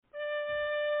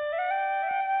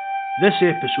This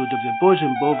episode of the Bawz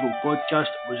and Bovril podcast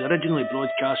was originally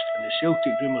broadcast on the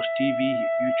Celtic Rumours TV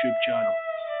YouTube channel.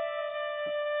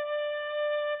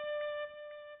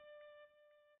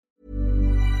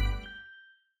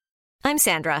 I'm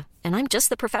Sandra, and I'm just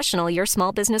the professional your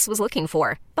small business was looking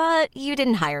for. But you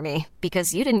didn't hire me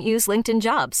because you didn't use LinkedIn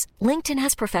Jobs. LinkedIn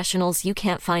has professionals you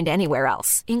can't find anywhere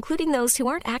else, including those who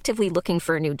aren't actively looking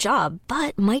for a new job,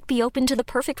 but might be open to the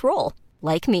perfect role,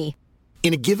 like me.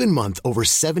 In a given month, over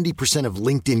 70% of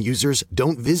LinkedIn users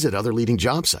don't visit other leading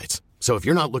job sites. So if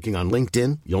you're not looking on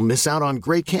LinkedIn, you'll miss out on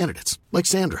great candidates like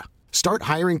Sandra. Start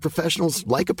hiring professionals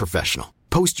like a professional.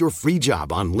 Post your free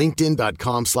job on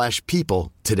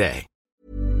linkedin.com/people today.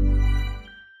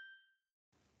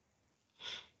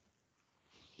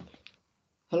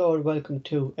 Hello and welcome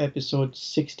to episode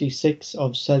 66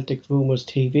 of Celtic Rumours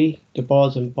TV, the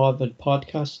Bawz and Bovril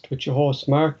podcast with your host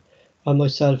Mark and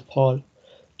myself Paul.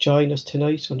 Join us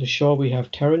tonight on the show. We have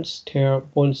Terence,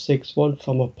 Ter161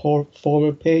 from our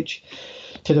former page,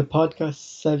 to the podcast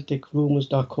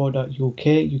celticrumours.co.uk.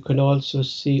 You can also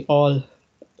see all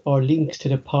our links to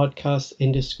the podcast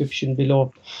in the description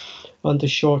below. On the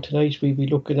show tonight, we'll be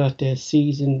looking at the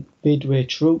season midway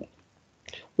through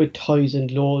with highs and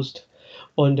lows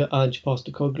under Ange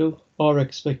Postecoglou, our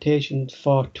expectations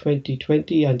for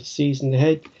 2020 and the season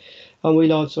ahead, and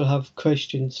we'll also have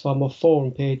questions from our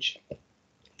forum page,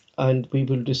 and we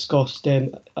will discuss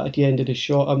them at the end of the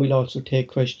show, and we'll also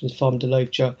take questions from the live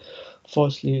chat.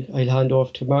 Firstly, I'll hand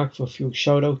over to Mark for a few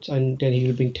shout outs, and then he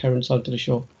will bring Terence onto the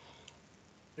show.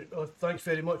 Thanks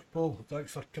very much, Paul.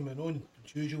 Thanks for coming on,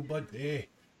 as usual, bud.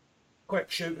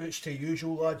 Quick shout outs to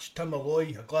usual lads: Tim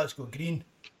Malloy, a Glasgow Green,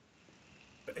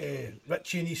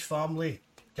 Richie and his family,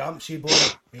 Campsey boy,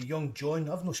 young John.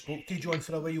 I've not spoke to John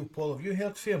for a while, Paul. Have you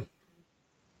heard from him?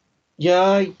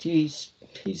 Yeah, he's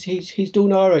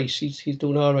doing all right. He's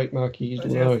doing all right, Marky. He's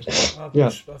doing all right.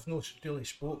 I've not really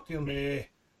spoke to him. There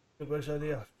was a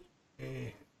there.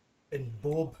 And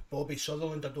Bobby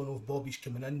Sutherland. I don't know if Bobby's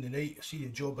coming in tonight. I see the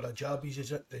Jabber of Jabbies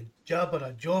is it. The Jabber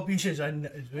of Jobbies is in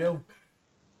as well.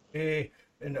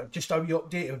 And just a wee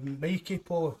update of Mikey,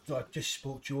 Paul. I just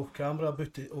spoke to you off camera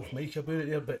about it, off mic about it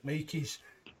there, but Mikey's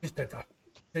just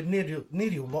did no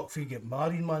real luck for you getting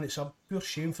married, man. It's a pure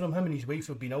shame for him. Him and his wife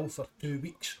have been ill for 2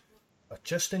 weeks. A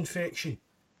chest infection.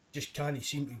 Just can't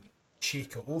seem to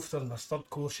shake it off. They're in their third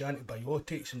course of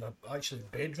antibiotics and they're actually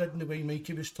bedridden the way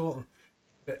Mikey was talking.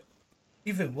 But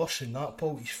even worse than that,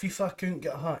 Paul, his FIFA account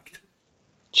got hacked.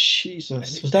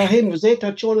 Jesus. Was that him? Was it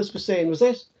that Jonas was saying? Was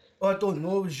it? I don't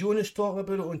know. Was Jonas talking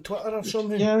about it on Twitter or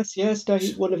something? Yes. That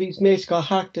one of his mates got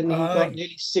hacked and he got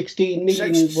nearly 16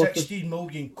 million. 16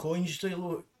 million coins they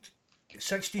lost.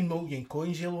 16 million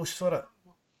coins he lost for it.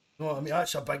 No, I mean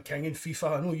that's a big thing in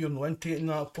FIFA. I know you're not into it in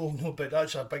that, Paul, no, but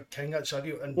that's a big thing. That's a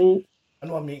real. And I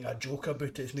know I'm making a joke about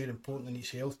it. It's more important than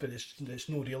his health, but it's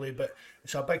not really. But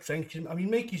it's a big thing. I mean,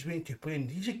 Mikey's waiting to play.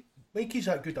 Mikey's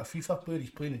that good a FIFA player.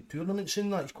 He's playing in tournaments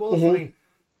and that. He's qualifying.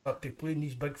 Up to playing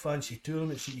these big fancy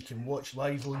tournaments that you can watch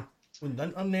live on the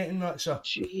internet and that, so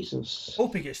Jesus.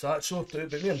 Hope he gets that sorted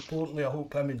out, but more importantly I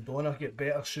hope him and Donna get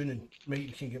better soon and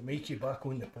Mikey can get Mikey back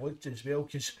on the pod as well,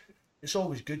 because it's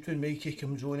always good when Mikey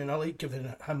comes on, and I like giving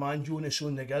him and Jonas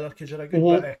on together because they're a good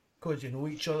bit of, because you know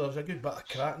each other, there's a good bit of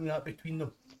crack in that between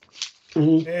them.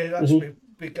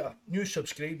 We got a new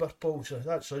subscriber, Paul, so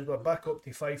that's us. We're back up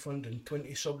to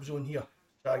 520 subs on here.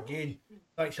 So again,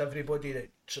 thanks everybody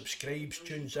that subscribes,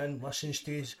 tunes in, listens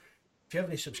to us. If you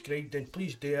haven't subscribed, then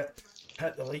please do it.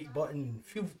 Hit the like button.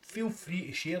 Feel free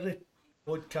to share the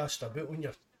podcast about on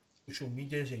your social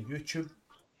medias and YouTube,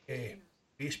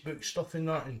 Facebook, stuff and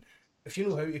that. And if you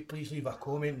know how to, please leave a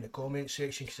comment in the comment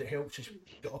section because it helps us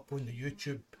get up on the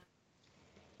YouTube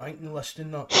ranking list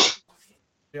and that.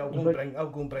 Yeah, I'll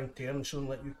go and bring Terence on and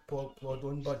let you plod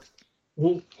on, bud.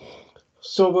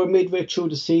 So we're midway through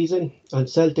the season and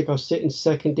Celtic are sitting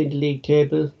second in the league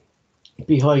table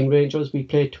behind Rangers. We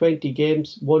played 20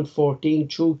 games, won 14,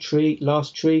 drew 3,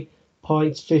 lost 3,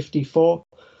 points 54,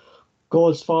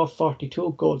 goals for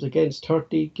 42, goals against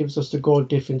 30, gives us the goal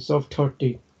difference of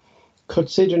 30.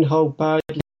 Considering how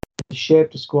badly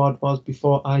shaped the squad was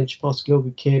before Ange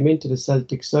Postecoglou came into the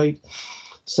Celtic side,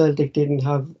 Celtic didn't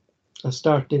have a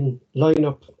starting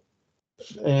lineup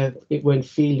when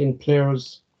fielding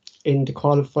players in the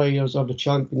qualifiers of the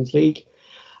Champions League,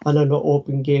 and an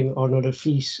open game or another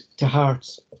feast to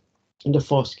Hearts in the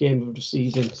first game of the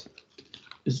season.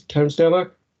 Is Terence there,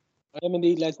 Mark? I am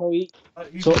indeed, lads. How are you?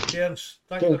 Terence.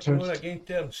 Thanks for coming on again,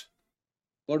 Terence.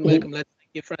 Gordon, welcome, lads.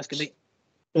 Thank you for asking me.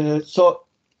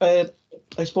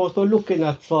 I suppose we're looking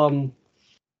at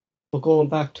we're going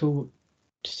back to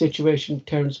the situation,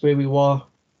 Terence, where we were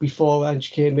before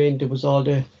Ange came in, there was all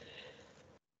the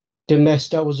mess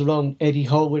that was around Eddie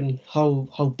Howe and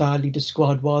how badly the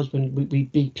squad was when we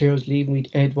big players leaving. We'd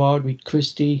Edward, we'd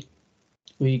Christie,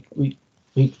 we'd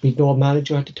no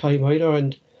manager at the time either,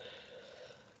 and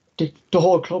the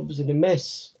whole club was in a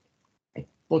mess.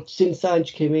 But since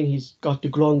Ange came in, he's got the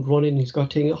ground running. He's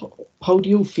got things. How do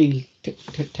you feel,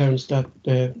 Terence, that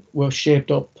we're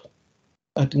shaped up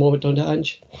at the moment under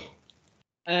Ange?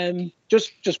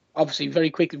 Just obviously very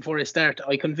quickly before I start,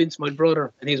 I convinced my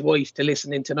brother and his wife to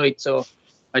listen in tonight. So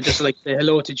I just like to say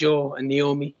hello to Joe and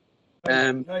Naomi.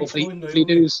 Hopefully they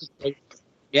do.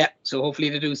 Yeah, so hopefully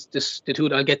they do.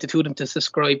 I'll get the two of them to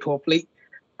subscribe. Hopefully.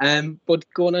 But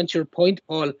going on to your point,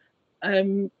 Paul. I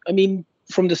mean,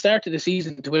 from the start of the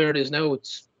season to where it is now,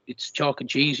 it's chalk and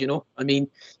cheese. You know, I mean,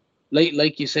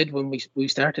 like you said, when we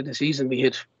started the season,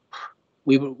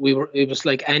 we were. It was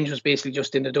like Ange was basically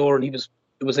just in the door, and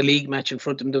there was a league match in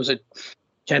front of him. There was a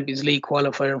Champions League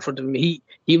qualifier in front of him. He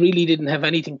really didn't have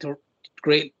anything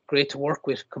great to work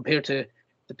with compared to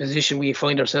the position we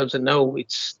find ourselves in now.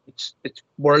 It's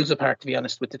worlds apart, to be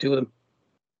honest, with the two of them.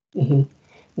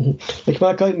 Mm-hmm. Mm-hmm. Like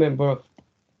Mark, I remember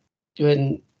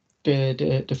when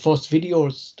the first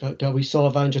videos that we saw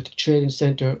of Ange at the training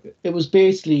centre, it was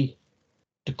basically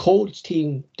the Colts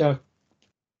team that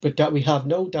we have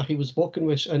now that he was working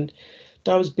with, and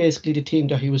that was basically the team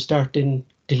that he was starting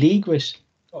the league with.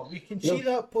 Oh, we can see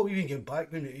that, Paul. Even going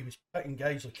back when he was picking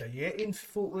guys like Ayeti and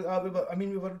folk like that. We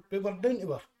were down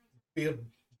to our bare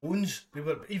bones. We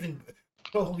were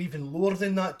probably even lower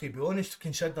than that, to be honest,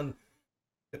 considering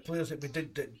the players that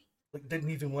we didn't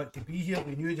even want to be here.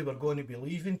 We knew they were going to be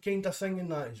leaving, kind of thing,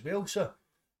 and that as well. So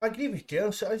I agree with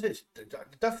Terence. It's the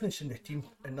difference in the team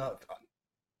in that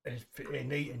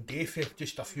night and day for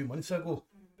just a few months ago.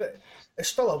 But it's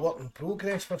still a work in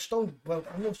progress.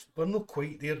 We're not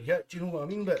quite there yet. Do you know what I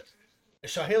mean? But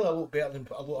it's a hell of a lot better than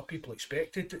a lot of people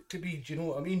expected it to be. Do you know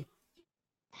what I mean?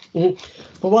 Mm-hmm.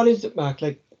 But what is it, Mark?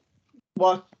 Like,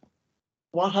 what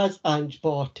has Ange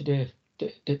brought to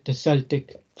the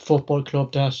Celtic Football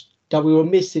Club that we were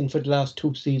missing for the last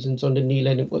 2 seasons under Neil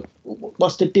Lennon?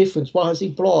 What's the difference? What has he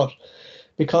brought?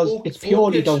 Because it's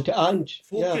purely down to Ange.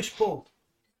 Focus, Paul.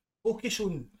 Focus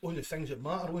on the things that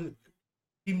matter. On the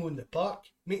team on the park,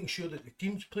 making sure that the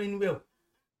team's playing well.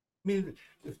 I mean,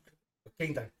 we've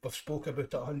spoke about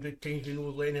it 100 times. We know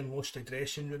Lennon lost the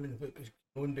dressing room and what was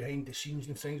going on behind the scenes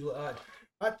and things like that.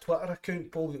 That Twitter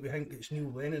account, Paul, that we think it's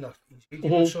Neil Lennon,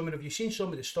 have you seen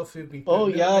some of the stuff they've been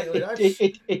putting out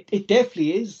lately? It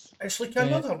definitely is. It's like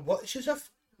another what? It's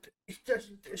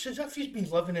as if he's been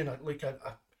living in a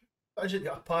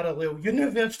parallel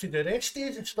universe to the rest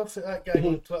of the stuff that guy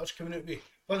on Twitter's coming out with.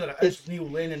 Whether it is Neil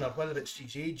Lennon or whether it's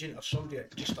his agent or somebody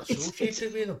just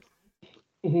associated with him.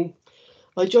 Mm-hmm.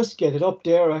 I just get it up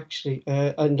there actually,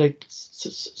 and like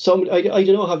some. I don't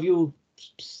know. Have you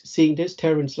seen this,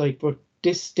 Terence? Like, but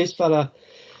this fella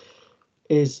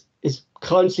is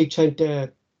constantly trying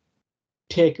to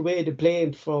take away the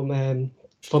blame from Neil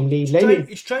Lennon.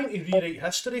 He's trying to rewrite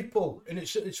history, Paul, and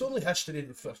it's only history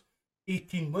for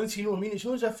 18 months. You know what I mean? It's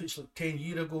not as if it's like 10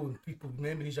 years ago and people's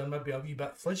memories are maybe a wee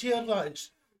bit fuzzy or that.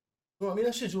 It's, you know what I mean?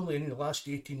 This is only in the last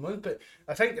 18 months, but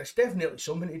I think it's definitely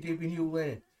something to do with Neil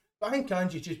Lennon. But I think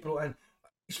Ange just brought in,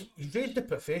 he's raised the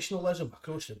professionalism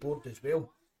across the board as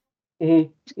well.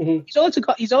 Mm-hmm. Mm-hmm. He's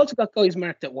also got guys,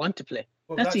 Mark, that want to play.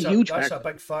 Well, that's a huge factor. That's a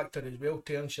big factor as well,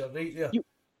 Terence. You're right there.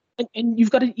 And you've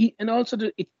got to, and also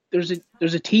there's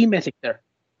a team ethic there.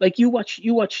 Like you watch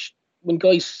when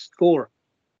guys score,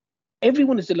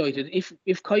 everyone is delighted.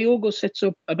 If Kyogo sets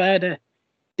up a bad,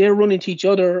 they're running to each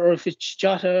other, or if it's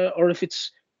Jota, or if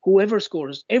it's whoever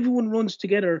scores, everyone runs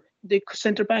together. The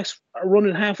centre backs are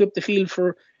running halfway up the field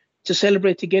to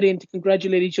celebrate, to get in, to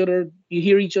congratulate each other. You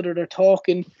hear each other, they're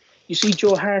talking. You see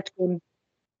Joe Hart going,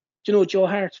 Joe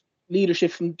Hart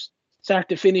leadership from start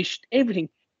to finish, everything.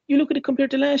 You look at it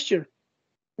compared to last year.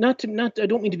 I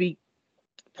don't mean to be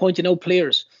pointing out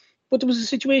players, but there was a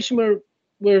situation where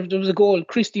there was a goal.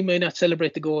 Christie may not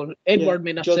celebrate the goal. Edward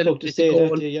may not celebrate the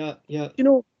goal. Yeah.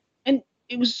 And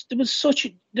there was such.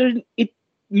 It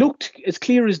looked as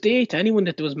clear as day to anyone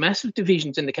that there was massive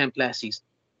divisions in the camp last season,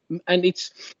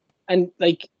 and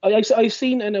like I've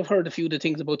seen and I've heard a few of the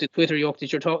things about the Twitter yoke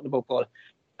that you're talking about, Paul,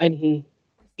 and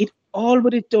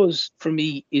what it does for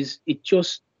me is it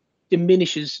just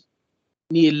diminishes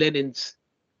Neil Lennon's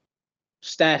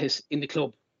status in the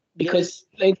club, because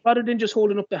like rather than just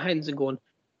holding up the hands and going,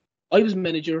 I was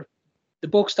manager, the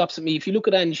buck stops at me. If you look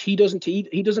at Ange, he doesn't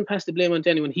pass the blame on to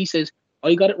anyone. He says,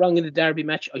 I got it wrong in the derby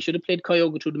match. I should have played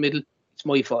Kyogo through the middle. It's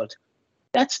my fault.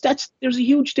 That's there's a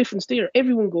huge difference there.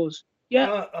 Everyone goes, he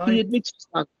admits it's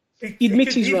wrong. he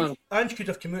admits he's wrong. Ange could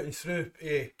have come out and threw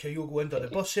Kyogo under the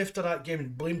bus after that game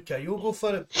and blamed Kyogo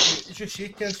for it. As you say,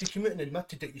 Terence, he came out and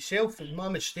admitted it himself. It was my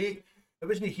mistake. It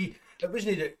wasn't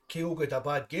that Kyogo had a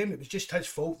bad game. It was just his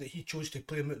fault that he chose to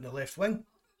play him out in the left wing.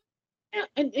 Yeah,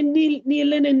 and Neil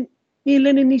Lennon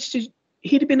needs to.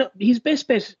 He'd have been his best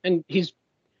bet, and his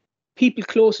people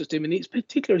closest to him, and in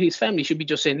particular his family, should be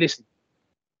just saying, "Listen,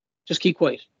 just keep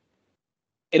quiet."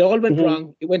 It all went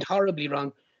wrong. It went horribly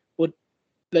wrong. But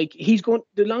like the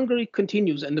longer it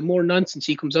continues, and the more nonsense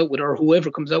he comes out with, or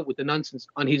whoever comes out with the nonsense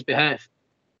on his behalf,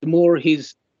 the more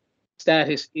his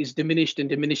status is diminished and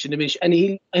diminished and diminished, and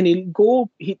he'll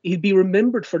be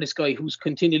remembered for this guy who's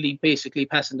continually basically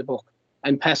passing the buck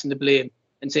and passing the blame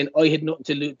and saying, I had nothing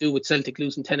to do with Celtic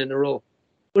losing 10 in a row.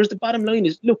 Whereas the bottom line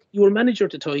is, look, you were manager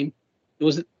at the time. There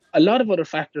was a lot of other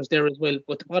factors there as well,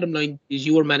 but the bottom line is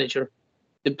you were manager.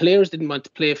 The players didn't want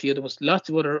to play for you. There was lots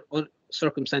of other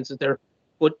circumstances there,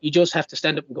 but you just have to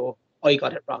stand up and go, I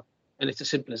got it wrong. And it's as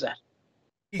simple as that.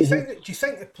 Do you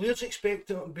think the players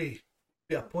expect him to be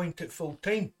appointed full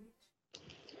time?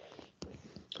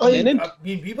 I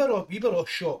mean, we were all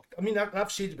shocked. I mean,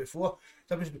 I've said it before.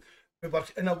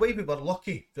 In a way, we were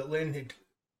lucky that Len had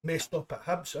messed up at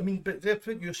Hibs. I mean, but that's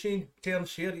what you're saying,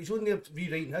 Terence here. He's only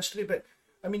rewriting history, but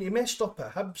I mean, he messed up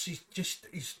at Hibs.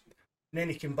 And then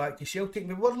he came back to Celtic.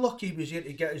 We were lucky he was here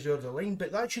to get us over the line,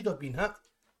 but that should have been hit.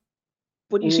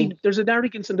 But you see, there's an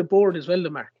arrogance on the board as well,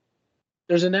 Mark.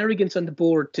 There's an arrogance on the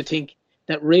board to think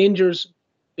that Rangers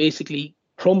basically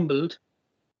crumbled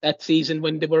that season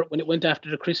when it went after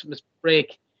the Christmas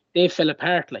break. They fell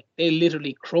apart, like they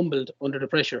literally crumbled under the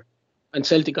pressure. And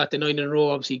Celtic got the 9 in a row.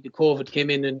 Obviously, the COVID came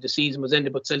in and the season was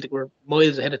ended, but Celtic were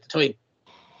miles ahead at the time.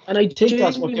 And I think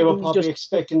that's what they were probably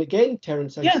expecting again,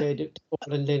 Terence. They were,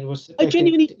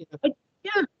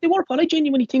 Paul. I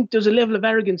genuinely think there's a level of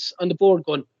arrogance on the board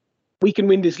going, we can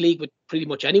win this league with pretty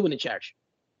much anyone in charge.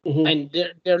 And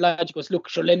their logic was, look,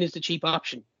 Len is the cheap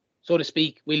option, so to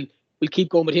speak. We'll keep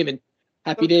going with him, and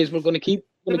happy days. We're going to keep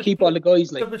all the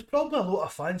guys. Like, there was probably a lot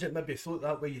of fans that maybe thought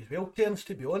that way as well, Terence,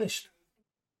 to be honest.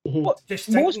 Most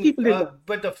people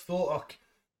would have thought,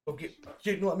 do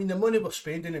you know what I mean? The money we're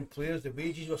spending in players, the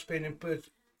wages we're spending in players,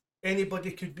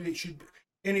 anybody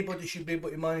should be able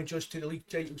to manage us to the league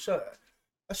title. So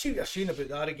I see what you're saying about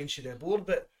the arrogance of the board,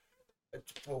 but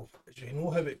do you know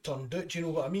how it turned out? Do you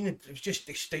know what I mean? It was just,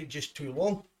 they stayed just too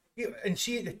long. And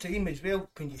see, at the time as well,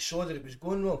 when you saw that it was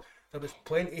going wrong, there was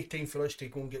plenty of time for us to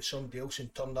go and get somebody else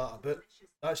and turn that about.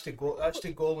 That's the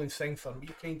galling thing for me,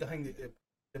 kind of thing, that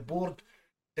the board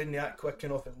didn't act quick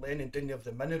enough, and Lennon didn't have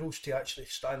the minerals to actually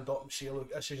stand up and say,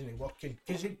 look, this isn't working.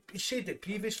 Because he said it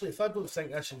previously, if I don't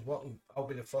think this is working, I'll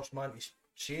be the first man to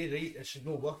say, right, this is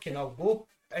not working, I'll go.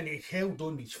 And he held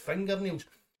on his fingernails.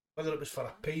 Whether it was for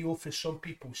a payoff, as some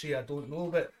people say, I don't know,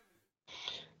 but...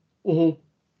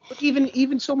 But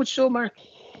even so much so, Mark,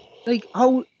 like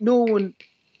how no one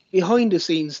behind the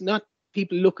scenes, not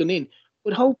people looking in,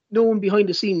 but how no one behind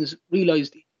the scenes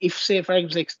realised, if, say, for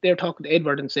argument's sake, they're talking to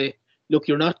Edward and say, look,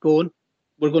 you're not going,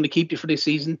 we're going to keep you for this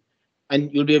season,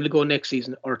 and you'll be able to go next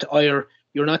season, or to Ire,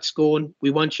 you're not going, we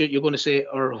want you, you're going to say,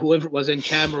 or whoever it was in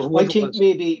Cham, or whoever I think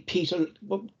maybe Peter,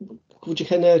 would you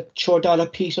kind of throw that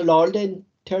at Peter Lord then,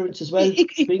 Terence, as well? It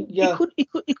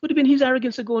could have been his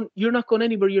arrogance of going, you're not going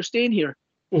anywhere, you're staying here.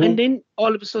 And then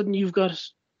all of a sudden you've got,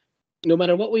 no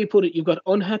matter what way you put it, you've got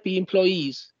unhappy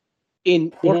employees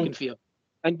in working for you.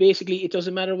 And basically it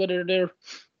doesn't matter whether they're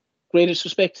greatest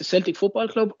respect to Celtic Football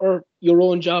Club or your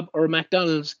own job or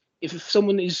McDonald's. If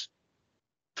someone is,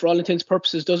 for all intents and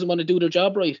purposes, doesn't want to do their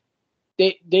job right,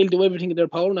 they'll do everything in their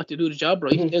power not to do the job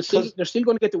right. They're still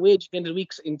going to get the wage at the end of the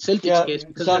week in Celtic's case,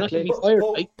 because they're not going to be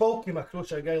fired. Paul came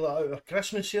across a guy like out of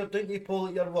Christmas here, didn't he, Paul,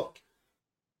 at your work?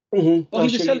 You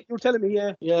were telling me,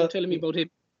 you were telling me about him.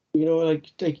 You know, like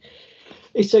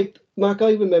it's like, Mark,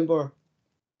 I remember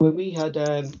when we had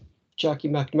Jackie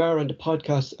McNamara on the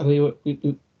podcast, and we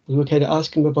were kind of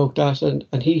asking him about that,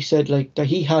 and he said like that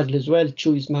he had it as well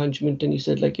through his management, and he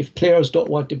said like if players don't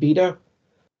want to be there,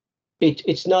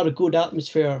 it's not a good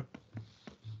atmosphere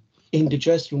in the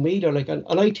dressing room either. Like, and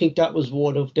I think that was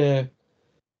one of the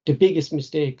biggest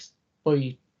mistakes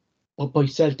by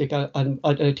Celtic, and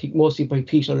I think mostly by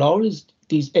Peter Lawler, is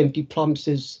these empty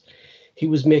promises he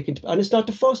was making. And it's not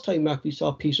the first time, Mark, we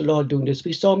saw Peter Lawler doing this.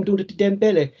 We saw him doing it to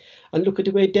Dembele, and look at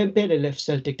the way Dembele left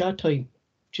Celtic that time.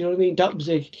 Do you know what I mean? That was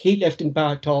it. He left in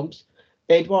bad terms.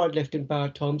 Edward left in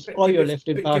bad terms. Oyer left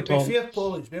in bad terms. To be fair,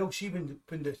 Paul, as well, see when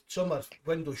the summer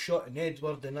window shut and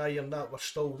Edward and I and that were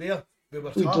still there, we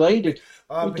were delighted.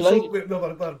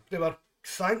 We were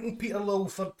thanking Peter Lawler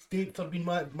for being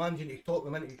managing to talk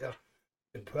them into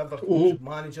whoever was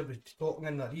manager was talking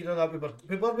in their ear of that.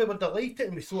 We were delighted,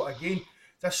 and we thought again,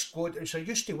 this squad is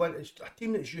used to win. It's a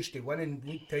team that's used to winning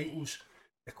league titles.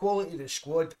 The quality of the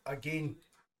squad, again,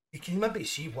 you can maybe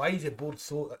see why the board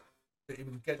thought that it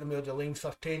would get them out of the line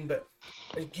for 10, but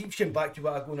it keeps going back to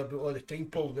what I'm going about all the time,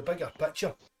 Paul, the bigger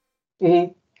picture.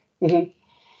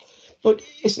 But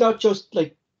it's not just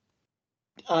like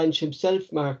Ange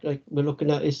himself, Mark, like we're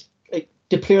looking at is like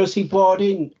the players he brought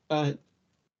in.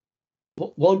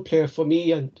 One player for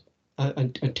me, and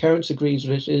Terence agrees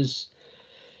with it, is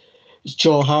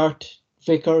Joe Hart,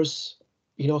 Vickers,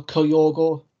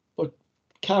 Kyogo. But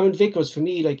Cameron Vickers for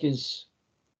me, like, is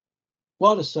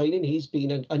what a signing he's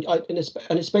been, and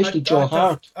especially Joe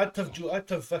Hart. I'd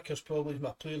have Vickers probably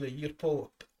my player of the year,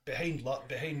 Paul, behind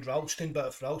Ralston, but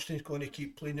if Ralston's going to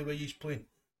keep playing the way he's playing,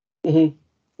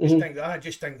 I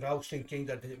just think Ralston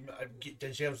kind of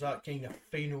deserves that kind of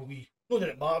final wee. Not that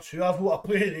it matters who I've got a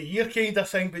player of the year kind of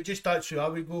thing, but just that's who I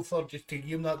would go for, just to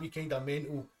give him that wee kind of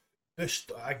mental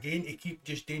boost again to keep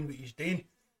just doing what he's doing.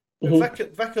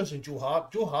 Vickers and Joe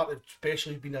Hart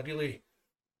especially been a really,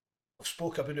 I've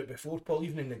spoke about it before, Paul,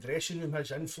 even in the dressing room,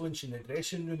 his influence in the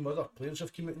dressing room, other players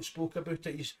have come out and spoke about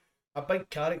it. He's a big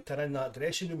character in that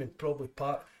dressing room, and probably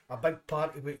a big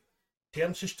part of what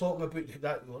Terence is talking about,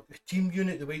 that the team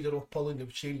unit, the way they're all pulling the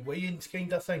same way and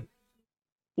kind of thing.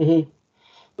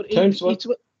 But it's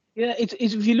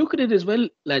if you look at it as well,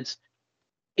 lads,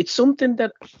 it's something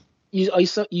that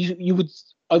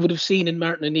I would have seen in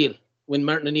Martin O'Neill when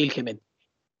Martin O'Neill came in.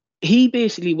 He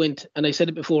basically went, and I said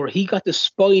it before, he got the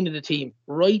spine of the team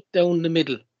right down the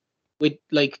middle with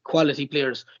like quality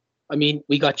players. I mean,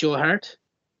 we got Joe Hart,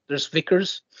 there's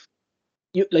Vickers.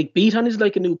 Like Beaton is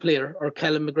like a new player, or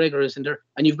Callum McGregor is in there,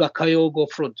 and you've got Kyogo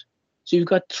up front. So you've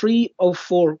got 3 of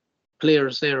 4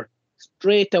 players there,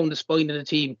 straight down the spine of the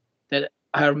team, that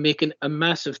are making a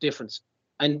massive difference.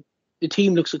 And the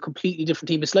team looks a completely different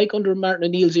team. It's like under Martin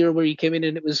O'Neill's era, where he came in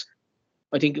and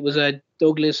I think it was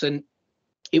Douglas, and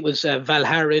it was Val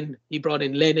Harron. He brought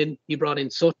in Lennon. He brought in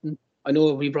Sutton. I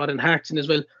know he brought in Hartson as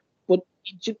well. But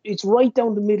it's right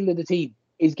down the middle of the team.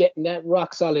 Is getting that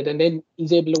rock solid, and then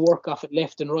he's able to work off it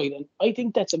left and right. And I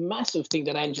think that's a massive thing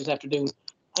that Ange have to do.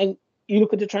 And you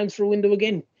look at the transfer window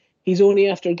again. He's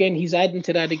only he's adding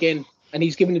to that again, and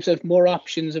he's giving himself more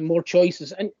options and more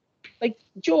choices. And like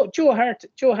Joe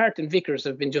Hart and Vickers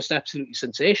have been just absolutely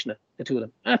sensational, the two of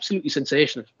them. Absolutely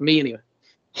sensational, for me anyway.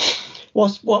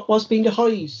 What's been the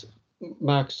highs,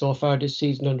 Mark, so far this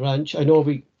season on Ranch? I know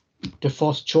the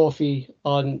first trophy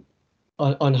on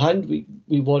hand, we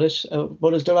won it.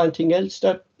 But is there anything else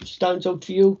that stands out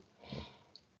for you?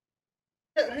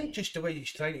 I think just the way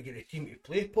he's trying to get the team to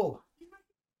play, Paul.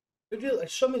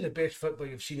 It's some of the best football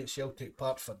you've seen at Celtic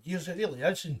Park for years. It really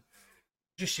is. And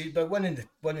just say, but winning the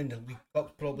League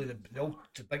Cup probably the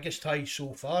biggest high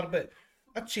so far. But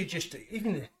I'd say just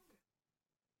even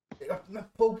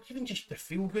just the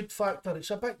feel good factor.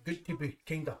 It's a bit good to be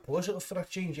kind of positive for a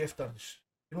change after this.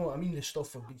 You know what I mean? The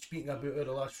stuff we've been speaking about over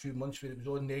the last few months, where it was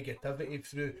all negativity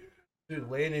through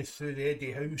Lennon, through the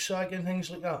Eddie Howe saga and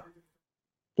things like that.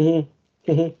 Do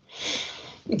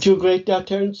you agree with that,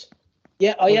 Terence?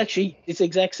 Yeah, it's the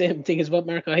exact same thing as what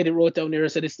Mark, I had it wrote down there. I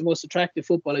said it's the most attractive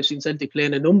football I've seen Celtic play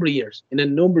in a number of years.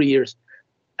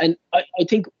 And I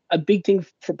think a big thing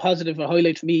for positive or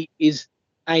highlight for me is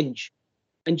Ange.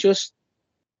 And just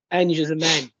Ange as a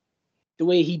man, the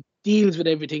way he deals with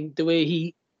everything, the way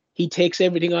he takes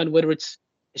everything on, whether it's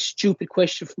a stupid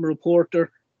question from a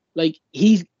reporter, like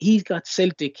he's got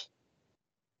Celtic's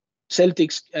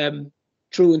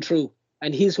true and true.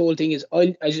 And his whole thing is,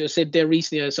 as I said there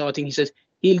recently, I saw a thing, he says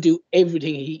he'll do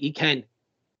everything he can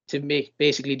to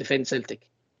basically defend Celtic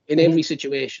in every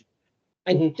situation.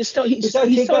 And he's that's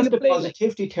the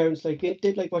positivity terms, like it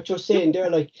did, like what you're saying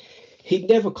there, like he'd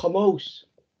never come out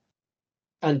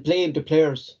and blame the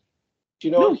players.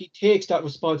 He takes that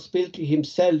responsibility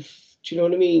himself. Do you know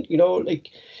what I mean? Like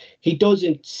he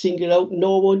doesn't single out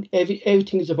no one.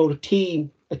 Everything is about a team.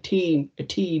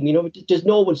 There's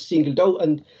no one singled out,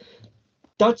 and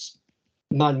that's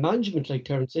man management, like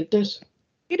Terence, isn't it?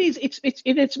 It is.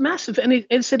 It's massive, and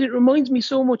it reminds me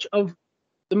so much of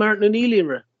the Martin O'Neill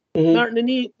era. Martin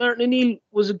O'Neill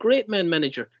was a great man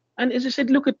manager, and as I said,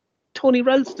 look at Tony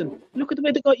Ralston. Look at the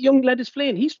way the young lad is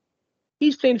playing.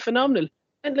 He's playing phenomenal,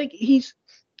 and like his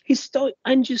style,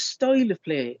 Ange's style of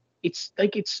play. It's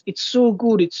like it's so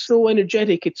good. It's so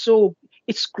energetic.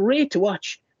 It's great to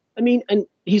watch. I mean, and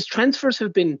his transfers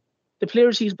have been. The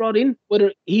players he's brought in,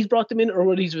 whether he's brought them in or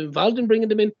whether he's involved in bringing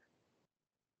them in,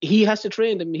 he has to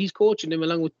train them. He's coaching them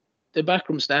along with the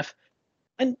backroom staff.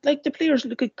 And like the players,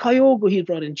 look at Kyogo he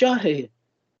brought in, Jota.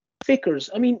 Vickers.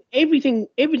 I mean, everything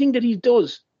that he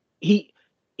does,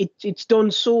 it's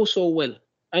done so well,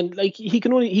 and like he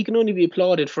can only be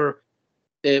applauded for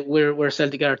where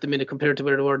Celtic are at the minute compared to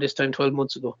where they were this time 12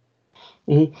 months ago.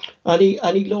 Mm-hmm.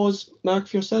 Any laws, Mark,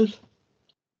 for yourself?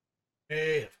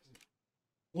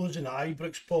 Losing at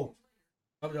Ibrox, Paul.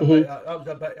 That was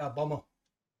a bit of a bummer.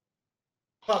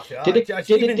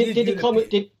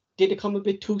 Did it come a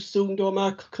bit too soon, though,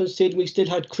 Mark? Considering we still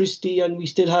had Christie and we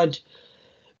still had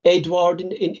Edward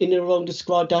in and around the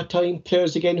squad that time,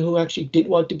 players again who actually didn't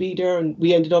want to be there, and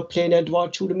we ended up playing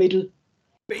Edward through the middle.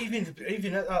 But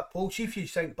even at that, Paul, see if you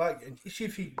think back, see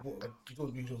if you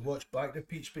don't usually watch back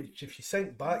repeats, but if you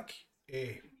think back,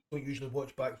 don't usually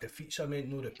watch back defeats. I meant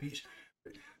no repeats.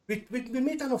 We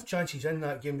made enough chances in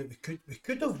that game that we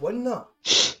could have won that.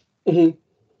 Mm-hmm.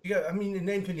 Yeah, I mean, and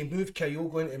then when they moved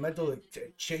Kyogo into the middle,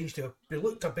 it changed. We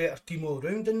looked a better team all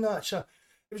round in that. So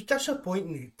it was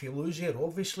disappointing to lose here,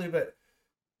 obviously, but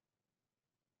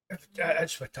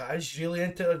it's what it is,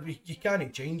 really. You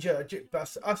can't change it.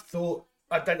 But I thought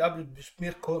I was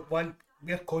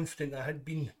more confident I had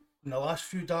been in the last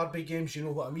few derby games. You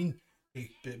know what I mean?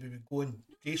 We would go and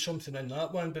do something in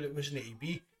that one, but it wasn't to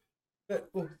be. But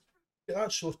we'll get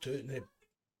that sorted out in a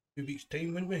few weeks'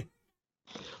 time, wouldn't we?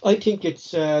 I think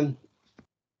it's one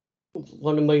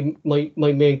of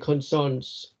my main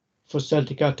concerns for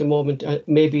Celtic at the moment.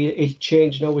 Maybe it'll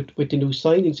change now with the new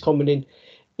signings coming in.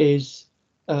 Is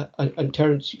and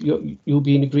Terence, you'll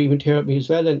be in agreement here with me as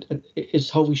well. And is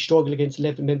how we struggle against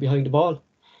 11 men behind the ball.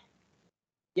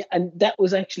 Yeah, and that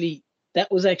was actually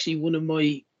one of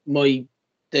my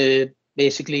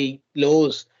basically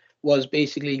lows. Was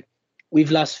basically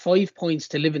we've lost 5 points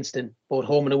to Livingston, both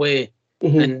home and away.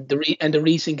 Mm-hmm. And the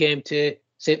recent game to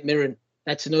St Mirren,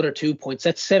 that's another 2 points.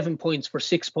 That's 7 points. We're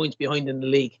 6 points behind in the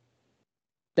league.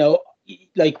 Now,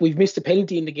 like we've missed a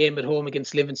penalty in the game at home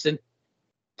against Livingston.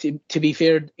 To be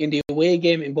fair, in the away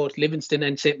game in both Livingston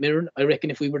and St Mirren, I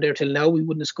reckon if we were there till now, we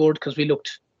wouldn't have scored because we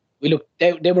looked.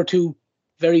 They were two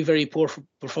very, very poor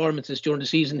performances during the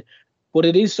season. But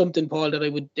it is something, Paul, that I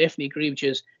would definitely agree with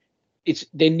you.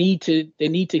 They need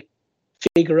to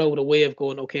figure out a way of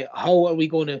going. Okay, how are we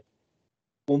going to?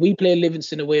 When we play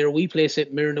Livingston away, or we play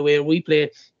St Mirren away, or we play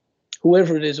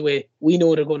whoever it is away, we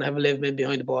know they're going to have 11 men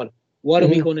behind the ball. What are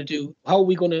we going to do? How are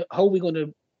we going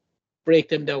to break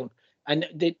them down? And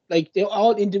they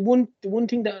all in the one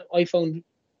thing that I found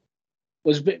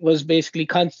was basically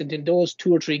constant in those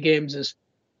 2 or 3 games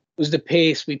was the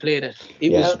pace we played at.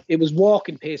 It was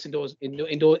walking pace in those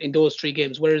 3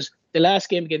 games. Whereas the last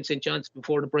game against St Johnstone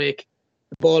before the break,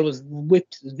 the ball was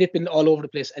zipping all over the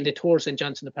place, and they tore St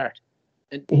Johnstone apart.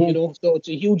 And so it's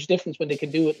a huge difference when they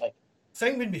can do it. Like, I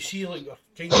think when we see like we're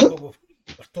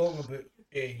talking about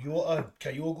Jota,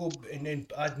 Kyogo, and then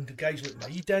adding the guys like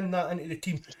Maeda and that into the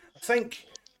team, I think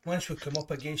once we come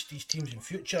up against these teams in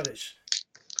future, it's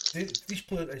these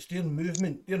players, it's their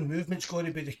movement. Their movement's going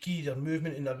to be the key. Their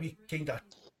movement and their wee kind of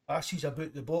passes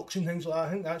about the box and things like that.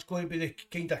 I think that's going to be the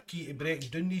kind of key to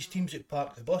breaking down these teams that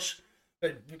park the bus.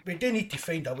 But we do need to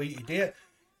find a way to do it.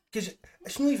 Because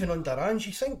it's not even under Ange.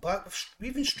 You think back, we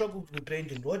even struggled with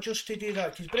Brendan Rodgers to do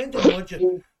that. Because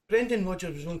Brendan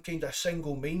Rodgers was on kind of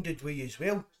single-minded way as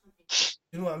well.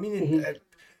 You know what I mean? And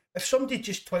if somebody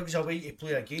just twigs a way to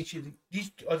play against you,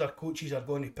 these other coaches are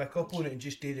going to pick up on it and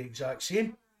just do the exact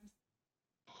same.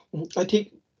 I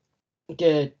think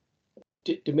the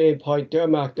main point there,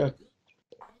 Mark, that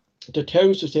the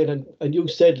Terence was saying, and you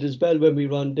said it as well when we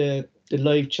ran the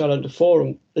live chat on the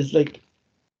forum, is like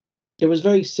there was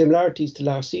very similarities to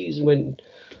last season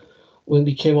when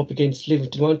we came up against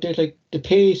Livingston, weren't there? Like the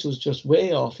pace was just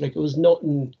way off. Like it was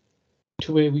nothing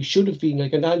to where we should have been.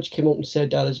 Like, and Ange came up and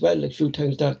said that as well, like a few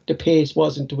times, that the pace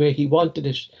wasn't the way he wanted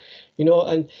it,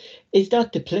 and is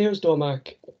that the players though,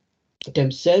 Mark,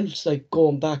 themselves, like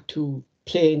going back to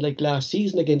playing like last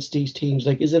season against these teams?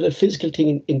 Like, is it a physical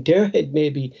thing in their head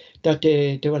maybe that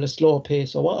they're at a slow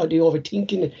pace, or what? Are they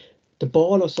overthinking the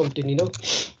ball or something,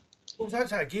 Well,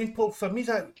 that's that again, Paul. For me,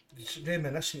 that's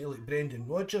reminiscent of like Brendan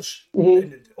Rodgers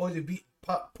and all the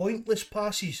pointless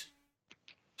passes.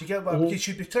 Do you get what? They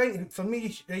should be trying. For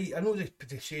me, right, I know they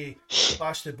say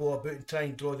pass the ball about and try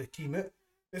and draw the team out.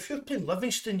 But if you're playing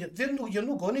Livingston, you're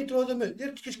not going to draw them out.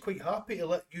 They're just quite happy to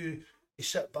let you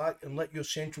sit back and let your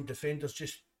central defenders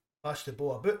just pass the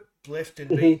ball about left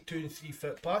and right, 2 and 3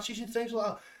 foot passes and things like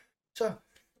that. So,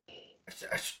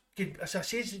 as I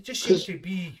say, it just seems to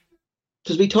be.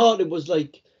 Because we thought it was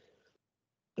like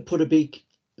put a big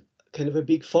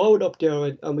forward up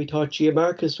there, and we thought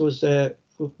Giamarcus was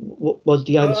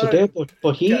the answer there,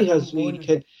 but he has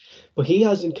really he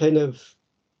hasn't kind of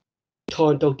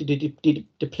turned out to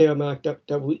the player mark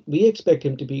that we expect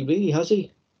him to be, really, has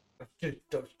he? He's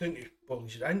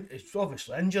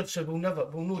obviously injured, so we'll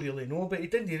not really know, but he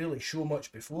didn't really show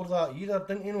much before that either,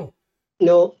 didn't you know?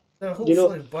 No. So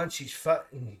hopefully once he's fit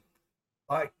and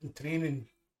back in training,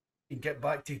 he can get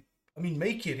back to... I mean,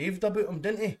 Mikey raved about him,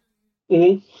 didn't he?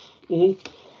 And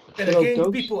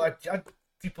again, people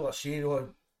are saying, oh,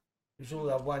 he's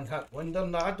only a one-hit wonder.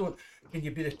 No, I don't... Can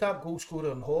you be the top goal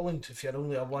scorer in Holland if you're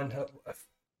only a one-hit...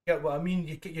 Get what I mean?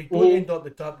 You don't end up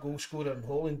the top goal scorer in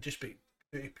Holland just by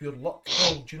pure luck.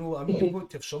 Do you know what I mean? You've got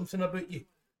to have something about you.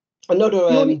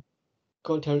 Another...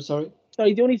 Go on, Terence, sorry.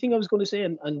 Sorry, the only thing I was going to say,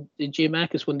 and the J.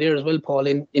 Marcus one there as well, Paul,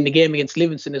 in the game against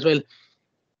Livingston as well.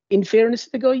 In fairness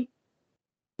to the guy,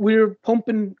 we're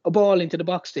pumping a ball into the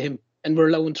box to him, and we're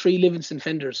allowing 3 Livingston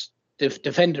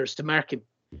defenders to mark him.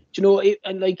 Do you know?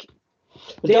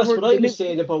 That's what I was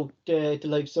saying about the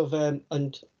likes of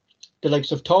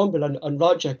Turnbull and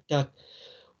Roger,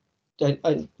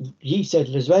 and he said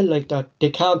it as well, like that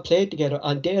they can't play together,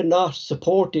 and they're not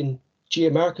supporting J.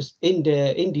 Marcus in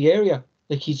the area.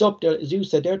 Like, he's up there, as you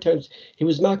said there, Terence, he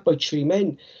was marked by 3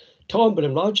 men. Turnbull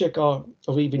and Rogic or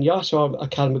even Yasser or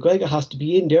Cal McGregor has to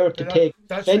be in there to take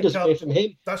defenders away from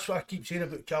him. That's what I keep saying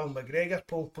about Cal McGregor,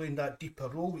 Paul, playing that deeper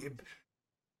role.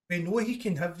 We know he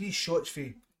can have these shots for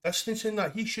distance and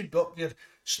that. He should be up there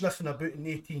sniffing about in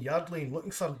the 18-yard line,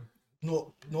 looking for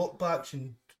knockbacks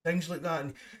and things like that.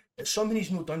 And it's something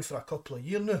he's not done for a couple of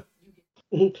years now.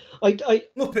 I'm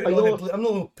not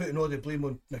putting all the blame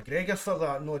on McGregor for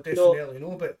that. No, definitely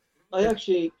no. But I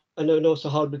know it's a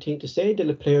horrible thing to say that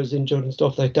the player's injured and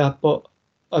stuff like that, but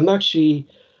I'm actually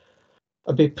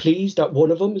a bit pleased that one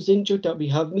of them is injured, that we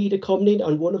have Mida coming in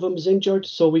and one of them is injured,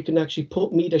 so we can actually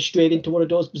put Mida straight into one of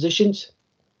those positions.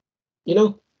 You know?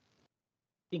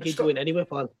 I think he's going anyway,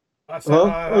 Paul. I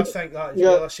think that as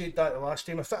well. I said that the last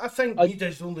time. I think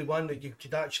Mida's the only one that you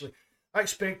could actually... I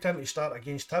expect him to start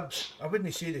against Hibs. I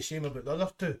wouldn't say the same about the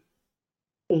other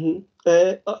 2.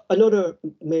 Another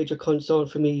major concern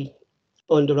for me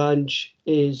under Ange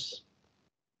is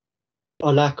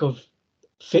a lack of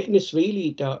fitness,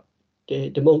 really, that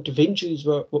the amount of injuries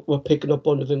we're picking up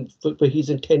under him for his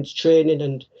intense training,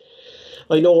 and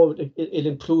I know it'll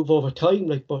improve over time,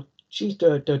 like, but geez,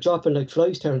 they're dropping like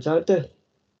flies, Terence, aren't they?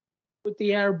 But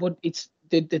they are, but it's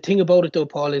the thing about it though,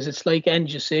 Paul, is it's like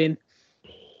Ange is saying,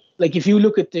 like, if you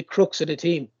look at the crux of the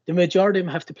team, the majority of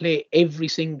them have to play every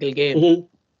single game.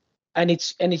 And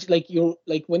it's like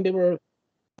when they were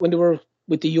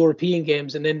with the European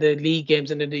games and then the league games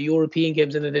and then the European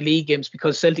games and then the league games,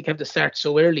 because Celtic have to start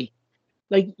so early.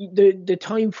 Like, the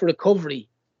time for recovery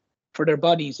for their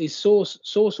bodies is so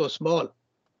small.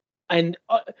 And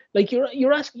like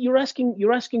you're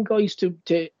asking guys to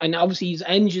and obviously his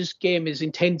Ange's game is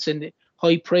intense and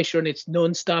high pressure and it's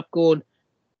non-stop going.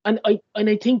 And I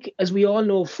think, as we all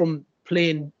know from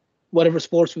playing whatever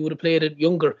sports we would have played at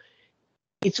younger,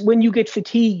 it's when you get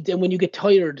fatigued and when you get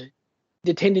tired,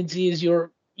 the tendency is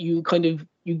you're I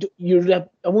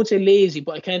won't say lazy,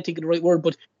 but I can't think of the right word.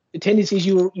 But the tendency is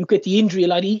you get the injury a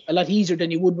lot easier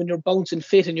than you would when you're bouncing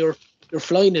fit and you're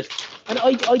flying it. And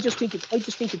I just think it's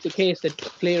the case that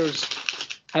players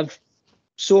have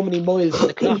so many miles on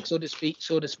the clock, so to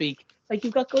speak. Like,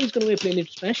 you've got guys going away playing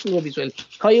international rugby as well.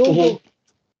 Kyogo,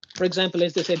 for example,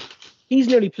 as they said, he's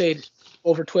nearly played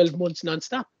over 12 months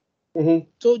non-stop.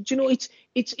 So, you know, it's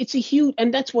a huge,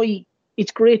 and that's why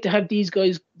it's great to have these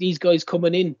guys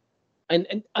coming in.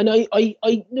 And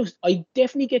I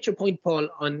definitely get your point, Paul,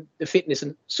 on the fitness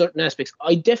and certain aspects.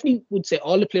 I definitely would say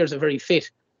all the players are very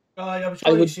fit. I was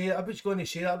going to say that.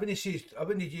 I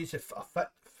wouldn't use a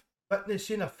fitness,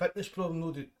 saying a fitness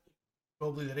problem,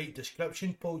 probably the right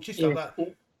description, Paul. Just a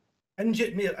bit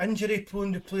injury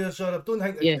prone the players are.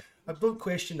 I don't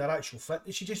question their actual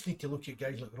fitness. You just need to look at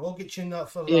guys like Rogic and that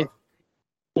for that.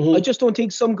 I just don't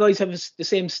think some guys have the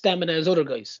same stamina as other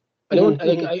guys. I don't.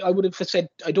 I would have said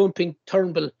I don't think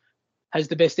Turnbull has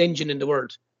the best engine in the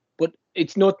world, but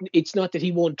it's not that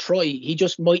he won't try. He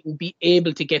just mightn't be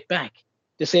able to get back.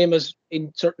 The same as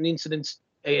in certain incidents,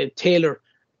 Taylor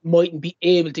mightn't be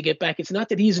able to get back. It's not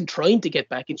that he isn't trying to get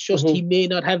back. It's just he may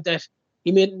not have that.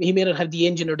 He may not have the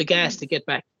engine or the gas to get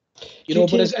back. You know,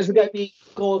 but as maybe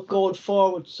going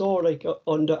forward, so like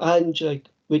under Ange, like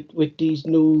with these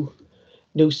new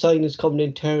signings coming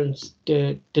in, Terence,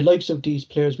 the likes of these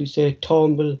players, we say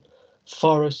Turnbull,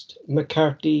 Forrest,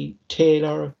 McCarthy,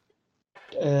 Taylor,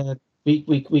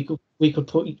 we could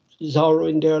put Zorro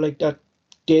in there like that.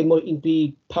 They mightn't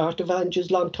be part of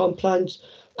Ange's long-term plans,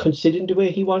 considering the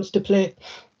way he wants to play.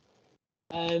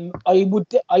 I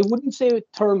wouldn't say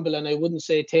Turnbull and I wouldn't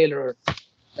say Taylor.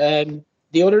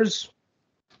 The others,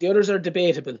 The others are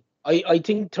debatable. I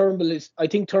think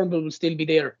Turnbull will still be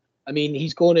there. I mean, he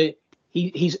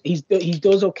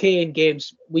does okay in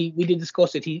games. We did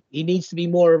discuss it. He needs to be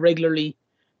more regularly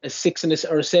a 6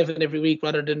 or a 7 every week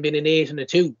rather than being an 8 and a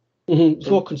 2. It's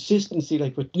more consistency,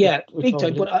 like with big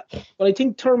time. But I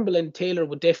think Turnbull and Taylor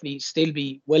would definitely still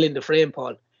be well in the frame,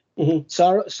 Paul.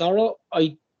 Sorrow,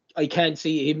 I can't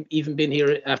see him even been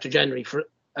here after January. For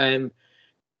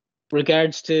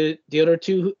regards to the other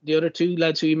two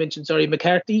lads who you mentioned, sorry,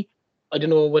 McCarthy, I don't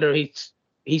know whether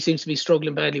he seems to be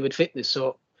struggling badly with fitness.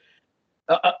 So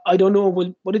I don't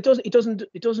know. But it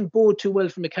doesn't bode too well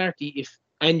for McCarthy if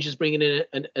Ange is bringing in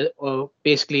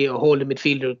basically a holding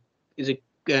midfielder. Is it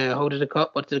what did they call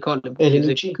him?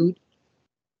 Elaguchi.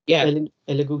 Yeah,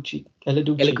 Elaguchi.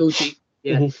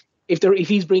 Yeah. Mm-hmm. If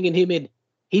he's bringing him in,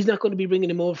 he's not going to be bringing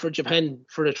him over for Japan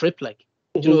for a trip. Like,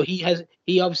 mm-hmm. You know,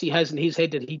 he obviously has in his head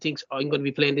that he thinks, I'm going to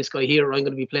be playing this guy here, or I'm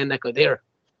going to be playing that guy there.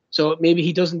 So maybe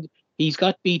he doesn't. He's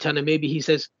got beat on, and maybe he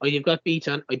says, "Oh, you've got beat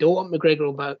on. I don't want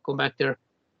McGregor going back there.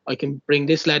 I can bring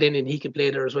this lad in, and he can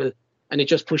play there as well." And it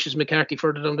just pushes McCarthy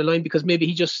further down the line because maybe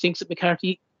he just thinks that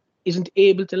McCarthy isn't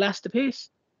able to last the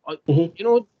pace. Mm-hmm. You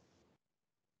know,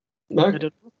 Mark? I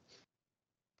don't know.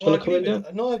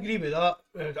 I agree with that.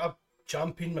 I've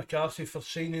championed McCarthy for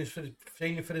signing for us,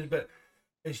 but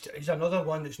he's another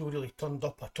one that's not really turned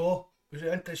up at all.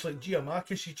 It's like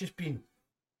Giamakis, he's just been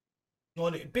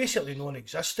basically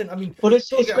non-existent. I mean,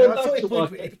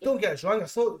 don't get us wrong, I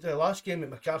thought the last game that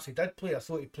McCarthy did play, I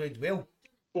thought he played well.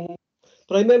 Mm-hmm.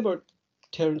 But I remember,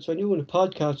 Terence, when you were in a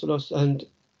podcast with us, and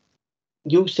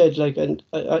you said, like, and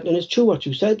it's true what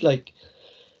you said, like,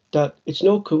 that it's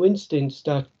no coincidence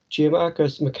that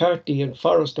Giamakis, McCarthy and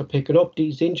Forrest are picking up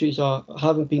these injuries or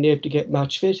haven't been able to get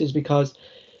match fit, is because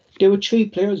there were 3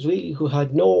 players really who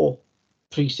had no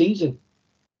pre-season.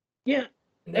 Yeah.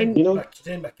 And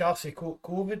then McCarthy caught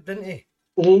COVID, didn't he?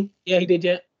 Mm-hmm. Yeah, he did,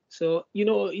 yeah. So, you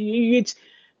know, it's,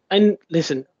 and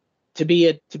listen, to be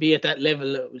at that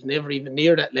level, it was never even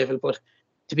near that level, but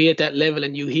to be at that level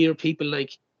and you hear people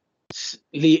like,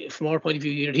 from our point of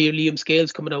view, you hear Liam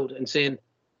Scales coming out and saying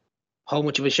how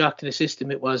much of a shock to the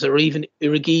system it was, or even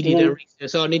Irrigidi. Mm-hmm. I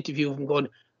saw an interview of him going,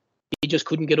 he just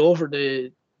couldn't get over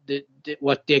the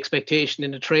expectation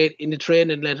in the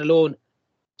training, let alone.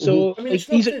 So I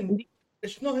mean,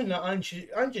 it's nothing that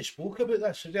Angie spoke about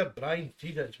this. So there, Brian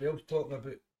did it as well, talking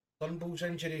about Turnbull's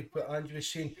injury. But Angie was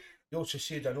saying, he also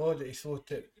said, I know that he thought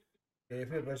that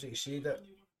where was it? He said that.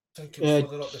 I think it was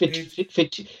further up the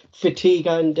page. Fatigue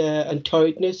and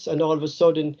tiredness, and all of a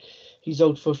sudden he's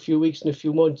out for a few weeks and a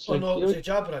few months. Oh, no, it was a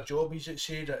Jabra Jobbies that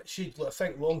said that I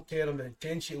think long term the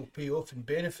intensity will pay off and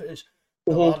benefit us.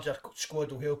 The larger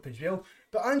squad will help as well.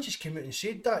 But Angie's came out and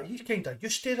said that he's kind of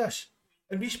used to this.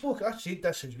 And I said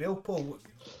this as well, Paul,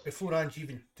 before Angie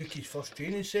even took his first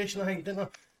training session, I think, didn't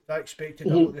I? I expected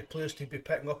a lot of the players to be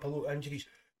picking up a lot of injuries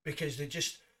because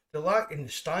the lack in the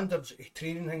standards of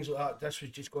training, things like that, this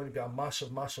was just going to be a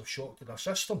massive, massive shock to their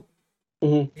system.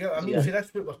 Mm-hmm. Yeah, I mean, for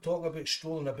this, what we're talking about,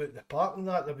 strolling about the park and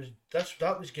that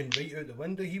was going right out the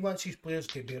window. He wants his players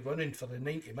to be running for the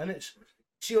 90 minutes.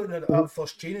 See, on that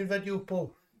first training video,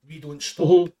 Paul, we don't stop.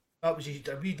 Mm-hmm. That was his,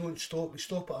 we don't stop. We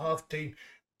stop at half time,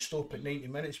 stop at 90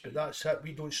 minutes, but that's it.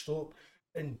 We don't stop.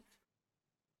 And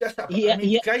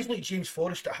guys like James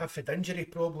Forrest that have had injury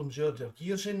problems over their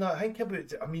years in that, think about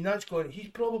it. I mean, he's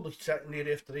probably sitting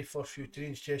there after the first few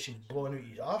training sessions blowing out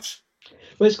his arse.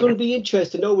 Well, it's going to be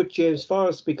interesting now with James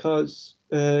Forrest because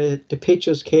the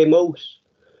pictures came out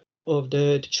of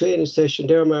the training session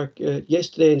there, Mark,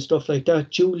 yesterday and stuff like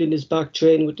that. Julian is back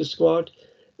training with the squad.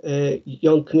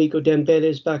 Young Kamiko Dembele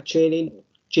is back training.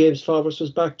 James Forrest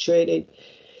was back training.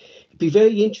 It'd be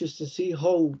very interesting to see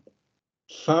how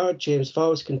far James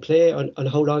Forrest can play and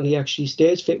how long he actually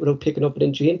stays fit without picking up an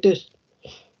injury into it.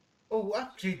 Oh, I've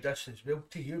said this as well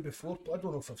to you before, but I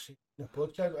don't know if I've seen it in the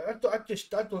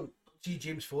podcast. I don't see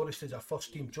James Forrest as a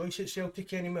first team choice at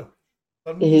Celtic anymore.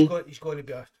 For me, he's going to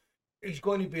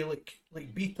be like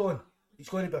Beaton. He's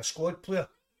going to be a squad player.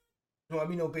 You know what I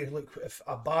mean? He'll be like if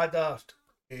Abada,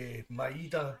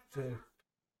 Maeda,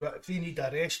 if they need a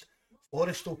rest,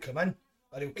 Forrest will come in,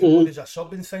 or he'll come on as a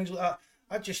sub and things like that.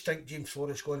 I just think James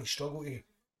Forrest's going to struggle to.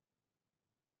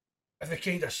 If the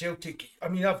kind of Celtic, I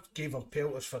mean, I've gave him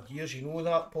pelters for years, you know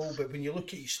that, Paul. But when you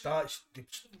look at his stats,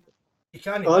 you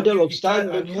can't. I don't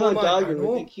understand. You can't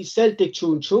argue. He's Celtic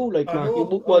through and through. Like Mark, you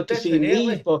want to see him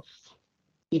leave, but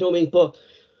you know what I mean. But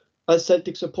as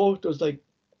Celtic supporters, like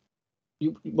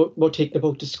we're taking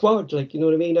about the squad, like you know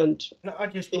what I mean. And no, I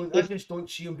just don't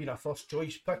see him being a first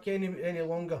choice pick any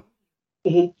longer.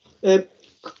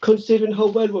 Considering how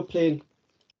well we're playing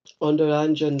under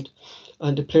Ange, and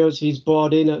and the players he's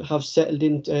brought in have settled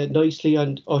in nicely,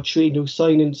 and our 3 new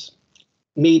signings,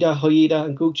 Mida, Haida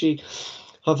and Gucci,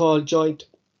 have all joined.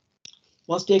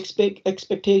 What's the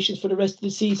expectations for the rest of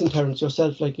the season, Terence,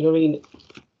 yourself? Like, you know what I mean?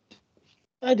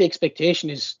 The expectation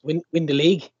is win the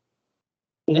league.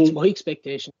 That's my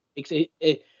expectation.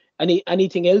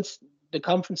 Anything else, the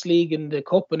Conference League and the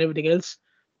Cup and everything else,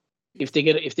 if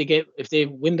they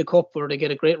win the Cup or they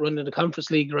get a great run in the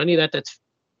Conference League or any of that,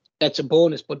 that's a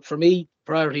bonus. But for me,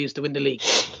 priority is to win the league.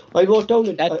 I wrote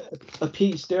down a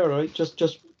piece there, right? Just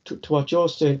to what you're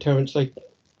saying, Terence. Like,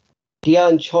 the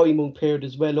Ange honeymoon period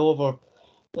is well over,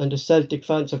 and the Celtic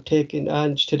fans have taken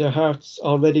Ange to their hearts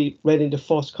already, ready the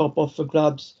first cup up for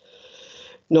grabs.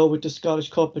 Now with the Scottish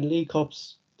Cup and League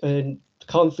Cups and the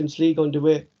Conference League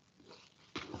underway.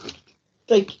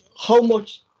 Like, how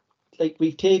much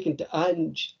we've taken to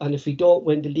Ange, and if we don't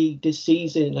win the league this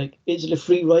season, like, is it a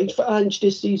free ride for Ange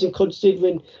this season,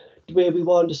 considering the way we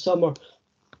won the summer?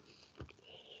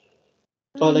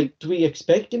 Or, like, do we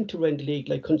expect him to win the league,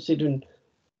 like, considering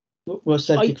we're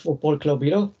Celtic Football Club,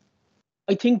 you know?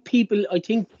 I think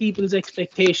people's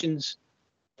expectations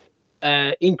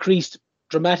increased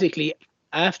dramatically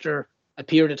after a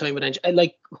period of time with Ange.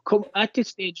 Like, at this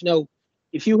stage now,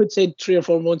 if you had said 3 or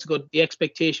 4 months ago, the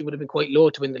expectation would have been quite low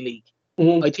to win the league.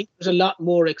 I think there's a lot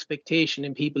more expectation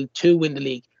in people to win the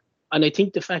league, and I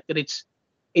think the fact that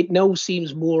it now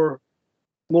seems more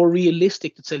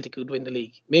realistic that Celtic could win the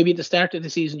league. Maybe at the start of the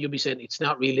season you'll be saying it's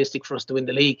not realistic for us to win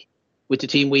the league with the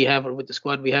team we have or with the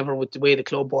squad we have or with the way the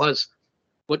club was.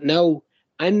 But now,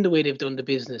 and the way they've done the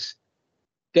business,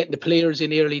 getting the players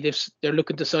in early, they're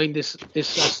looking to sign this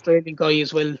Australian guy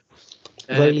as well.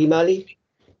 Riley Malley?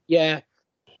 Yeah.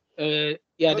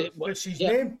 What's his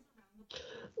name?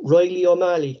 Riley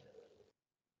O'Malley.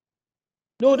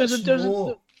 No, there's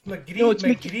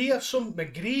McGree or something.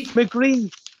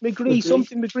 McGree,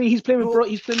 something McGree. He's playing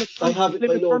with I have it.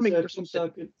 I know. Birmingham or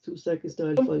something. 2 seconds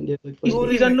now. I'll find it.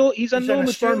 He's on loan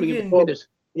with Birmingham.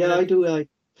 Yeah, I do.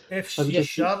 FC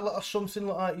Charlotte or something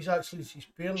like that. He's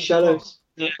playing. Charlotte.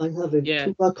 I have it. Yeah.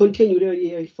 I'll continue there.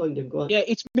 Yeah, I'll find him. Go on. Yeah,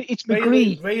 it's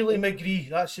McGree. Riley McGree.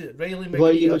 That's it. Riley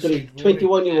McGree.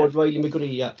 21-year-old Riley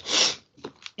McGree. Yeah.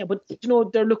 Yeah, but you know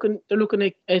they're looking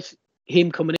at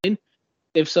him coming in.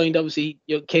 They've signed obviously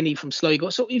Kenny from Sligo.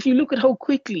 So if you look at how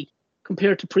quickly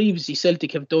compared to previously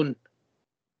Celtic have done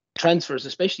transfers,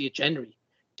 especially at January,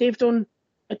 they've done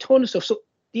a ton of stuff. So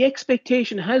the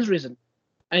expectation has risen,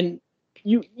 and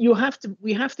we have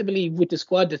to believe with the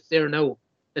squad that's there now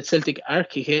that Celtic are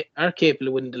capable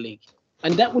of winning the league,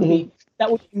 and that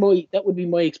would be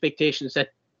my expectations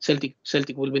that Celtic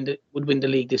would win the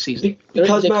league this season.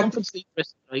 Because the Mark, Conference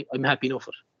League, I'm happy enough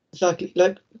with it. Exactly,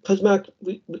 like, because Mark,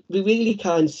 we really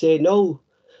can't say no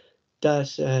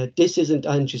that this isn't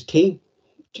Ange's team,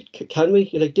 can we?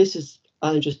 Like, this is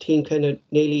Ange's team, kind of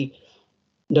nearly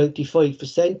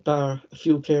 95%, bar a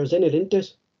few players in it, isn't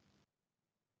it?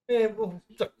 Yeah, well,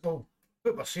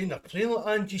 what we're saying, they're playing like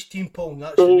Ange's team, Paul, and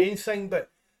that's the main thing.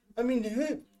 But I mean,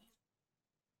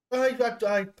 I'd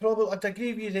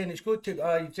agree with you. Then it's good to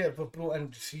we've brought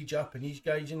in 3 Japanese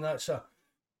guys, and that's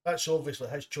obviously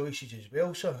his choices as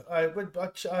well. So I'll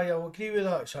agree with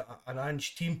that. It's an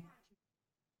Ange team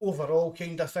overall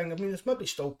kind of thing. I mean, there's maybe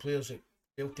still players that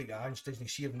Celtic Ange doesn't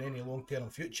see in any long-term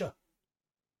future.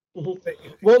 But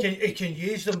he can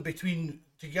use them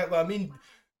to get what I mean.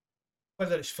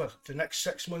 Whether it's for the next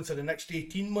 6 months or the next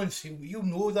 18 months, you'll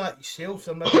know that yourself.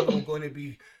 They're maybe not going to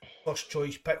be first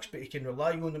choice picks, but you can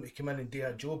rely on them to come in and do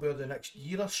a job over the next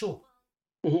year or so.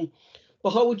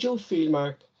 But how would you feel,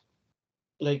 Mark?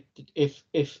 Like, if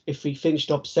we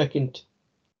finished up second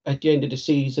at the end of the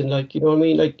season, like, you know what I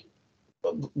mean? Like,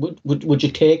 would you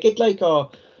take it, like,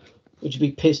 or would you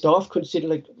be pissed off considering,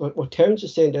 like, what Terence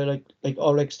is saying there, like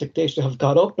our expectations have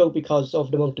gone up now because of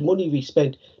the amount of money we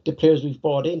spent, the players we've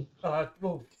brought in?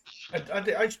 Well,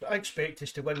 I expect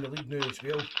us to win the league now as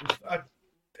well. I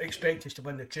expect us to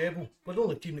win the treble. We're the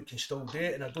only team that can still do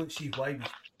it, and I don't see why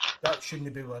that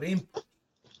shouldn't be our aim.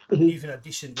 Even a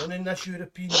decent run in this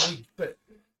European league. But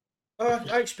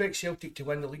I expect Celtic to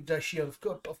win the league this year.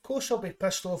 Of course I'll be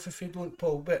pissed off if they don't,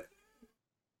 Paul, but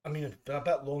I mean, they're a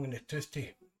bit long in the tooth to, do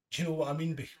you know what I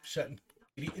mean, be sitting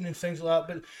greeting and things like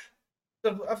that.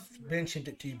 But I've mentioned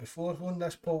it to you before on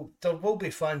this, Paul, there will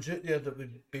be fans out there that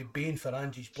would be baying for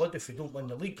Ange's blood if they don't win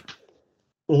the league.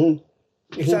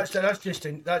 That's just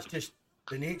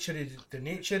the nature of the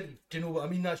nature. Do you know what I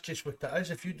mean? That's just what it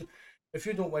is. If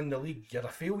you don't win the league, you're a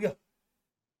failure.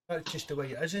 That's just the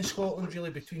way it is in Scotland, really,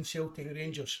 between Celtic and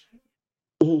Rangers.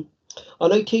 And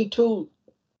I think too,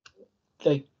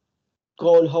 like,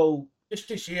 going how Just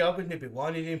to say, I wouldn't be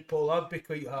one of them, Paul. I'd be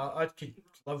quite. I could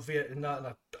live there and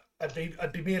that, and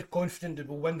I'd be more confident that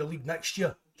we'll win the league next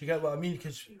year. Do you get what I mean?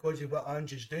 Because of what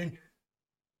Ange's doing.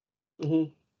 I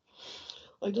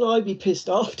don't know. I'd be pissed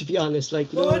off, to be honest.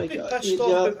 Like, I'd be pissed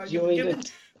off.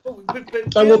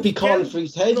 I won't be calling for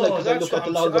his head. No, like, I look at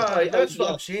the longer time. That's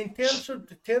what I'm saying.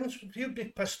 Terms, he'll be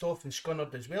pissed off and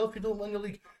scunnered as well if you don't win the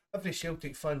league. Every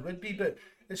Celtic fan would be, but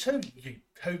it's how you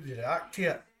react to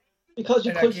it. Because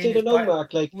you could say the no,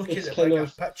 Mark. Like, look it's at the bigger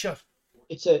picture.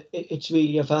 It's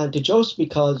really advantageous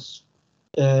because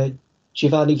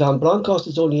Giovanni Van Bronckhorst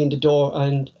is only in the door,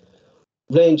 and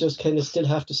Rangers kind of still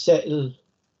have to settle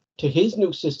to his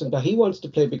new system that he wants to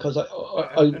play, because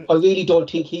I really don't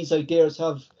think his ideas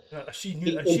have. I see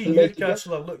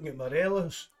Newcastle are looking at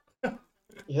Morelos.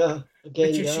 Yeah,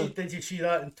 again. Did you see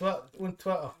that on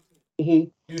Twitter? Mm-hmm.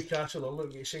 Newcastle are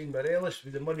looking at signing Morelos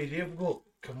with the money they've got.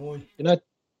 Come on. Do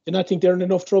you not think they're in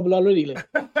enough trouble already? Like?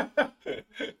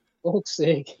 Fuck's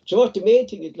sake. Do you know what the main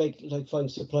thing is, like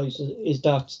find surprising is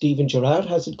that Steven Gerrard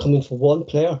hasn't come in for one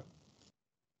player.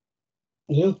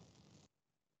 Yeah.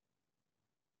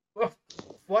 Well,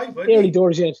 why would early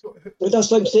doors yet? Well, that's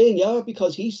what I'm saying, yeah,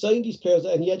 because he signed these players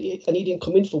and yet he didn't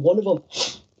come in for one of them,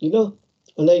 you know.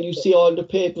 And then you see all the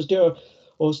papers there.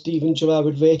 Oh, Steven Gerrard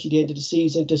would wait till the end of the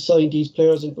season to sign these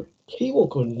players, but he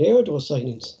won't go near those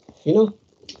signings, you know.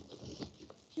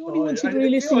 The only one should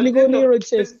realistically go near, I'd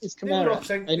say, is Kamara.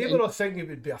 They were all thinking it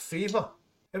would be a favour.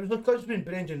 It was because when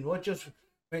Brendan Rodgers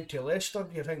went to Leicester,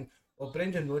 you think, well,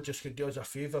 Brendan Rodgers could do us a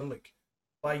favour and like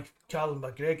buy Callum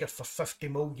McGregor for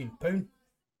 £50 million.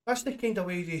 That's the kind of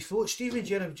way they thought. Steven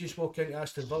Gerrard would just walk into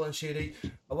Aston Villa and say, right,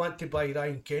 I want to buy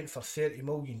Ryan Kent for £30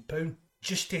 million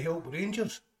just to help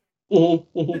Rangers. God,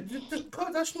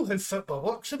 that's not how football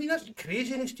works. I mean, that's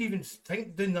crazy and Steven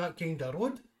think down that kind of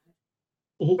road.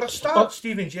 For a start,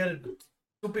 Steven Gerrard,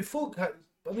 there'll be folk, I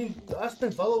mean,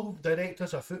 Aston Villa will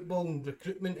directors of football and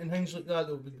recruitment and things like that.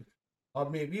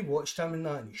 We watched him in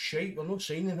that and he's shite. We're not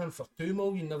signing him for $2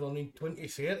 million, never mind 20,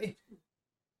 30.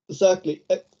 Exactly.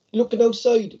 Looking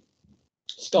outside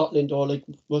Scotland, or like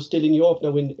we're still in Europe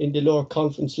now in the lower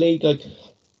conference league, like,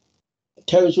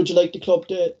 Terence, would you like the club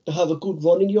to have a good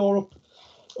run in Europe,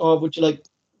 or would you like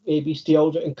maybe stay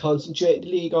out and concentrate in the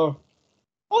league? Or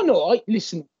no,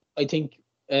 I think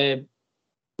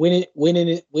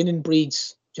winning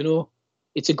breeds. You know,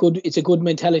 it's a good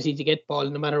mentality to get, Paul.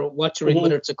 No matter what you're in,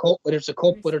 whether it's a cup, whether it's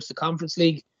the conference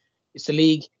league, it's the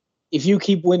league. If you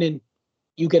keep winning,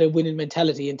 you get a winning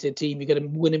mentality into a team. You get a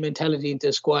winning mentality into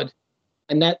a squad,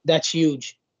 and that's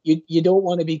huge. You don't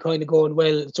want to be kind of going,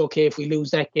 well, it's okay if we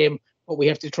lose that game, but we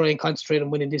have to try and concentrate on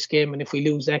winning this game. And if we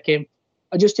lose that game,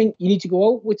 I just think you need to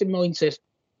go out with the mindset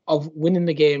of winning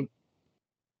the game,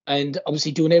 and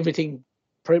obviously doing everything,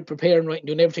 preparing right and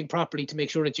doing everything properly to make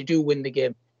sure that you do win the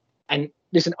game. And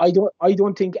listen, I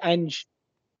don't think Ange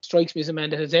strikes me as a man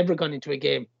that has ever gone into a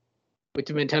game with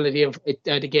the mentality of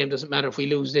the game doesn't matter if we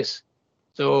lose this.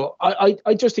 So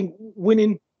I just think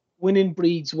winning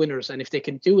breeds winners, and if they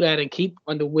can do that and keep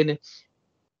on the winning,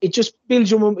 it just builds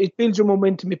your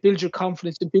momentum, it builds your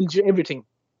confidence, it builds your everything.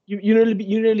 You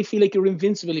really feel like you're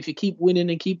invincible if you keep winning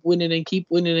and keep winning and keep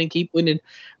winning and keep winning.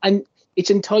 And it's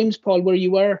in times, Paul, where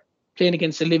you are playing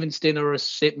against a Livingston or a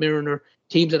St Mirren or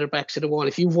teams that are backs to the wall.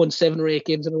 If you've won 7 or 8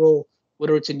 games in a row,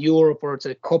 whether it's in Europe or it's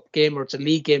a cup game or it's a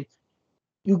league game,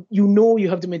 you know you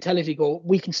have the mentality to go,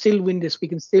 we can still win this, we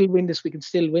can still win this, we can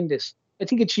still win this. I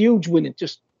think it's huge winning.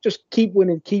 Just keep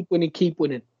winning, keep winning, keep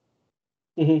winning.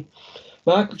 Mm-hmm.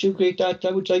 Mark, would you agree that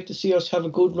I would like to see us have a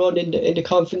good run in the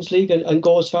Conference League and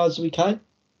go as far as we can?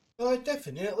 Oh,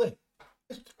 definitely.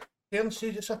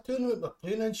 It's a tournament we're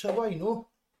playing in, so why not?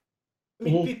 I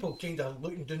mean, people kind of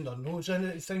looking down their nose in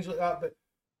it and things like that, but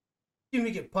when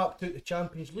we get popped out the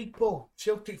Champions League, Paul,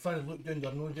 Celtic fans look down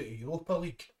their nose at the Europa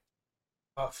League.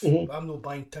 I'm not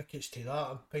buying tickets to that.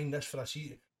 I'm paying this for a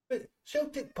season. But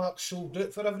Celtic Park's sold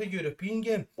out for every European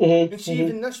game. And see,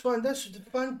 even this one,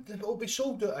 it'll be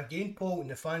sold out again, Paul,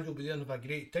 and the fans will be there and have a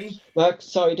great time. Mark,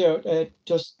 sorry there,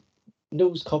 just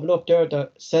news coming up there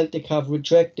that Celtic have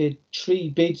rejected 3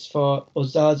 bids for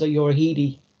Ozaza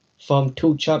Yorahidi from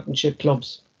 2 championship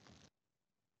clubs.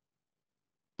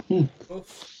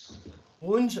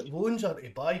 Loans are to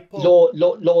buy, Paul.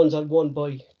 Loans and 1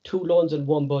 buy. 2 loans and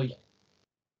 1 buy.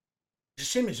 The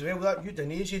same as well, that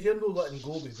Udinese, they're not letting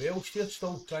go with Welsh. They're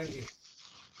still trying to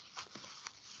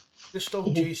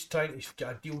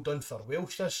get a deal done for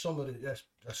Welsh this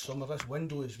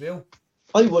window as well.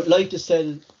 I would like to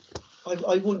sell.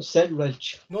 I wouldn't sell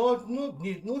Welsh.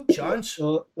 No chance.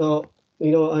 No,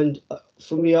 you know, and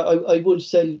for me, I wouldn't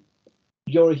sell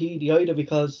Yorahidi either,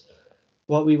 because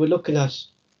what we were looking at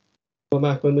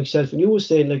Mark, when myself and you were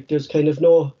saying, like, there's kind of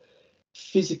no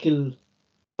physical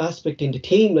aspect in the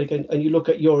team, like, and you look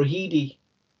at Yorahidi,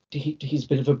 he's a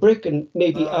bit of a brick, and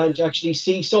maybe Ange actually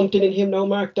see something in him now,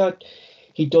 Mark, that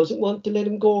he doesn't want to let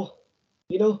him go,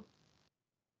 you know?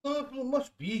 No, it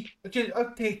must be.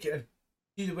 I'd take it,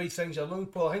 see the way things are looking,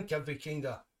 Paul. I think every kind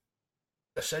of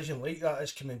decision like that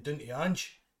is coming down to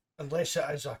Ange. Unless it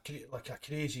is a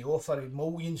crazy offer of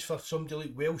millions for somebody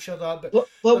like Welsh or that, but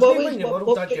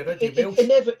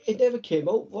it never came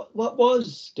out. What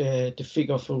was the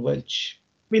figure for Welsh?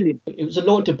 Million. It was a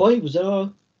loan to buy, was it?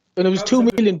 And it was 2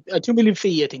 million, a 2 million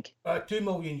fee, I think. €2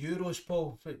 million,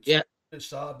 Paul. Yeah.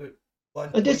 It's that about.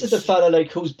 1. And this is a fella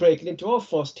like who's breaking into our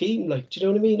first team, like, do you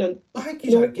know what I mean? And I think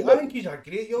he's a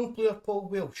great young player, Paul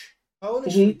Welsh. I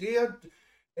honestly do,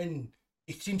 and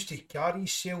he seems to carry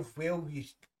himself well.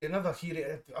 You never hear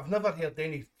it. I've never heard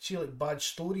any bad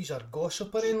stories or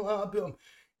gossip or anything like that about him.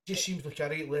 He just seems like a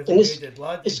right level-headed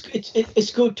lad.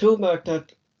 It's good too, Mark,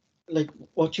 that, like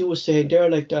what you were saying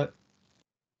there, like that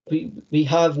we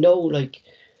have no like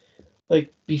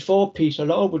before Peter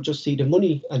Law would just see the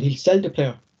money and he'll sell the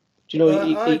player. Do you know? Do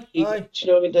you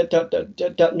know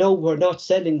that no, we're not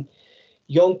selling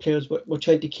young players. We're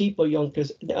trying to keep our young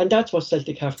players, and that's what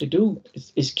Celtic have to do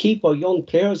is keep our young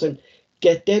players and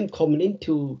get them coming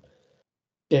into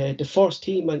the first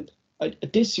team. And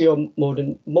this year more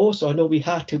than most, I know we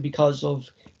had to because of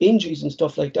injuries and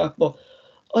stuff like that, but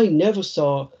I never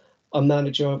saw a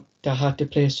manager that had to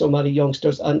play so many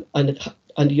youngsters and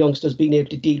the youngsters being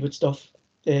able to deal with stuff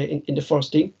in the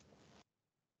first team.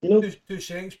 You know? 2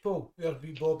 seconds, Paul. There'll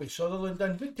be Bobby Sutherland.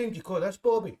 And what time do you call this,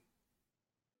 Bobby?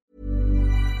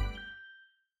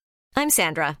 I'm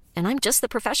Sandra, and I'm just the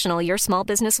professional your small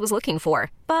business was looking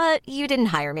for. But you didn't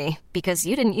hire me because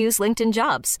you didn't use LinkedIn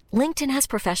Jobs. LinkedIn has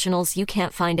professionals you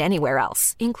can't find anywhere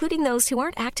else, including those who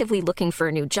aren't actively looking for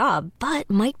a new job, but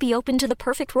might be open to the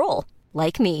perfect role,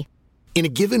 like me. In a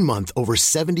given month, over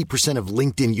 70% of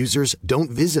LinkedIn users don't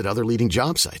visit other leading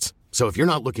job sites. So if you're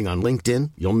not looking on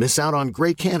LinkedIn, you'll miss out on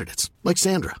great candidates like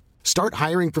Sandra. Start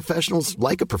hiring professionals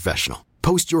like a professional.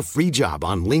 Post your free job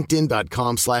on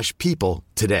linkedin.com/people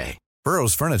today.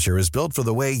 Burrow's furniture is built for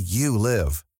the way you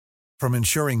live. From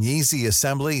ensuring easy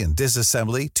assembly and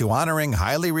disassembly to honoring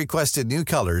highly requested new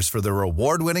colors for their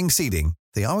award-winning seating,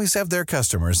 they always have their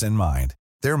customers in mind.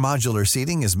 Their modular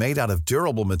seating is made out of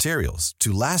durable materials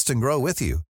to last and grow with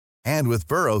you. And with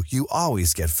Burrow, you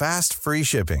always get fast, free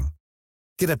shipping.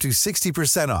 Get up to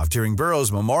 60% off during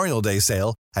Burrow's Memorial Day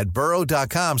sale at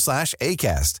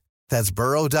burrow.com/ACAST. That's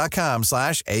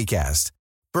burrow.com/ACAST.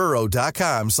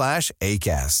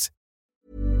 burrow.com/ACAST.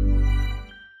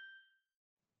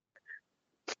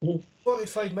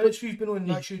 45 minutes we've been on, and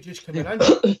that should just come in.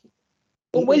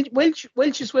 But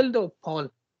Welsh as well, though, Paul,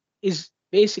 is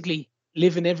basically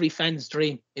living every fan's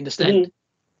dream in the stand.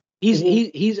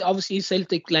 He's obviously a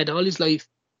Celtic lad all his life,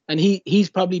 and he's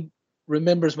probably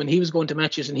remembers when he was going to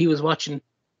matches and he was watching,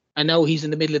 and now he's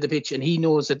in the middle of the pitch and he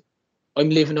knows that I'm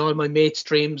living all my mates'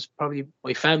 dreams, probably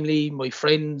my family, my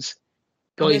friends,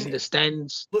 guys in the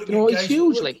stands. It's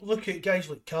huge. Look at guys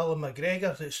like Callum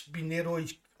McGregor that's been there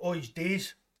all his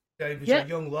days. He was a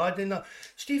young lad in that.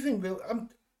 Stephen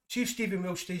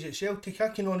Welsh stays at Celtic, I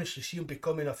can honestly see him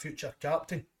becoming a future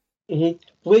captain.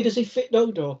 Where does he fit now,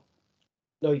 though?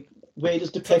 Like, where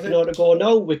does the pecking order go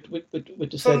now with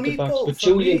the centre backs, with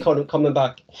Julian coming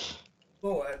back?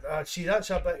 Well, I see that's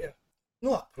a bit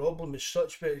not a problem as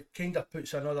such, but it kind of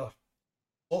puts another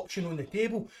option on the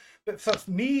table. But for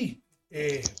me,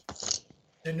 the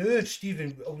new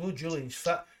Stephen, although Julian's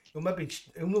fit, he'll not maybe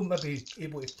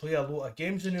able to play a lot of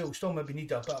games in it. He'll still maybe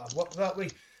need a bit of work that way.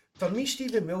 For me,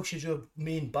 Stephen Welsh is your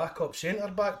main backup centre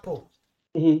back, Paul.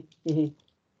 And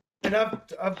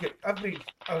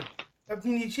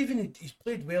he's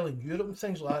played well in Europe and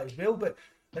things like that as well. But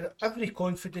every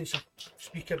confidence I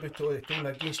speak about it all the time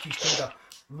against these kind of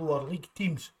lower league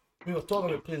teams. We were talking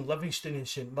about playing Livingston and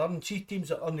St Mirren, see teams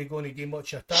that aren't going to do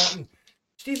much attacking.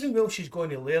 Stephen Welsh is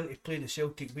going to learn to play the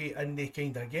Celtic way in they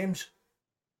kind of games.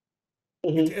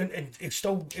 And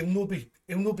he'll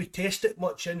not be tested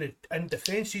much in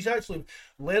defence. He's actually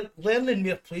learning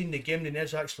more playing the game than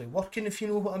is actually working, if you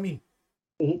know what I mean.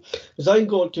 Because I'm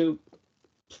going to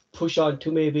push on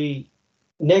to maybe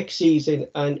next season,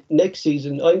 and next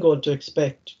season I'm going to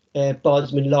expect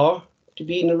Bosman Law to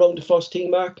be in around the first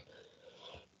team, Mark.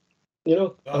 You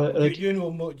know, you know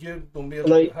more about him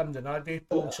than I do,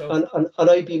 Paul. So. And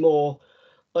I'd be more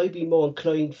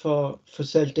inclined for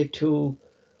Celtic to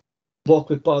work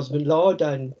with Bosman Law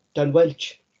than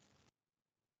Welch.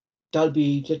 That'll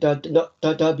be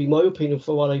my opinion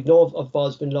for what I know of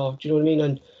Bosman Law. Do you know what I mean?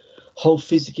 And how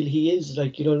physical he is,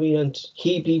 like, you know what I mean? And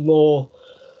he'd be more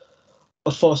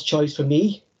a first choice for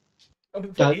me.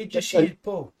 What age is he,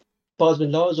 Paul?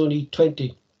 Bosman Law is only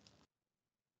 20.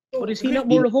 But is he not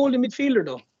more a holding midfielder,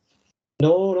 though?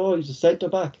 No, he's a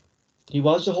centre-back. He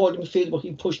was a holding midfielder, but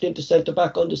he pushed into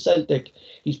centre-back under Celtic.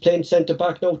 He's playing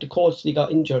centre-back now with the Colts, he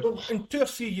got injured. Well, in 2 or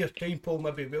 3 years' time, Paul,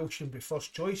 maybe Welsh will be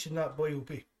first choice, and that boy will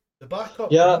be the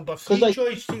backup. Yeah, number 3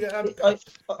 choice to get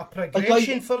a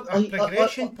progression,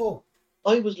 Paul.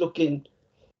 I was looking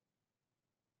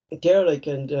there, like,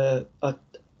 and I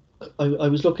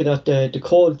was looking at the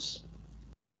Colts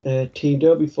team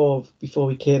there before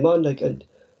we came on, like, and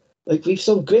like we've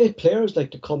some great players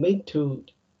like to come into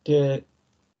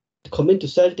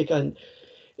Celtic, and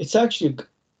it's actually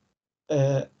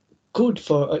good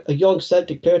for a young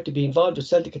Celtic player to be involved with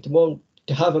Celtic at the moment,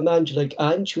 to have a manager like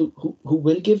Ange who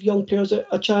will give young players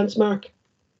a chance, Mark.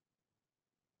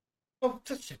 Well,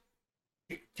 that's a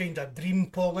kind of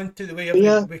dream, Paul, into the way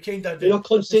we kind of... You're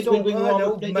considering we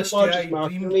were playing Rodgers,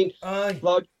 Mark. Dream. I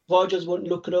mean, Rodgers wouldn't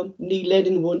look at him, Neil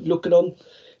Lennon wouldn't look at him.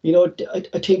 You know,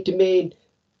 I think the main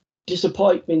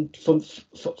disappointment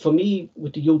for me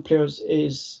with the youth players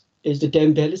is the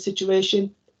Dembele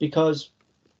situation, because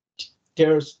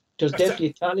there's definitely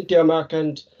a talent there, Mark.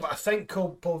 And but I think,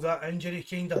 Paul, that injury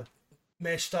kind of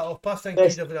messed that up. I think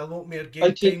he'd have a lot more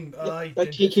game time. I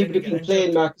think he would have been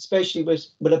playing, Mark, especially with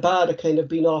Abada kind of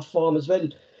being off form as well.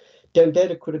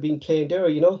 Dembele could have been playing there,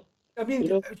 you know. I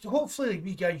mean, hopefully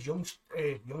we guys, youngsters,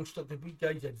 the wee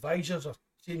guys, advisors are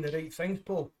saying the right things,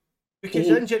 Paul. Because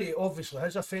injury obviously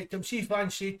has affected him. See if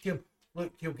Van said to him,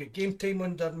 look, you'll get game time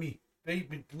under me. Right,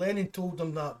 but Lennon told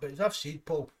him that. But as I've said,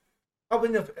 Paul, I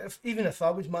wouldn't have, even if I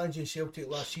was managing Celtic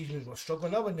last season and we were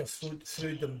struggling, I wouldn't have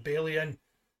threw Dembele in.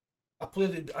 I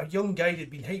played a young guy that'd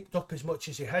been hyped up as much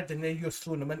as he had, and then you're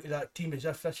throwing him into that team as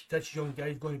if this young guy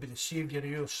is going to be the saviour of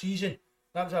your season.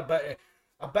 That was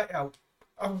a bit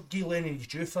I would give Lennon his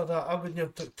due for that. I wouldn't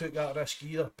have took that risk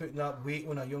either, putting that weight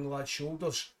on a young lad's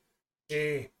shoulders.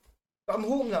 But I'm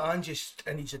hoping that Ange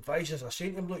and his advisors are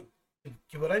saying to him, look,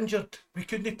 you were injured. We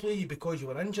couldn't play you because you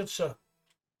were injured, sir.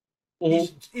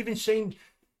 He's even signed,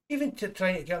 even to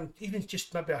try to get him, even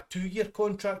just maybe a 2-year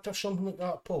contract or something like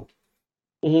that, Paul.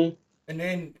 And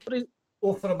then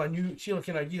offer him a new, see, like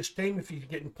in a year's time, if he's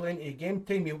getting plenty of game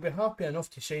time, he'll be happy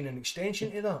enough to sign an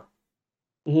extension to that.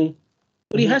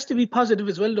 But he has to be positive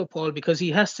as well, though, Paul, because he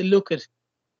has to look at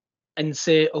and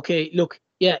say, okay, look,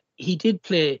 yeah, he did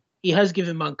play. He has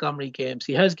given Montgomery games.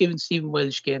 He has given Stephen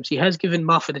Welsh games. He has given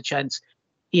Moffat a chance.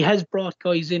 He has brought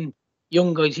guys in,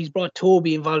 young guys. He's brought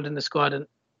Toby involved in the squad. And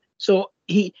so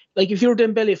he, like, if you're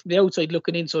Dembele from the outside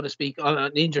looking in, so to speak,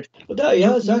 injured,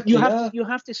 you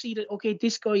have to see that, okay,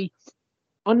 this guy,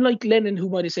 unlike Lennon, who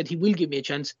might have said he will give me a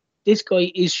chance, this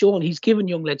guy is showing he's given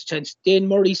young lads a chance. Dane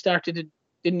Murray started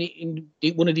in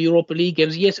one of the Europa League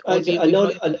games. Yes,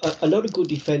 another good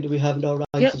defender we have in our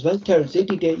ranks as well, Terence, isn't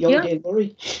he? Dane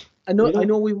Murray. I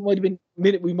know we might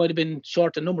have been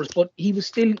short on numbers, but he was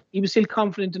still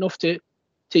confident enough to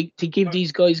give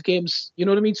these guys games. You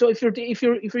know what I mean? So if you're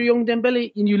young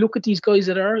Dembele and you look at these guys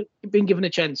that are being given a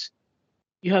chance,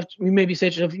 you maybe say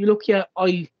to yourself, you look,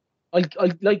 I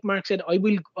like Mark said,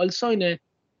 I'll sign a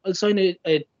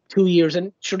 2 years,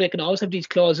 and sure, they can always have these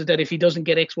clauses that if he doesn't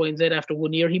get X, Y, and Z after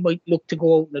 1 year, he might look to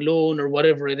go out on a loan or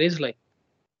whatever it is like.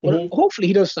 But hopefully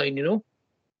he does sign, you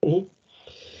know.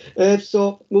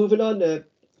 So moving on,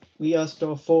 we asked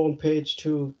our forum page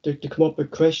to come up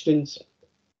with questions,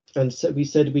 and we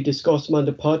said we discuss them on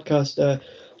the podcast. And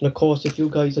of course, if you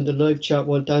guys in the live chat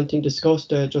want anything discussed,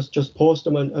 just post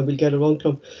them and we'll get around to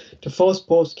them. The first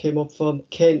post came up from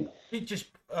Ken.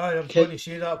 I'm going to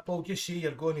say that, Paul. Just say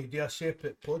you're going to do a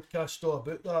separate podcast though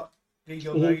about that. The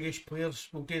young Irish players.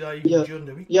 We'll do that even during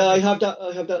the week. Yeah, I have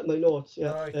that in my notes.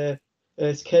 Yeah,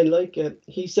 it's Ken. Like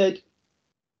he said,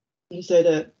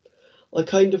 I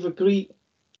kind of agree.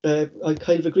 I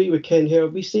kind of agree with Ken here.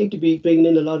 We seem to be bringing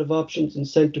in a lot of options in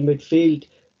centre midfield.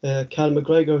 Cal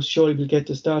McGregor surely will get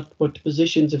the start, but the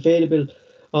positions available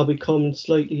are becoming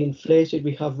slightly inflated.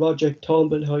 We have Roger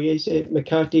Turnbull, Hayese,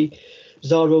 McCarthy,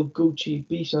 Zorro, Gucci,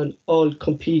 Beaton, all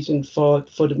competing for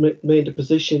the remainder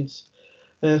positions.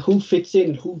 Who fits in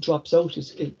and who drops out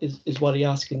is what I'm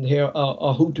asking here,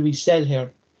 or who do we sell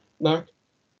here, Mark?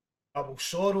 Well,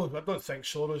 Soros, I don't think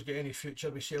Soros got any future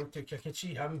with Celtic. I can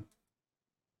see him.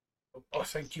 I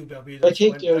think he'll be away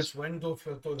this window. I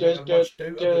don't have much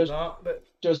doubt about that. But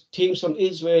there's teams from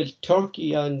Israel,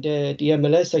 Turkey, and the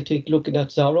MLS, I think, looking at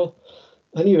Zorro.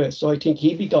 Anyway, so I think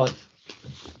he'll be gone.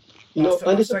 You know,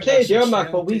 and there's a play there,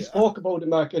 Mark, but we spoke about it,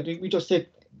 Mark, and we just said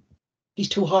he's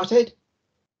too hot-head.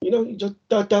 You know,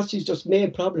 that's his just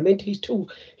main problem. Isn't he?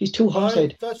 He's too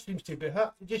hot-headed. That seems to be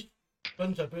it. He just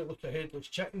runs about like a headless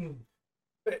chicken.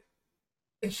 But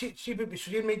and see what we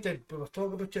reminded we were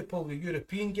talking about it, Paul, the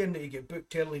European game that he get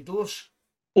booked early doors.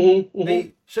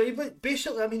 Right. So he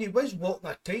basically, I mean, he was walking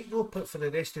a tightrope for the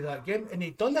rest of that game, and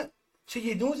he done it. So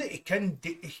you know that he can.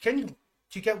 Do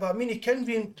you get what I mean? He can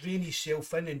rein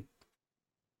himself in, and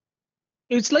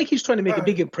it's like he's trying to make a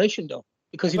big impression, though,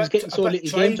 because he was getting so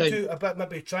little game time. A bit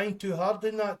maybe trying too hard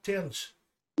in that terms.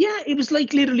 Yeah, it was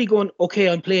like literally going, okay,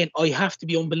 I'm playing. I have to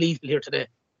be unbelievable here today.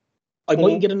 I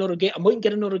mightn't get another game. I mightn't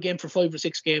get another game for 5 or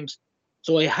 6 games.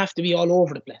 So I have to be all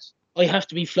over the place. I have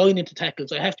to be flying into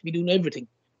tackles. I have to be doing everything.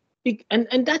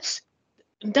 And that's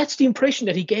the impression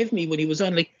that he gave me when he was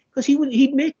on. Like, because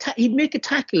he'd make a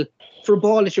tackle for a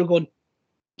ball that you're going,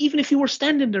 even if you were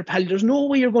standing there, pal, there's no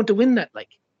way you're going to win that. Like,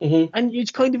 and it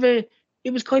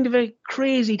was kind of a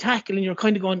crazy tackle, and you're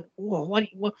kind of going, whoa,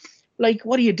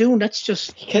 what are you doing? That's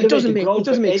just it doesn't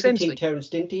make sense. Like, Terence,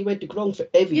 didn't he? He went to ground for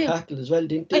every tackle as well,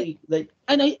 didn't he?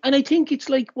 And I think it's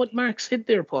like what Mark said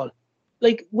there, Paul.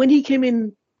 Like when he came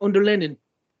in under Lennon,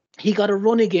 he got a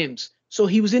run of games, so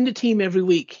he was in the team every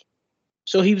week.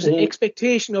 So he was an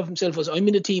expectation of himself was, I'm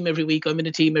in the team every week. I'm in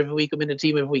the team every week. I'm in the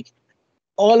team every week.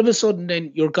 All of a sudden,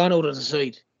 then you're gone out of the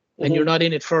side, and you're not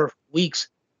in it for weeks,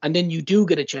 and then you do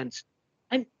get a chance,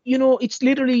 and you know it's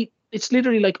literally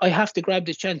like I have to grab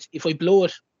this chance. If I blow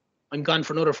it, I'm gone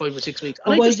for another 5 or 6 weeks.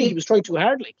 And I just think he was trying too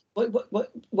hard. Like,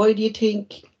 why do you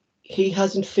think he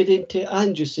hasn't fit into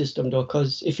Andrew's system though?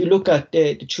 Because if you look at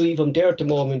the three of them there at the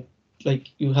moment, like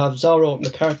you have Zorro,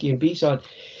 McCarthy, and Bison,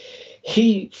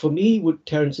 he, for me,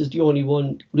 Terence is the only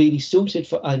one really suited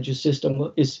for Andrew's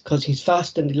system, is because he's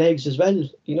fast in the legs as well.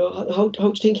 You know, how do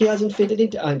you think he hasn't fitted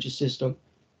into Andrew's system?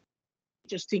 I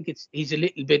just think he's a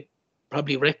little bit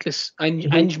probably reckless,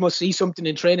 and Ange must see something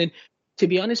in training. To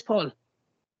be honest, Paul,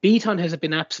 Beaton has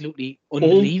been absolutely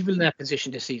unbelievable in that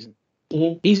position this season.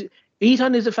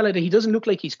 Beaton is a fella that he doesn't look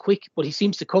like he's quick, but he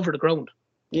seems to cover the ground.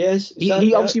 Yes, he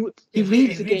obviously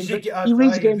reads the game. He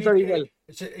reads the game very well.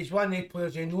 He's one of the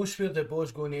players who knows where the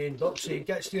ball's going to end up, so he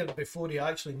gets there before he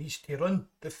actually needs to run.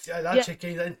 That's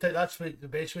the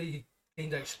best way you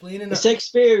kind of explaining it. It's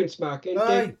experience, Mark.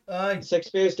 Aye. It's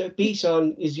experience that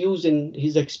Beaton is using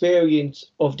his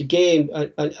experience of the game,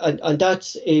 and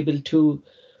that's able to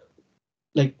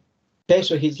like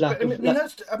better his lack of. That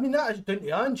is down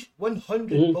to Ange.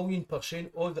 100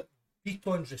 million% of the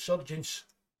Beaton's resurgence.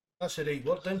 That's the right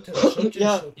word, isn't it?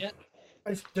 Resurgence.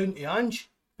 It's down to Ange.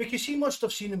 Because he must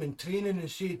have seen him in training and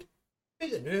said, I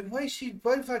don't know, why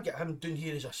have I got him down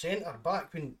here as a centre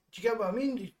back? Do you get what I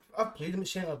mean? I've played him at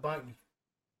centre back,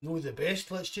 know the best,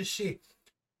 let's just say.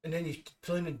 And then he's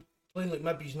playing like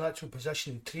maybe his natural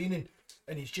position in training,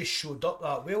 and he's just showed up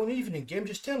that well. And even in games,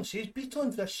 just tell him, he's beat on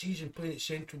this season playing at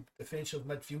central defensive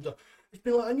midfielder. It's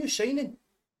been like a new signing.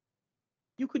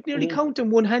 You could nearly count in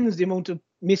one hand the amount of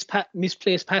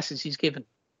misplaced passes he's given.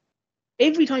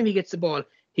 Every time he gets the ball,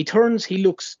 he turns, he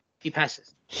looks, he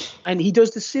passes. And he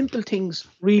does the simple things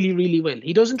really, really well.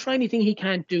 He doesn't try anything he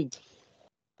can't do.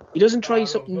 He doesn't try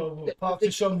something... Apart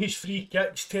from some of his free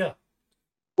kicks there.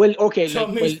 Well, okay.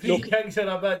 Some of his free kicks are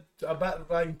a bit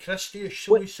Ryan Christie-ish,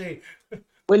 shall we say.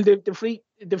 Well,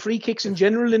 the free kicks in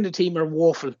general in the team are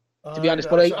woeful, to be honest.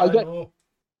 But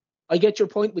I get your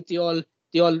point with the all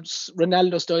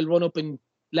Ronaldo-style run up and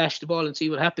lash the ball and see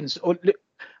what happens.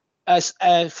 As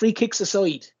free kicks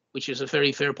aside, which is a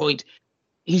very fair point,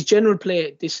 his general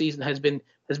play this season has been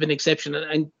exceptional.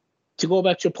 And to go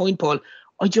back to your point, Paul,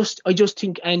 I just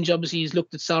think Ange obviously has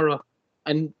looked at Sarah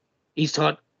and he's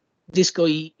thought this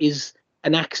guy is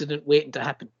an accident waiting to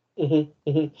happen.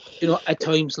 You know, at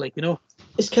times, like, you know,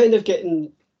 it's kind of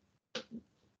getting,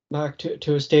 Mark,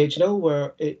 to a stage now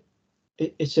where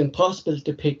it's impossible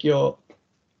to pick your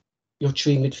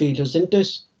three midfielders, isn't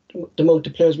this? The amount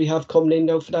of players we have coming in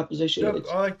now for that position.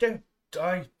 I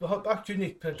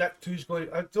couldn't predict who's going.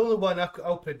 The only one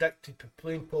I'll predict to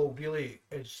playing Paul really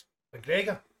is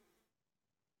McGregor.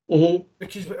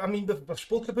 Because I mean we've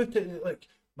spoke about it, like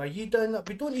Maeda and that.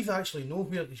 We don't even actually know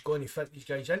where he's going to fit these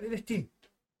guys into the team.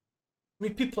 I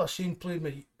mean, people are saying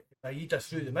playing Maeda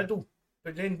through the middle,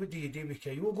 but then what do you do with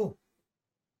Kyogo?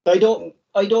 I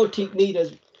don't think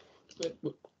Maeda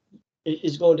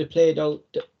is going to play it out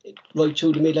right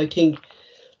through the middle. I think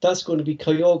that's going to be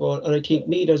Kyogo, and I think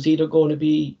Maeda's either going to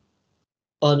be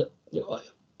on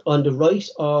the right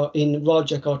or in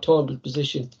Roderick or Turnbull's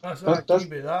position. I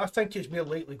think it's more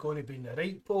likely going to be in the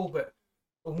right, Paul, but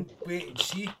we'll wait and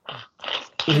see.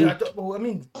 I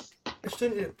mean, it's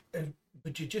down to,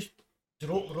 would you just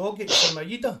drop Rogic for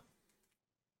Maeda?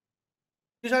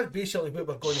 Because that's basically what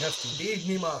we're going to have today,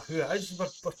 no matter who it is.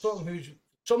 We're talking who's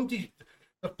somebody.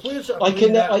 The players that are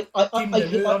playing that team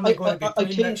now aren't going to be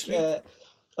playing next week.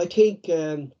 I think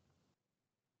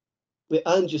with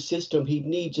Ange's system, he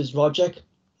needs his Roger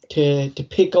to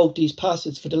pick out these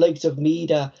passes for the likes of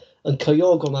Mida and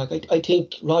Kyogo, Mark. I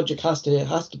think Roger has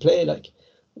to play, like,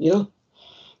 you know.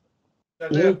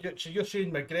 So you're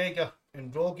saying McGregor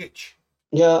and Rogic.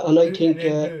 Yeah, and I think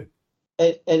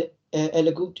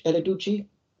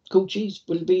Gucci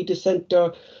will be the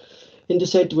centre in the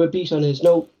centre with beat on his.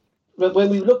 Now, when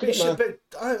we look at it, but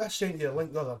I sent you a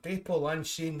link the other day, Paul, and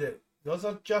saying that the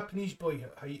other Japanese boy,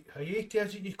 Hayate,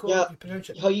 as you call it, you pronounce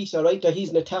it? Hayata, right, that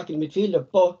he's an attacking midfielder.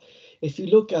 But if you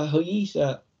look at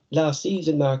Hayata last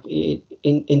season, Mark,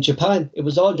 in Japan, it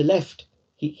was all the left.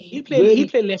 He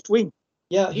played left wing.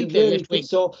 Yeah, he played left wing.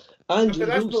 So Andrew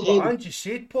that's not what Ange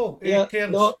said, Paul.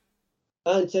 No,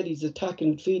 Ange said he's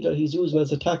attacking midfielder. He's using him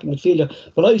as attacking midfielder.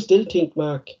 But I still think,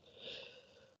 Mark,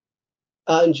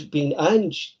 Ange being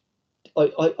Ange,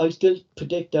 I still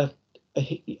predict that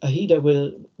Ahida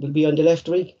will be on the left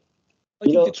wing. I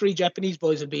think the three Japanese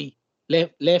boys will be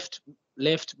left,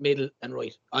 middle, and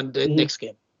right on the next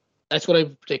game. That's what I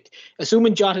predict.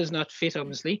 Assuming Jota is not fit,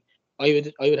 obviously, I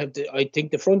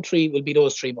think the front three will be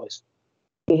those three boys.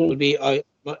 Will be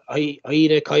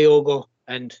Aida, Kyogo,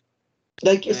 and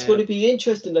like it's going to be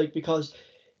interesting, like, because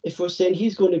if we're saying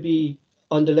he's going to be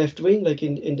on the left wing, like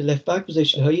in the left back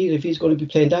position, Aida, if he's going to be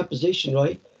playing that position,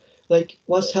 right? Like,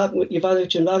 what's happened with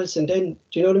Ivanovic and Madison then?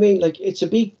 Do you know what I mean? Like, it's a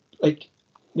big, like,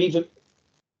 one of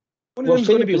them's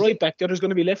going to be right back, the other's going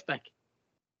to be left back.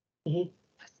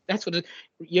 That's what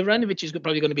Juranovic is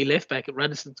probably going to be left back, and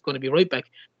Radisson's going to be right back.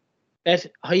 That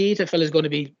Hayata fella is going to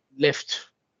be left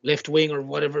wing or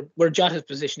whatever, where Jota's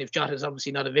position, if Jota's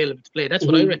obviously not available to play. That's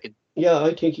what I reckon. Yeah,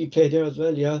 I think he'd play there as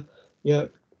well, yeah. You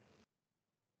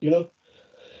know?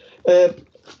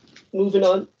 Moving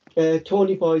on,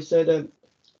 Tony Boy said,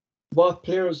 what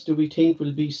players do we think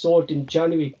will be sold in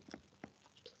January?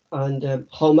 And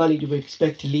how many do we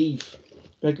expect to leave?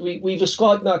 Like, we've a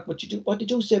squad, Mark. What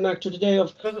did you say, Mark, to the day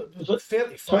of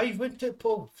 35, wouldn't it,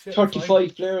 Paul?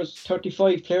 35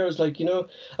 players, like, you know.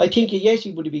 I think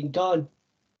Yeti would have been gone.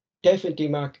 Definitely,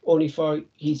 Mark. Only for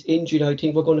he's injured. I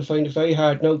think we're going to find it very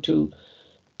hard now to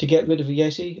get rid of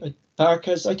Yeti.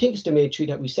 Barkas, I think it's the main three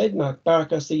that we said, Mark.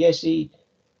 Barkas, the Yeti,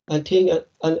 and Ting,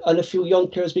 and a few young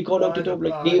players be going out the door.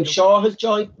 Like Liam Shaw has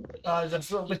joined.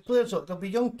 There'll be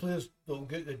young players that'll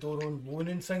get the door on loan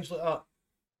and things like that.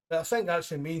 But I think that's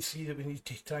the main three that we need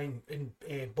to try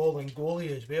and ball and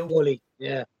goalie as well. Goalie,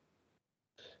 yeah.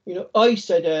 You know, I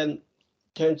said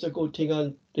terms a good thing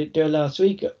on there last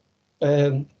week.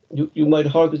 You might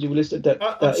have heard because you listed that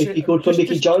if you go for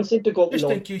Mickey Johnson to go just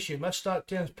in case you missed that,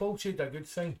 Terence, Paul said a good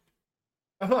thing.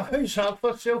 How's that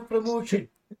for self-promotion?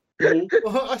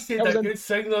 I said a good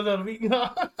thing the other week.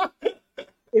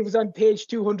 It was on page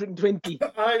 220. You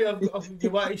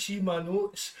want to see my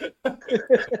notes?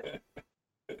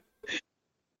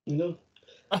 You know,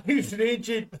 I was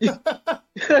raging.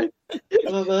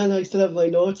 Oh man, I still have my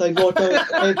notes. I wrote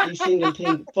out every single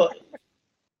thing, but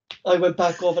I went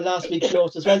back over last week's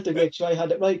notes as well to make sure I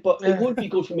had it right. But it would be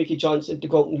good for Mickey Johnson to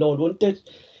go out and loan, wouldn't it?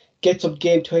 Get some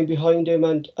game time behind him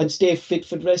and stay fit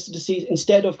for the rest of the season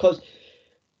instead of, because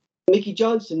Mickey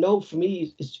Johnson now for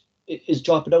me is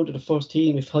dropping out of the first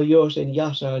team if Hayat and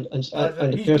Yata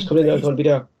and the players coming in are going to be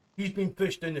there. He's been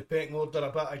pushed down the pecking order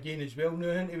a bit again as well now,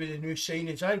 isn't he, with the new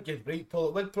signings. I think it's right, Paul.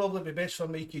 It would probably be best for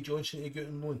Mikey Johnson to get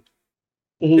on loan.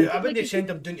 I wouldn't send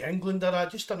him down to England or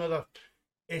just another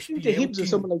SPL to Hibs team. Or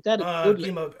something like that. Give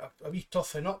him a wee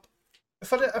toughen up.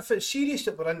 If it's serious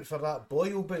that we're in for that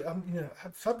Boyle, but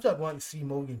if Hibs are wanting £3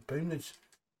 million, it's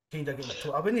kind of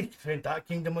getting. I wouldn't spend that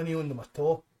kind of money on them at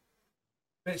all.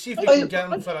 But see if we can get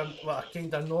him for a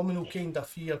kind of nominal kind of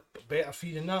fee, or better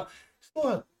fee than that.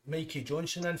 Throw Mikey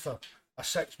Johnson in for a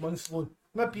 6-month loan,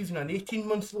 maybe even an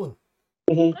 18-month loan.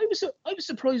 I was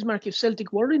surprised, Mark, if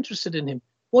Celtic were interested in him.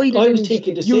 Why did I was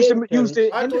thinking the same.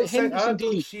 I don't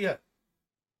see it.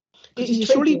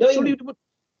 Surely they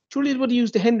would have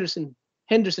used the Henderson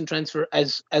transfer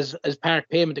as part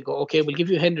payment to go, okay, we'll give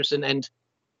you Henderson and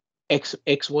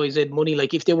XYZ money.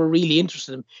 Like, if they were really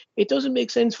interested in him, it doesn't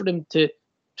make sense for them to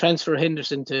transfer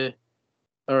Henderson to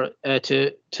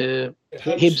Hibs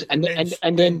and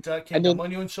then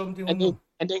money on somebody and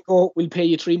then go, we'll pay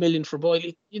you $3 million for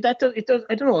Boyle. I don't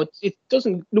know. It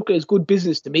doesn't look as good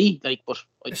business to me. Like, but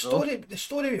the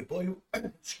story with Boyle,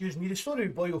 excuse me, the story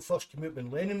with Boyle first came out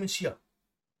when Lennon was here.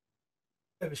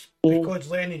 It was because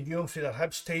Lennon knew him for their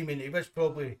Hibs time, and he was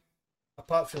probably,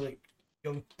 apart from like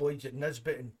young boys at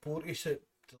Nisbet and Portis that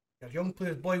your young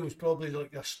players. Boy was probably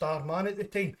like your star man at the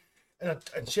time, and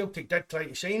Celtic did try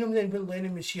to sign him then when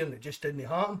Lennon was here, and it just didn't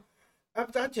happen.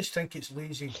 I just think it's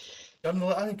lazy. I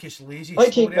think it's lazy. I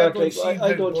think, Mark,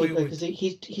 I don't think because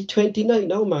he's 29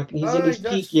 now, Mark, and he's in his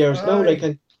peak years now. Like,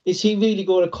 and is he really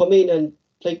going to come in and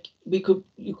like you could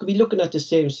be looking at the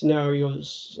same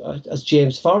scenarios as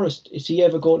James Forrest? Is he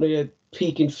ever going to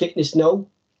peak in fitness now?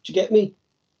 Do you get me?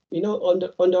 You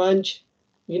know, under Ange,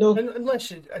 you know.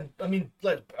 Unless,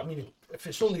 if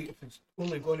it's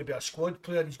only going to be a squad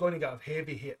player, he's going to get a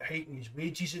heavy hike in his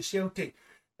wages at Celtic.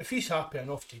 If he's happy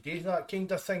enough to do that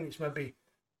kind of thing, it's maybe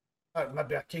a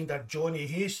kind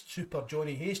of Super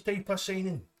Johnny Hayes type of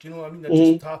signing. Do you know what I mean?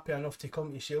 They're just happy enough to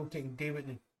come to Celtic and do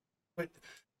what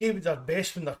their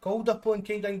best when they're called upon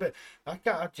kind of thing. But I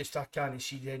can't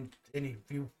see any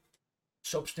real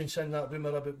substance in that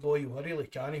rumour about Boyle. I really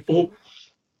can't.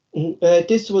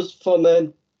 This was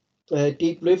from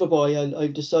Deep River Boy, and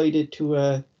I've decided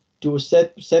to do a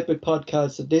separate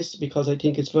podcast of this because I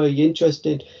think it's very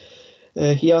interesting.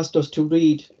 He asked us to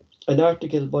read an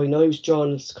article by an Irish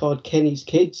journalist called Kenny's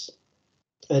Kids,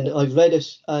 and I've read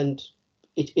it, and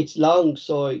it's long,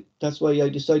 so that's why I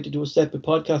decided to do a separate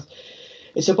podcast.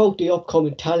 It's about the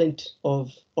upcoming talent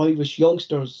of Irish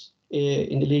youngsters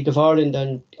in the League of Ireland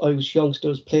and Irish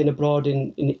youngsters playing abroad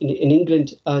in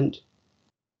England. And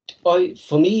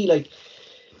for me, like,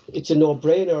 it's a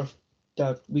no-brainer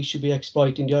that we should be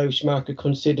exploiting the Irish market,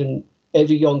 considering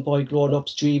every young boy growing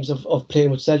up's dreams of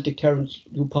playing with Celtic. Terence,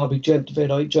 you probably dreamt of it,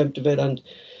 I dreamt of it, and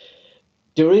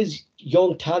there is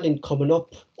young talent coming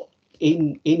up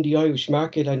in the Irish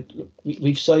market, and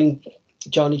we've signed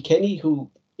Johnny Kenny, who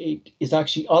is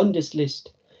actually on this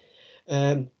list.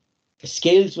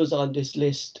 Scales was on this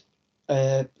list,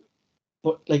 but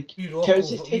like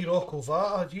Rocco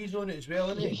Vata, he's on it as well,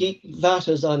 isn't he?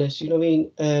 Vata's on it, you know what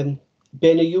I mean?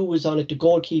 Benayoun was on it, the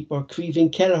goalkeeper.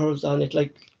 Creevin Kelleher was on it.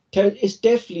 Like, it's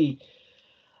definitely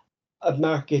a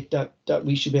market that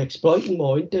we should be exploiting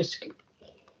more in this.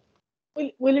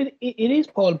 Well, it is,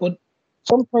 Paul, but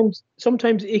sometimes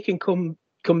it can come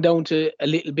down to a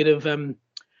little bit of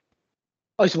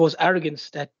I suppose arrogance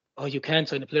that you can't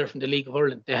sign a player from the League of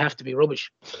Ireland. They have to be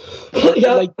rubbish.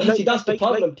 Yeah, that's the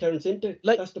problem, Terence, isn't it?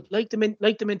 Like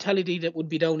the mentality that would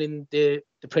be down in the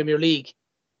Premier League.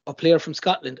 A player from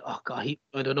Scotland, oh God,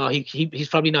 I don't know. He's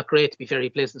probably not great, to be fair. He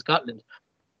plays in Scotland.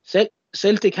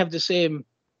 Celtic have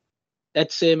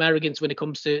that same arrogance when it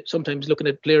comes to sometimes looking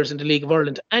at players in the League of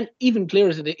Ireland and even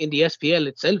players in the SPL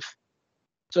itself.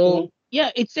 So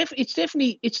yeah, it's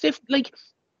definitely like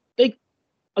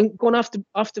I'm going off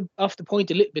the point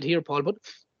a little bit here, Paul. But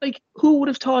like, who would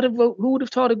have thought of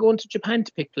going to Japan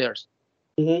to pick players?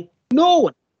 Mm-hmm. No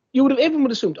one. Everyone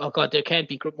would have assumed, oh God, there can't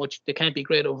be much. They can't be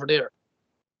great over there.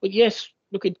 But yes,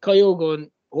 look at Kyogo, and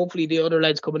hopefully the other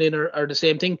lads coming in are the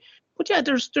same thing. But yeah,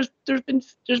 there's been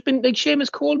like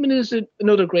Seamus Coleman is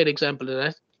another great example of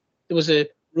that. There was a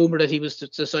rumour that he was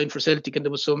to sign for Celtic, and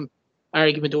there was some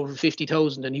argument over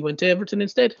 50,000, and he went to Everton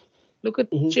instead. Look at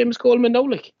Seamus Coleman now,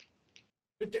 like,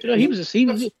 you know, he was a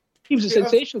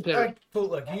sensational player. I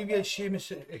totally agree with you,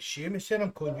 Seamus, and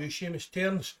I'm calling you Seamus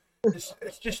Terns.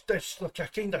 It's like a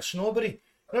kind of snobbery.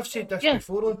 And I've said this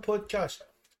before on podcasts.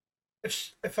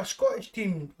 If a Scottish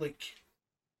team like,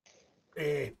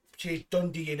 say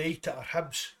Dundee United or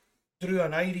Hibs drew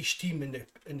an Irish team in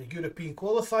the European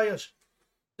qualifiers,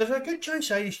 there's a good chance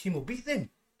the Irish team will beat them.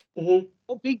 Mm-hmm.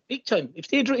 Oh, big time! If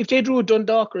they drew a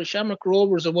Dundalk or a Shamrock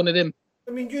Rovers or one of them,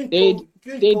 I mean, they'd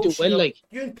do well. Like,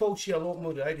 you and Paul see a lot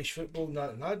more of Irish football than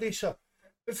that nowadays, sir.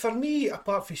 But for me,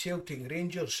 apart from Celtic and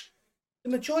Rangers,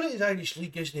 the majority of the Irish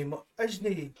league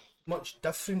isn't much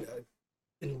different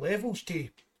in levels to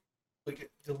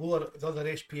like the other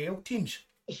SPL teams.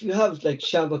 If you have like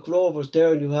Shamrock Rovers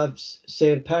there, and you have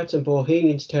St. Pat's and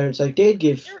Bohemians, Terence, like, they'd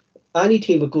give any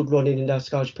team a good run in that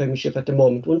Scottish Premiership at the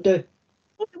moment, wouldn't they?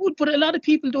 Well, they would, but a lot of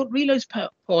people don't realise,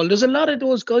 Paul, there's a lot of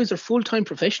those guys are full-time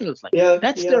professionals. Like,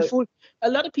 their full. A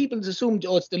lot of people assume,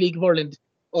 it's the League of Ireland.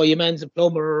 Oh, your man's a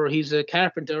plumber, or he's a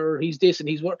carpenter, or he's this and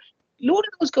he's work. Load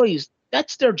of those guys,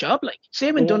 that's their job. Like,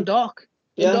 same in Dundalk.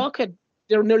 Dundalk had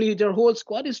their whole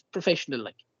squad is professional.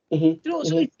 Like, you know,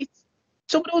 so it's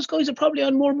some of those guys are probably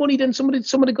on more money than some of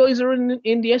the guys are in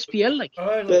the SPL. Like,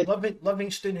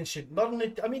 Livingston and St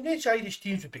Mirren. I mean, these Irish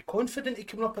teams would be confident to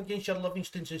come up against your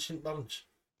Livingstons and St Mirrens.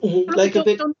 Mm-hmm. Like a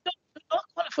bit. Not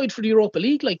qualified for the Europa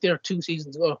League like there 2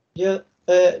 seasons ago. Yeah,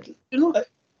 you know,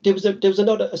 there was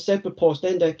a separate post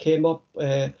then that came up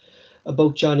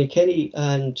about Johnny Kenny,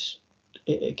 and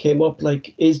it came up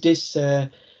like, is this an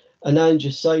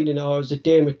Ange signing, or is it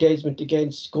Dermot Desmond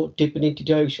dipping into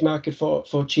the Irish market for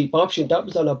a cheap option? That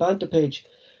was on our banter page,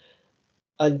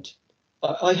 And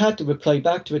I had to reply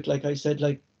back to it, like I said,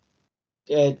 like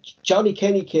Johnny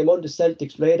Kenny came on the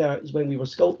Celtics radar is when we were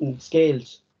scouting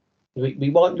Scales. We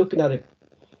weren't looking at it.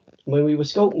 When we were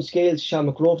scouting Scales,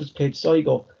 Shamrock Rovers played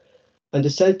Sligo, and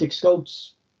the Celtic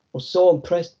scouts were so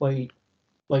impressed by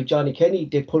Johnny Kenny,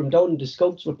 they put him down in the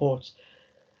scouts reports.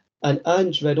 And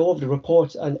Ange read over the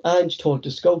reports, and Ange told the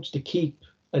scouts to keep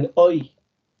an eye.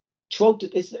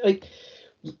 It's like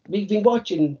we've been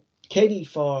watching Kenny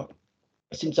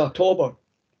since October.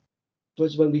 It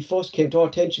was when we first came to our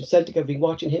attention. Celtic have been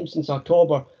watching him since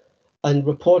October, and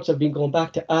reports have been going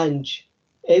back to Ange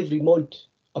every month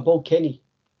about Kenny.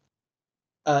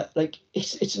 Like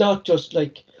it's not just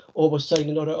like, oh, we're signing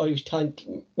another Irish talent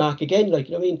mark again. Like,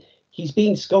 you know what I mean? He's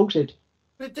being scouted.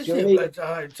 But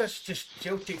that's just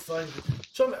Celtic fans.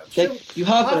 You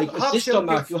have like a system,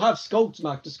 Mark. You have scouts,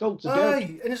 Mark. The scouts are there.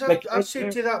 Aye, and I've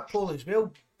said to that, Paul, as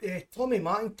well, Tommy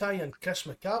McIntyre and Chris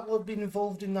McCartney have been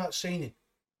involved in that signing.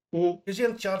 Because they're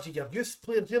in charge of your youth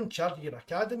players, they're in charge of your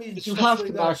academy. You have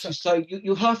to, Mark,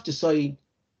 you have to sign.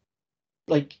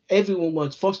 Like, everyone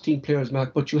wants first team players,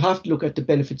 Mark, but you have to look at the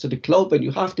benefits of the club, and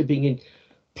you have to bring in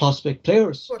prospect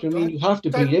players. Do you know what I mean? You have to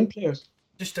bring in players.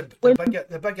 Just the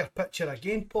bigger picture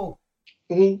again, Paul.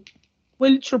 Mm-hmm.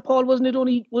 Well, sure, Paul, wasn't it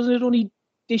only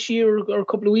this year or a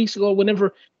couple of weeks ago,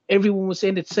 whenever everyone was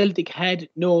saying that Celtic had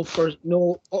no striker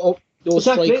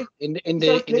in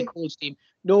the coach team,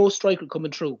 no striker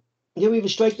coming through. Yeah, we have a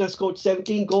striker that scored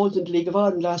 17 goals in the League of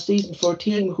Ireland last season for a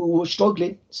team who was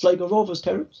struggling. Sligo Rovers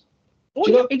Terrors. Oh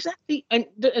yeah, exactly. And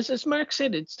as Mark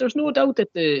said, there's no doubt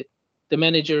that the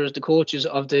managers, the coaches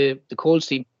of the coach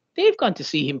team, they've gone to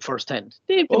see him firsthand.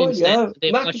 They've been in stands.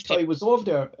 McIntyre was over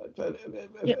there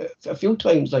a few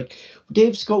times. Like,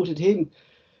 they've scouted him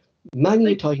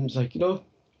many times. Like, you know.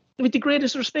 With the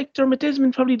greatest respect, Dermot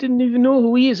Desmond probably didn't even know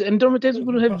who he is, and Dermot Desmond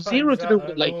would have zero to do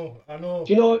with it. Like, I know.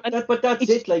 Do you know? But that's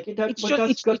it. Like, that's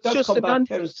come back,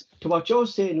 Terence, to what you're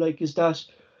saying. Like, is that?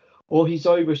 Oh, he's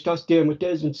Irish. That's Dermot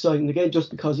Desmond signing again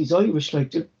just because he's Irish.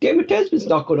 Like, Dermot Desmond's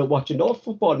not going to watch enough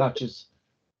football matches.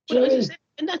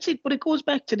 And that's it. But it goes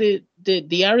back to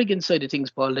the arrogant side of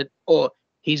things, Paul. That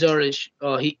he's Irish.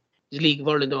 He's League of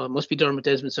Ireland. It must be Dermot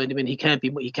Desmond signed him in. He can't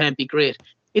be great.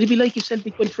 It'd be like if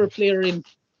Celtic went for a player in,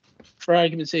 for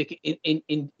argument's sake,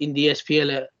 in the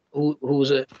SPL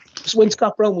who's when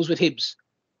Scott Brown was with Hibs.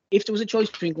 If there was a choice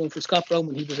between going for Scott Brown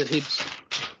when he was at Hibs,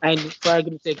 and for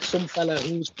argument's sake, some fella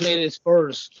who's played at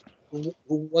Spurs who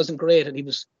wasn't great and he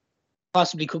was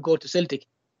possibly could go to Celtic,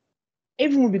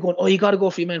 everyone would be going, oh, you got to go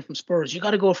for your man from Spurs. You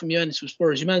got to go from your man from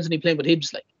Spurs. Your man's only playing with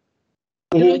Hibs, like.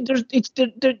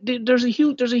 Mm-hmm. There's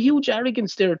a huge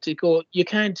arrogance there to go. You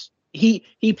can't. He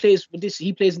plays with this.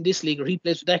 He plays in this league, or he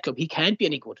plays with that club. He can't be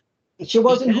any good. She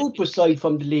wasn't Hooper side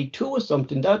from the League 2 or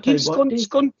something that time.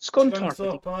 Scunthorpe,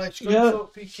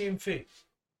 he came for.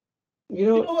 You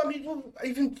know, I mean,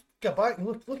 even go back and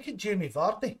look at Jamie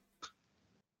Vardy.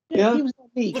 Yeah.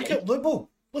 Look at Lubo.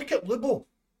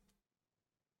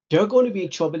 They're going to be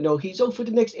in trouble now. He's out for the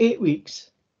next 8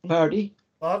 weeks. Vardy,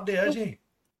 is he?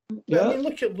 Yeah. I mean,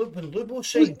 look at when Lubo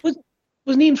signed.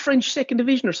 Wasn't he in French second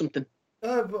division or something?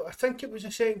 But I think it was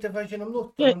a second division. I'm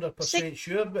not 100%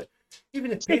 sure, but even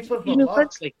the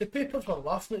papers were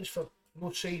laughing at us for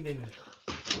no signing.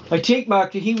 I think,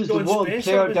 Mark, that he was the one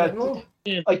player that.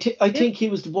 I think he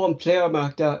was the one player,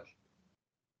 Mark, that.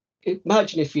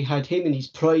 Imagine if he had him in his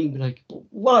prime, like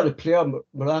what a player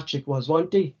Marachik was,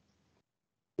 wasn't he?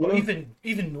 Well, even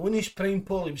knowing his prime,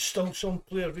 Paul, he was still some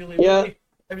player, really. Yeah.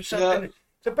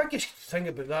 The biggest thing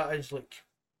about that is like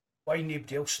why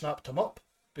nobody else snapped him up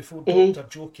before Dr.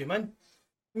 Joe came in.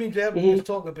 I mean, we were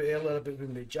talking about earlier about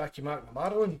when we had Jackie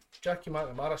McNamara, and Jackie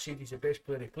McNamara said he's the best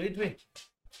player he played with.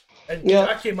 And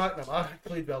Jackie McNamara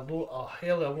played with a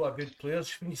hell of a lot of good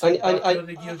players. When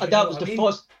that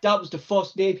was the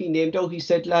first name he named out. He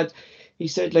said, lads,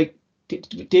 like,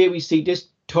 today we see this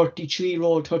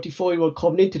 33-year-old, 34-year-old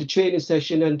coming into the training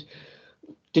session, and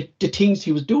the things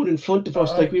he was doing in front of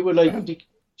us, like we were like,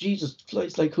 Jesus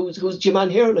Christ, like who's your man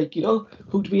here? Like, you know,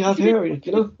 who do we have here? Like,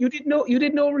 you know, you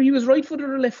didn't know where he was right-footed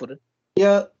or left-footed.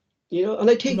 Yeah, you know, and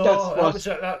I think that was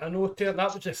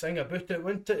the thing about it,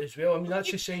 wasn't it, as well? I mean,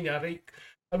 that's the sign you're right.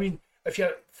 I mean, if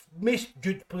you're most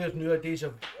good players nowadays,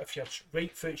 if your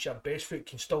right foot's your best foot,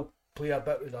 can still play a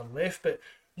bit with their left, but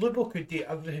Lubo could do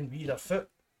everything with their foot.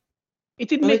 It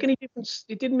didn't make any difference.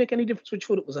 It didn't make any difference which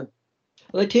foot it was in.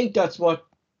 And I think that's what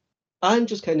Anne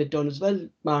just kind of done as well,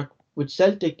 Mark, with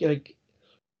Celtic,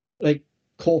 like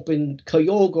Copen,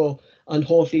 Kyogo, and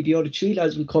hopefully the other three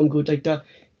lads will come good like that.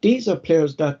 These are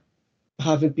players that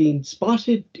haven't been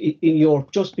spotted in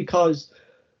Europe just because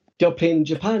they're playing in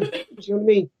Japan. Do you know what I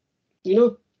mean? You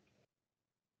know?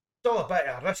 Still a bit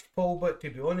of a risk, Paul, but to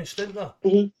be honest, isn't there?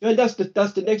 Well, that's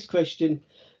the next question.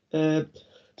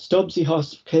 Stubbsy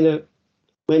Hoss kind of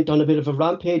went on a bit of a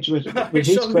rampage with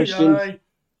his questions.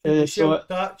 So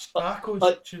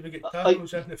tacos. Should we get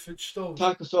tacos in the food stalls?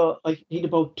 Tacos. So I need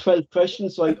about 12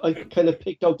 questions. So I kind of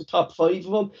picked out the top 5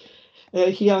 of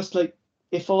them. He asked, like,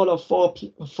 if all of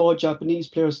four Japanese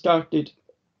players started,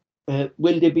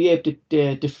 will they be able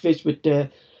to fit with the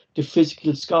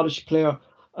physical Scottish player,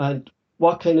 and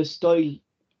what kind of style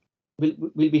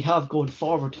will we have going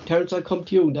forward? Terence, I'll come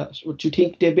to you on that. Would you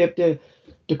think they'll be able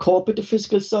to cope with the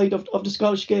physical side of the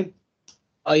Scottish game?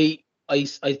 I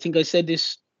think I said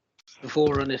this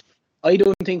before on it. I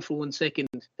don't think for 1 second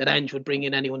that Ange would bring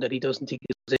in anyone that he doesn't think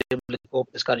is able to cope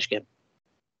with the Scottish game.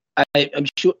 I'm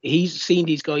sure he's seen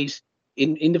these guys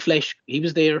in the flesh. He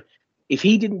was there. If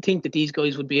he didn't think that these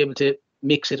guys would be able to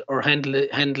mix it or handle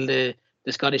the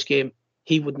Scottish game,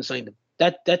 he wouldn't sign them.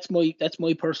 That's my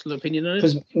personal opinion on it.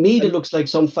 Because Meada looks like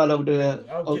some fellow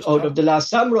out of the Last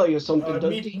Samurai or something.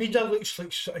 Meada looks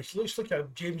like a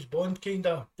James Bond kind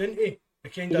of, didn't he?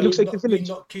 He looks like the village.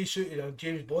 Nutcase out of a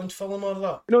James Bond film or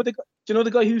that. Do you know the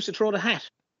guy who used to throw the hat?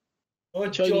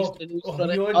 Odd Chinese,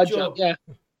 job.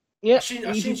 Yeah. I've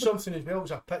seen something as well. It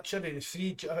was a picture of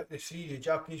the three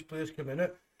Japanese players coming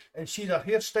out, and see their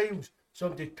hairstyles.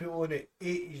 Somebody put on the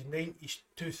 80s, 90s,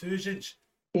 2000s.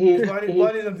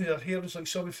 One of them, their hair was like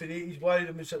something for the 80s. One of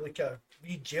them was like a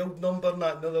wee gelled number, and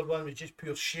that another one was just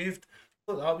pure shaved.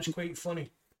 I thought that was quite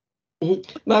funny.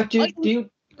 Mark, do you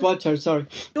go on, Terry? Sorry.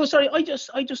 No, sorry. I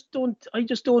just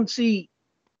don't see.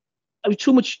 I have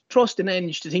too much trust in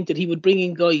Ange to think that he would bring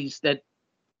in guys that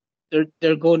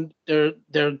they won't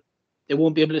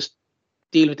be able to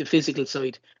deal with the physical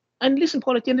side. And listen,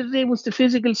 Paul, at the end of the day, once the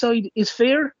physical side is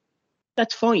fair,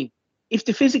 that's fine. If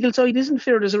the physical side isn't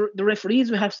fair, the referees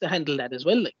will have to handle that as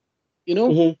well. Like,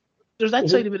 there's that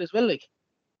side of it as well. Like,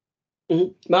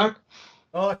 Mark?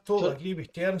 Oh, I totally agree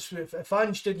with Terence. If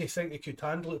Ange didn't think they could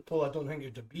handle it, Paul, I don't think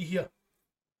he'd be here.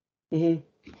 The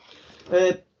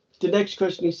next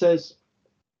question, he says,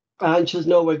 Ange has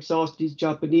now exhausted his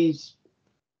Japanese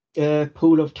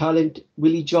pool of talent.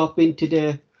 Will he drop into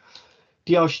the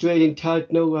Australian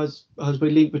talent now, as we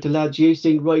link with the lads you're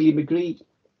saying, Riley McGree?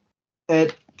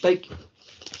 Like,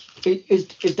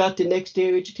 is that the next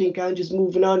area? Do you think Ange is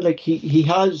moving on? Like, he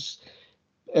has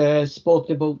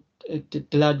spoken about the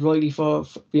lad Riley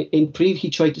he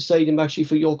tried to sign him actually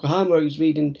for Yokohama. I was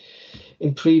reading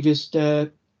in previous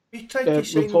he tried to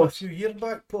sign him a few years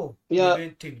back, Paul. Yeah. He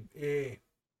went to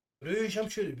Bruges, I'm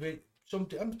sure. I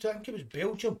think it was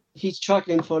Belgium. He's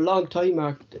tracking for a long time,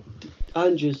 Mark.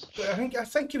 Ange's. But I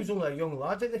think he was only a young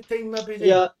lad at the time, maybe.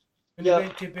 When he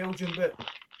went to Belgium, but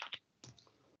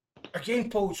again,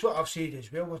 Paul, it's what I've said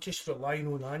as well. We're just relying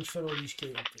on Ange for all these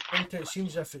kids. It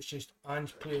seems as if it's just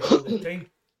Ange players all the time.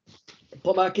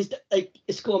 But Mark,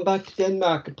 it's going back to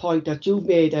Denmark, a point that you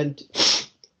made, and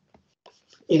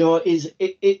is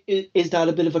that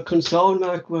a bit of a concern,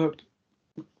 Mark? We're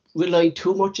relying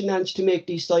too much on Ange to make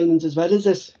these signings as well as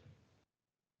this.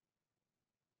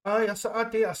 I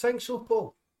think so,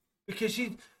 Paul, because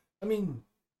the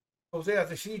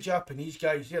three Japanese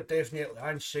guys, they're definitely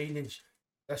Ange signings.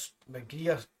 This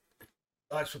McGreer,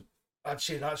 I'd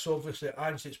say that's obviously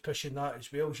Ange that's pushing that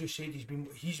as well. As you said, he's been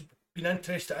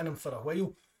interested in him for a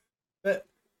while, but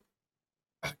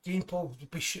again, Paul,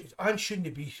 Ange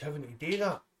shouldn't be having to do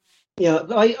that. Yeah,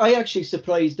 I actually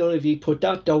surprised none of you put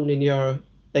that down in your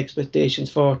expectations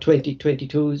for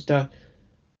 2022. Is that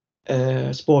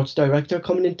sports director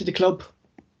coming into the club?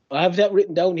 I have that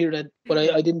written down here, but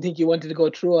I didn't think you wanted to go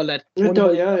through all that.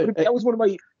 That was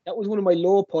one of my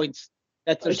low points.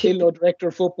 That there's still no director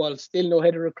of football, still no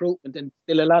head of recruitment, and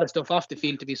still a lot of stuff off the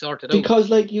field to be sorted out.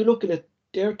 Because, like, you're looking at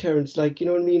their terms, like, you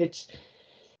know what I mean?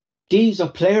 These are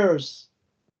players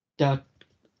that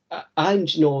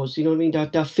Ange knows, you know what I mean?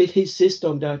 That fit his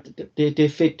system, that they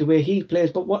fit the way he plays.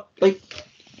 But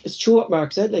it's true what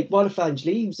Mark said. Like, what if Ange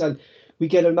leaves and we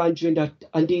get a manager in that,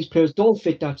 and these players don't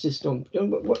fit that system?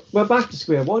 We're back to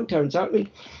square one, Terence, aren't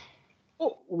we?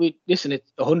 Oh, it's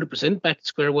 100% back to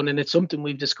square one, and it's something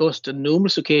we've discussed on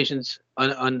numerous occasions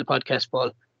on the podcast,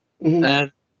 Paul.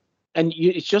 And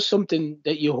it's just something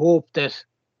that you hope that,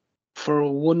 for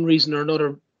one reason or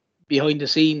another, behind the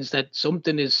scenes, that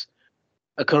something is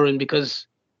occurring, because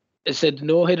it said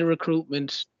no head of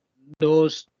recruitment, no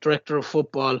director of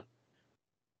football.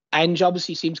 Ange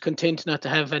obviously seems content not to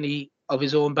have any of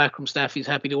his own backroom staff. He's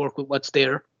happy to work with what's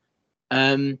there.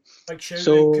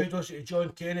 Kudos to John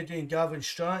Kennedy and Gavin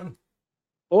Stratton.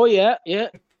 Oh yeah,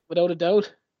 without a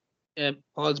doubt,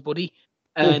 Paul's buddy,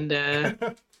 and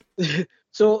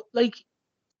so, like,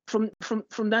 from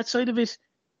that side of it,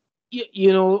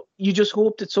 you just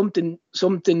hope that something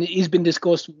has been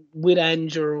discussed with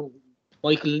Ange or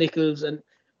Michael Nichols and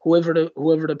whoever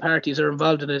the parties are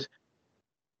involved in it.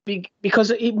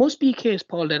 Because it must be a case,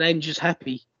 Paul, that Ange is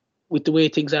happy with the way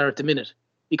things are at the minute.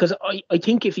 Because I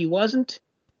think if he wasn't,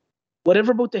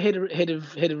 whatever about the head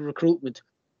of recruitment,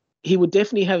 he would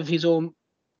definitely have his own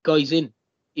guys in.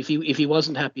 If he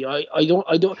wasn't happy, I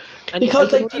don't. And because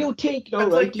do you think? No,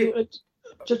 right?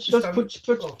 Just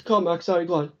come back. Sorry,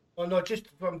 go on. Oh no, just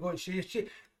what I'm going to say. It's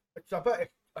a bit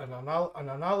of an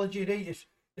analogy, right?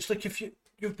 It's like if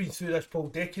you've been through this, Paul,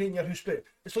 decorating your house, but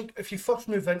it's like if you first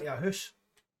move into a house.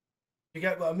 You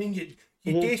get what I mean?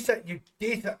 You date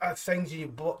it at things and you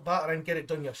batter and get it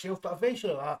done yourself, but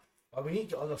eventually we need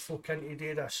to get other folk in to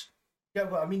do this. You get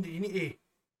what I mean? That you need to,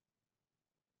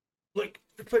 like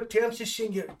what Terence is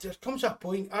saying, there comes a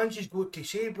point Angie's got to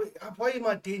say, but why am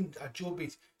I doing a job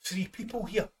with 3 people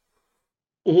here?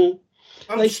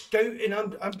 I'm scouting,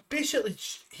 I'm basically,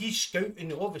 he's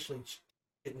scouting, obviously it's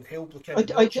getting help.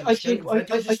 I think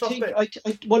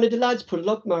one of the lads put it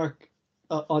up, Mark,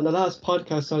 on the last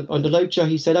podcast on the live chat.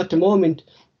 He said at the moment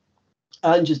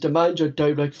Ange is the manager of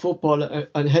direct football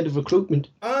and head of recruitment.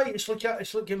 Aye, it's like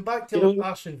getting back to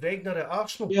Arsene Wenger at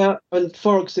Arsenal. Yeah, and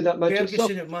Ferguson at Manchester.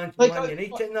 Ferguson at Man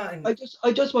United and that. And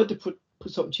I just want to put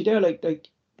something to you there, like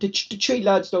the 3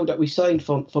 lads now that we signed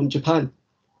from Japan.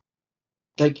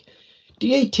 Like, do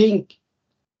you think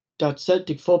that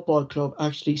Celtic Football Club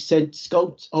actually sent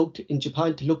scouts out in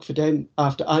Japan to look for them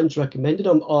after Ange recommended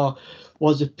them, or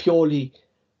was it purely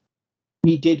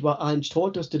we did what Ange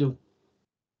told us to do?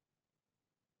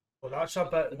 Well, that's a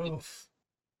bit.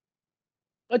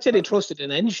 I'd say they trusted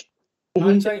in Ange.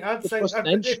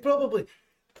 Ange probably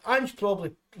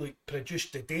like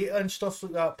produced the data and stuff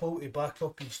like that, Paul, to back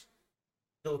up his.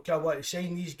 Look, I want to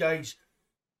sign these guys.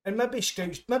 And maybe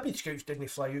scouts didn't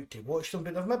fly out to watch them,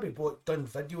 but they've maybe done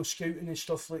video scouting and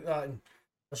stuff like that. And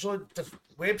there's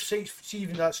websites, see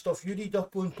even that stuff you read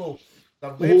up on, Paul. There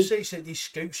are websites that these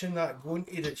scouts and that go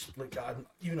into that's like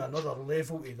even another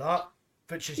level to that,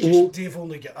 which is just they've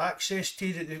only got access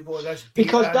to that. They've got this data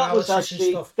because that was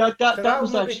actually that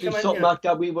was actually something like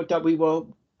that we were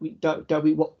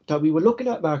looking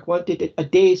at, Mark. Wanted a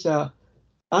data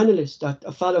analyst,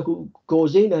 a fellow who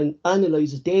goes in and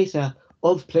analyses data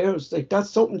of players. Like,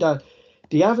 that's something that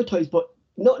they advertise, but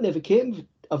nothing ever came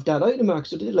of that either, Mark.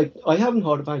 So like, I haven't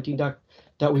heard of anything that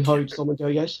we hired someone there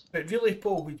yet. But really,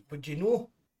 Paul, would you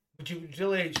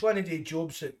really, it's one of the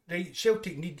jobs that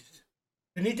Celtic need.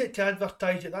 They needed to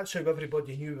advertise it. That's how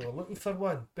everybody knew we were looking for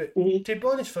one. But to be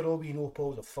honest, for all we know,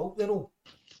 Paul, the fault they're all.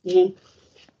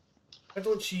 I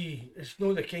don't see, it's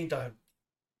not the kind of,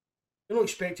 you're not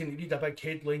expecting to read a big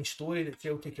headline story that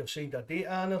Celtic have signed a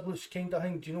data analyst kind of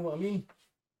thing. Do you know what I mean?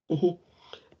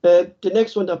 The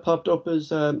next one that popped up is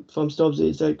from Stubbs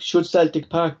is should Celtic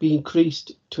Park be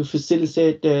increased to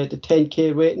facilitate the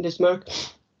 10k waiting list, Mark?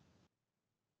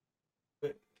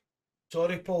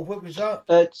 Sorry, Paul, what was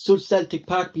that? Should Celtic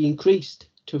Park be increased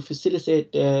to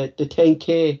facilitate the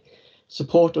 10k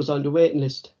supporters on the waiting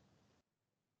list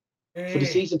for the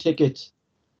season tickets?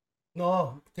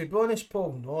 No, to be honest,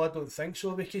 Paul, no, I don't think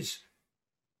so, because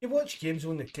you watch games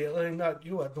on the telly and that,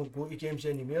 I don't go to games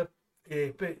anymore,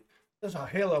 but there's a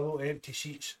hell of a lot of empty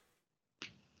seats.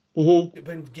 When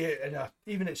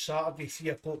even at Saturday 3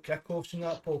 o'clock kickoffs and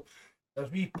that, Paul, there's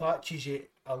wee patches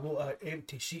of a lot of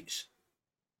empty seats.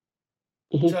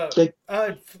 So,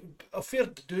 a fair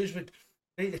dues would,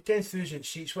 right, the 10,000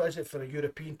 seats, what is it for a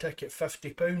European ticket?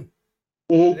 £50.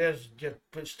 There's your,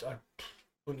 I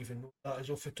don't even know that is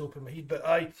off the top of my head,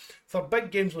 but for big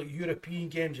games like European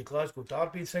games, the Glasgow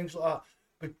Derby and things like that,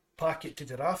 would pack it to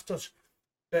the rafters.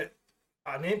 But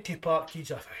an empty park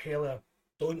is a hell of a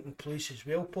daunting place as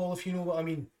well, Paul, if you know what I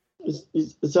mean.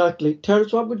 Exactly.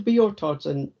 Terence, what would be your thoughts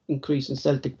on increasing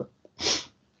Celtic?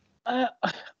 I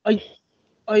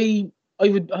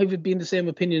would be in the same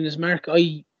opinion as Mark.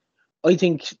 I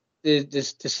think the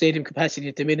stadium capacity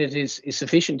at the minute is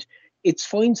sufficient. It's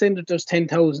fine saying that there's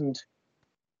 10,000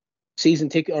 season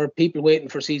ticket or people waiting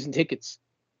for season tickets,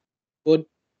 but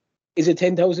is it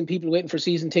 10,000 people waiting for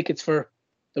season tickets for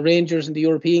the Rangers and the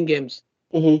European games?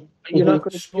 You're not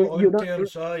going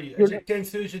to. Is it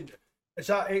 10,000? Is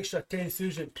that extra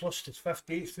 10,000 plus the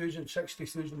 58,000,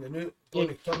 60,000 and out going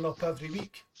to turn up every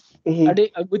week? Are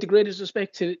they, with the greatest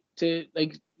respect to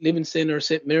like Livingston or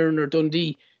St Mirren or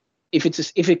Dundee, if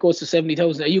it goes to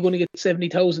 70,000, are you going to get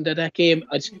 70,000 at that game?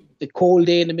 It's the cold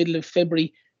day in the middle of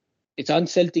February. It's on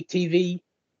Celtic TV.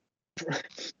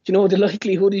 The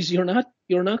likelihood is you're not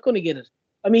going to get it.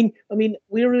 I mean,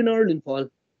 we're in Ireland, Paul.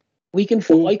 We could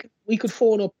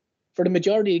phone up for the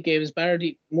majority of games,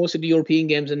 most of the European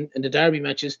games and the derby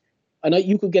matches, and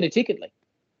you could get a ticket. Like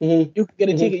you could get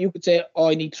a ticket. You could say, "Oh,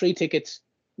 I need 3 tickets,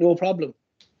 no problem."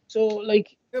 So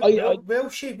like,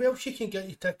 Welsh can get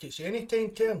you tickets anytime,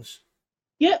 terms.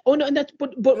 Yeah, no, and that's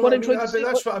but what I'm trying to say.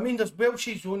 That's what I mean. There's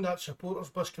Welsh's own that supporters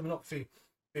bus coming up for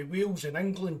Wales and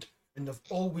England, and they've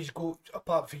always got,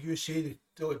 apart from you say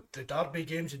the derby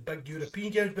games and big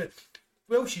European games, but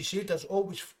Welsh say there's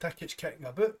always tickets kicking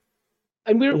about.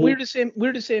 And we're the same.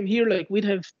 We're the same here. Like we'd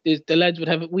have the lads would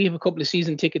have. We have a couple of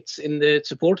season tickets in the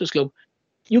supporters club.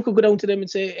 You could go down to them and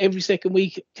say every second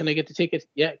week, "Can I get the ticket?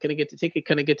 Yeah, can I get the ticket?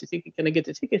 Can I get the ticket? Can I get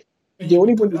the ticket?" The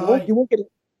only one you won't get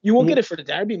it. You won't get it for the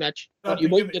derby match. But you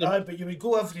would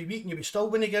go every week and you would still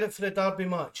want to get it for the derby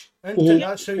match.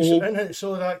 That's how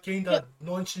so that kind of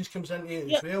nonsense comes into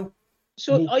it as well.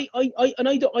 So I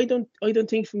don't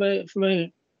think from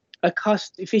a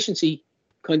cost efficiency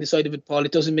kind of side of it, Paul,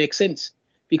 it doesn't make sense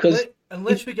because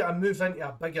unless we get a move into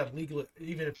a bigger league,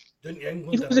 even if down to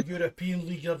England or a European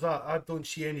league or that, I don't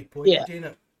see any point in doing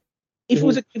it. If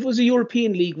it was a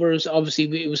European league, whereas obviously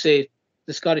we would say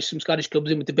some Scottish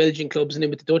clubs in with the Belgian clubs and in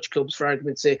with the Dutch clubs, for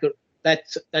argument's sake, that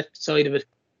side of it,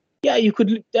 yeah, you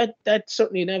could. That's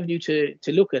certainly an avenue to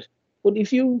look at. But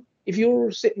if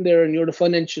you're sitting there and you're the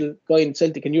financial guy in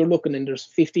Celtic and you're looking and there's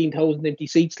 15,000 empty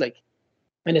seats, like,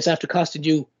 and it's after costing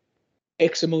you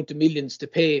X amount of millions to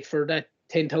pay for that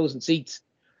 10,000 seats,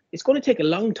 it's going to take a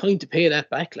long time to pay that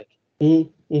back, like. It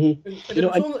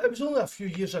was only a few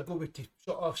years ago with the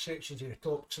sort of sections of the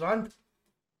top strand.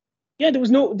 Yeah, there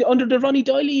was no under the Ronnie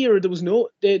Diley era. There was no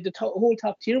the whole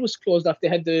top tier was closed off. They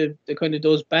had the kind of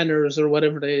those banners or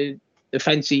whatever the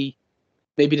fancy,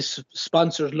 maybe the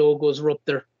sponsors logos were up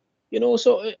there.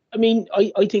 So I mean,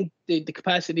 I think the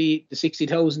capacity, the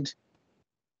 60,000,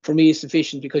 for me is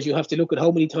sufficient because you have to look at how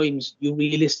many times you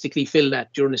realistically fill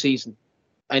that during the season,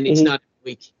 and it's not a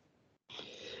week.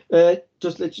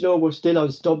 Just let you know, we're still on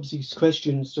Stubbsy's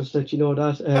questions. Just let you know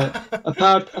that.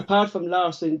 Apart from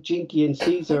Larson, Jinky, and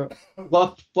Caesar,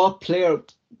 what player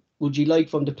would you like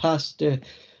from the past to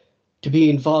be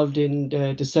involved in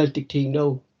the Celtic team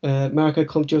now? Mark, I'll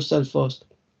come to yourself first.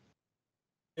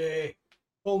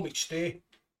 Paul McStay.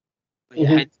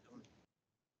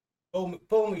 Paul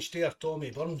McStay or Tommy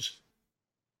Burns.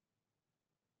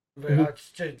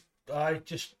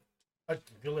 I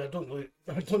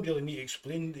don't really need to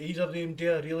explain either of them.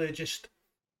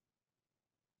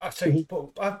 I think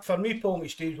for me, Paul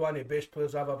McStay is one of the best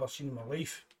players I've ever seen in my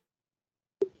life.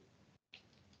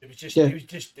 He was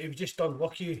just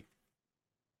unlucky.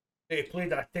 He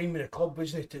played at a time when the club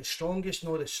wasn't at its strongest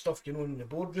and all this stuff, in the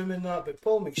boardroom and that. But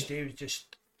Paul McStay was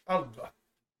just, I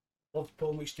loved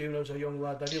Paul McStay when I was a young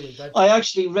lad. I really did. I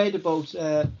actually read about.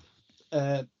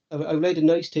 I read a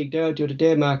nice thing there the other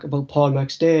day, Mark, about Paul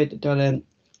McStay, that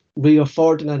Rio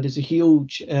Ferdinand is a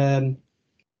huge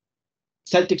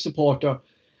Celtic supporter,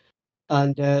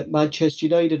 and Manchester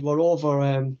United were over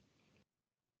in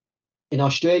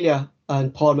Australia,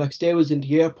 and Paul McStay was in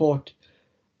the airport,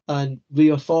 and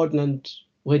Rio Ferdinand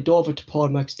went over to Paul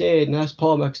McStay and asked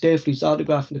Paul McStay for his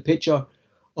autograph and a picture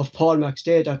of Paul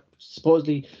McStay that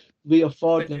supposedly Rio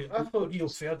Ferdinand. I thought Rio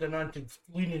Ferdinand had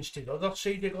leanings to the other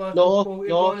side of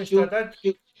Glasgow.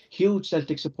 Huge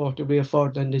Celtic supporter. Rio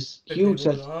Ferdinand is huge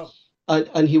Celtic,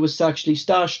 and he was actually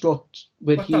starstruck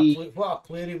when what a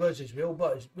player he was as well.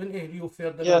 But wasn't he, Rio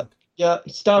Ferdinand? Yeah,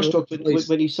 starstruck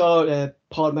when he saw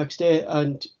Paul McStay,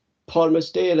 and Paul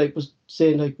McStay was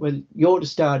saying well, you're the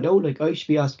star now. I should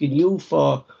be asking you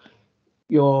for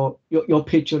your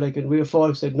picture, and Rio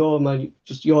Ferdinand said, no man,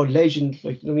 just your legend,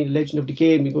 legend of the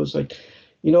game. He goes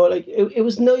it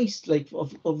was nice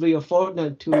of Rio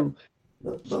Ferdinand to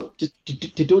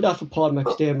do that for Paul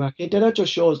McStay, Mark. And that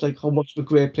just shows how much of a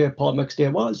great player Paul McStay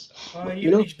was.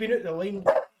 He's been at the line.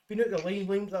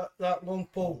 That long,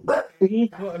 Paul.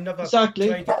 I've never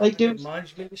exactly.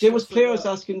 There was players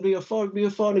asking Rio Ferdinand. Rio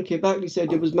Ferdinand came back and he said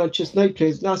there was Manchester United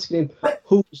players and asking him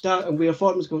who was that, and Rio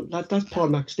Ferdinand was going, that's Paul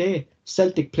McStay,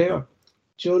 Celtic player.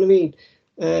 Do you know what I mean?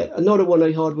 Another one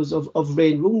I heard was of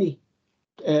Wayne Rooney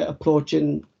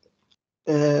approaching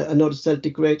another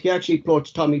Celtic great. He actually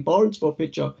approached Tommy Barnes for a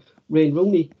picture. Wayne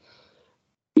Rooney.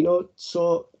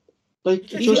 So. I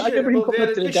never even come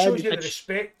up to the derby. Shows you the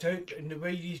respect out and the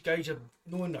way these guys are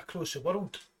known across the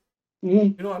world.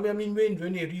 You know what I mean? I mean, Wayne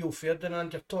Rooney, Rio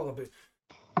Ferdinand, you're talking about.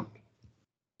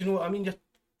 You know what I mean? You're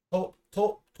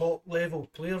top level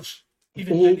players,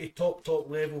 even down to top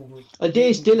level. And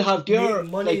they still have their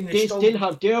still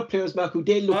have their players, Mark, who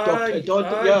they looked up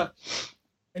to.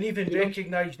 And even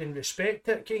recognised and respect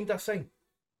it, kind of thing.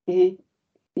 I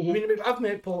mean, I've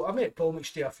met Paul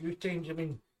McStay a few times. I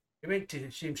mean. He went to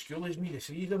the same school as me, the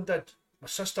three of them did. My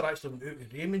sister actually went out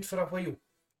with Raymond for a while.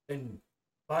 And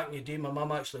back in the day, my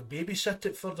mum actually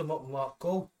babysitted for them up in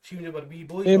Larkcall. See when they were wee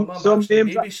boys, my mum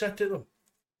actually babysitted them.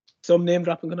 Some name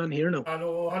dropping going on here now. I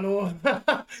know.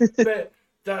 But,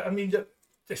 that, I mean,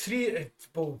 the three,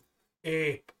 Paul,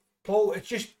 it's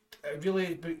just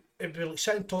really, it'd be like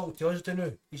sitting talking to us,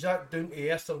 don't he's that down to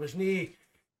earth. There was no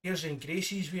airs and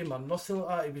graces with him or nothing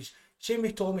like that. He was same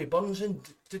with Tommy Burns, and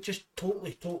they're just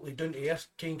totally down to earth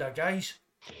kind of guys.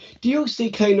 Do you see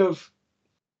kind of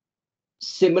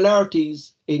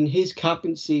similarities in his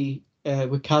captaincy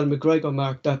with Cal McGregor,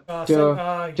 Mark? That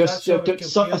they're just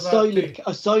a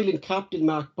silent captain,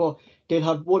 Mark, but they'll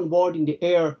have one word in the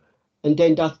air, and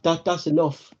then that's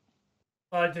enough.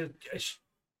 It's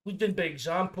leading by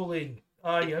example, and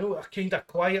I know a kind of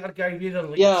quieter guy rather than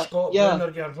like Scott Brown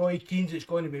or your Roy Keane that's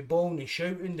going to be bawling and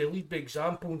shouting. They lead by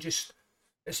example and just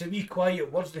it's a wee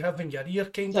quiet words they have in your ear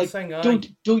kind of thing.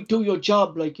 Do your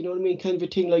job, like, you know what I mean, kind of a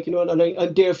thing, like, you know, and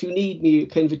I'm there if you need me,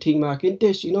 kind of a thing, Mark, in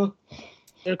this, you know.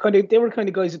 They were kind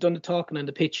of guys that done the talking on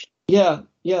the pitch. Yeah.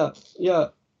 You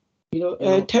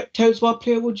know, tell us what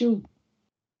player would you?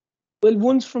 Well,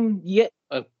 one's from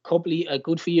a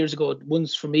good few years ago.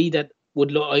 One's from me that I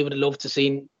would have loved to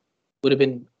seen would have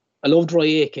been. I loved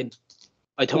Roy Aitken.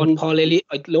 I thought Paul Elliott.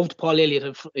 I loved Paul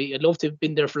Elliott. I'd love to have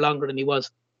been there for longer than he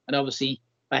was. And obviously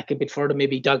back a bit further,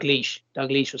 maybe Dalglish.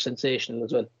 Dalglish was sensational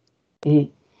as well.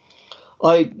 Hate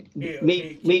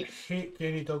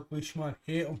Kenny Dalglish, man.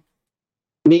 Hate him.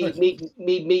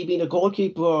 Me being a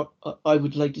goalkeeper, I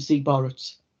would like to see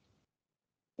Barrett's.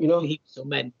 You know, he's so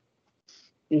men.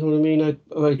 You know what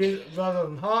I mean? Rather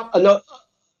than Hart.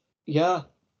 Yeah.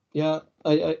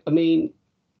 I mean,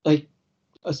 like,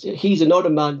 he's another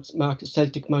man, Mark,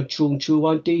 Celtic man, true and true,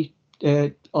 aren't they?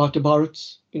 Arthur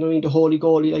Barrett's, you know what I mean? The holy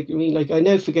goalie, like, I mean, like, I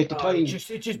never forget the time. It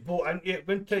just bought into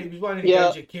one time. He was one of the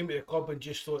guys that came to the club and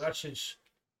just thought, this is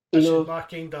my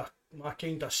kind of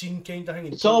scene kind of thing.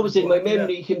 It's always in my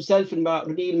memory, himself and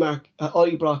Martin O'Neill, Mark, at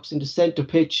Ibrox in the centre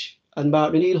pitch, and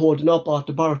Martin O'Neill holding up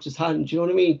Arthur Barrett's hand, you know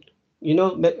what I mean? You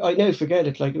know, I never forget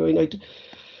it. Like, you know,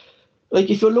 like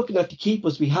if you're looking at the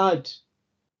keepers we had,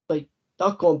 like,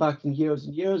 not going back in years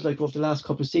and years, like over the last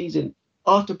couple of seasons,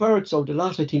 Arthur Barrett's out of the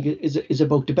lot, I think, is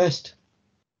about the best.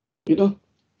 You know?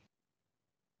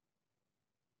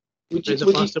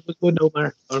 Foster was good, no,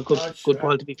 Mark, or good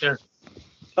ball, to be fair.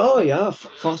 Oh yeah,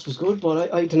 Foss was good,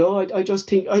 but I don't know. I just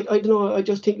think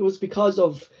it was because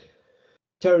of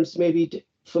Terence. Maybe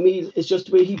for me, it's just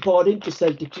the way he bought into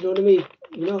Celtic. You know what I mean?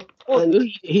 You know. And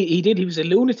he did. He was a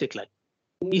lunatic. Like,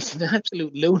 he's an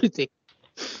absolute lunatic.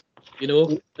 You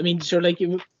know. I mean, sure, like,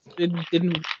 you didn't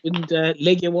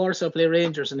Legia Warsaw play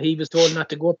Rangers, and he was told not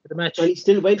to go up to the match, and he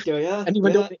still went there. Yeah. And he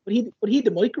went up, but he had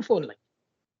the microphone, like.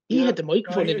 He had the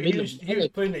microphone in the middle. He was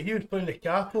playing the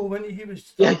capo when he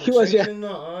was. He was. Yeah.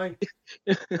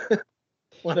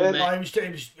 What a man.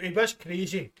 He was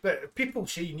crazy, but people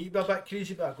say you need to be a bit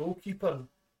crazy about a goalkeeper.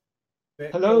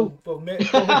 Hello.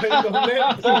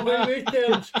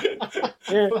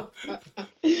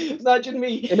 Imagine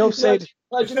me. Enough said.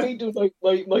 Imagine me doing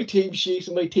my team sheet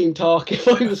and my team talk if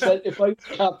I was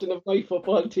captain of my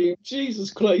football team.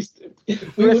 Jesus Christ.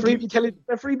 Referee be telling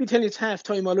it's half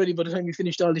time already by the time we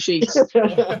finished all the sheets.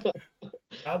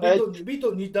 We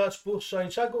don't need that sports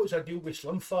science. I got us a deal with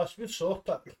Slimfast. We've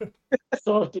sorted it.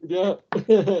 Sorted, yeah.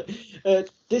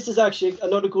 This is actually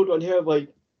another good one here by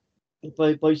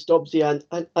Stubbsy,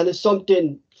 and it's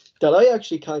something that I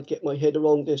actually can't get my head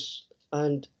around this,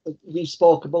 and we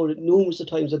spoke about it numerous of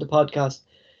times at the podcast,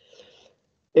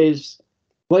 is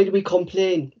why do we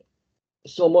complain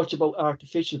so much about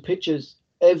artificial pitches?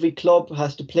 Every club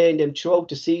has to play in them throughout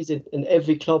the season, and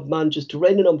every club manages to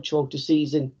rent them throughout the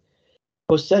season.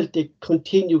 But Celtic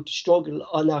continue to struggle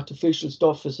on artificial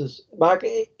surfaces. Mark,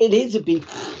 it is a big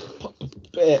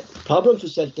problem for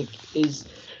Celtic, is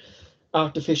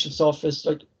artificial surface.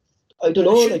 Like, I don't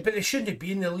know. But they shouldn't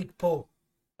be in the league, Paul.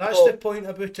 That's the point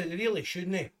about it. They really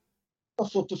shouldn't.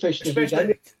 Especially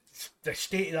the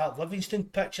state of that Livingston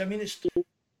pitch. I mean,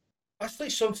 that's like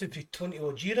something from 20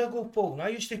 odd years ago, Paul. And I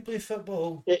used to play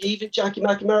football. Yeah, even Jackie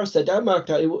McNamara said that, Mark,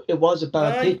 that it was a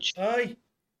bad pitch. Aye.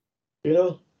 You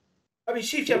know. I mean,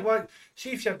 see if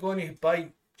you're going to buy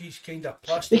these kind of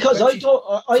plastic. Because pitches,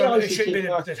 I should be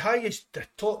the highest, the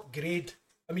top grade.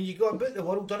 I mean, you go about the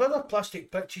world. There are other plastic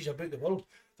pitches about the world.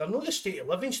 They're not the state of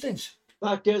Livingston's.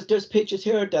 Mark, there's pitches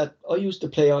here that I used to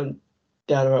play on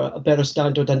that are a better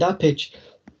standard than that pitch.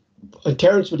 And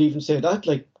Terence would even say that,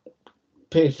 like,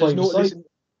 paying $5.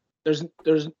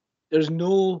 There's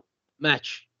no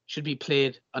match should be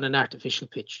played on an artificial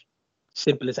pitch.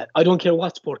 Simple as that. I don't care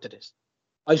what sport it is.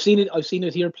 I've seen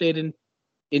it here played in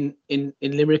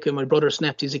Limerick, and my brother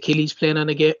snapped his Achilles playing on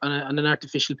an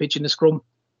artificial pitch in the scrum,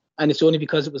 and it's only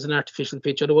because it was an artificial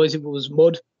pitch. Otherwise, if it was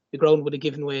mud, the ground would have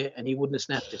given way, and he wouldn't have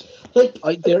snapped it.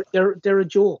 They're a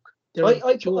joke. I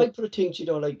put a thing,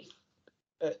 like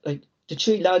the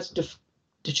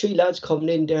three lads coming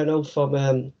in there now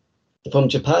from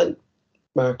Japan,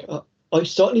 Mark. I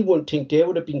certainly wouldn't think they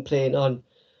would have been playing on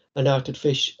an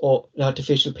artificial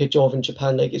pitch over in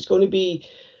Japan. Like, it's going to be.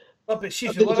 No, but see,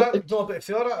 if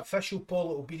they are artificial,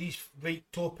 Paul, it'll be these right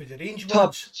top of the range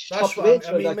ones. That's what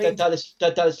I mean. That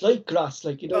is like grass,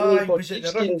 like, you know what I mean? But was it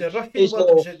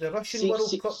the Russian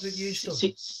World Cup that used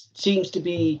them? Seems to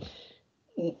be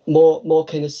more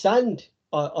kind of sand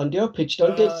on their pitch,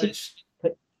 don't they?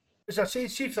 As I say,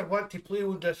 see if they want to play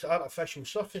on this artificial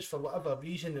surface for whatever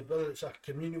reason, whether it's a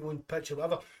community-owned pitch or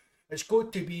whatever, it's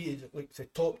got to be like the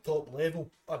top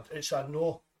level. It's a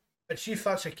no. And see if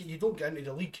that's you don't get into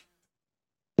the league.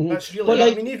 That's really.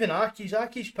 I mean, even Aki's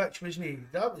pitch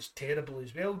that was terrible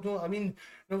as well. No, I mean,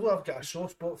 although I've got a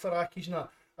soft spot for Aki's and that,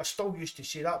 I still used to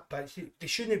say that pitch. They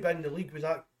shouldn't have been in the league with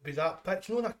that pitch.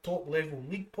 Not a top level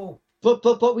league, Paul.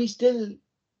 But we still,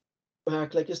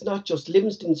 Mark, like, it's not just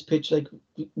Livingston's pitch. Like,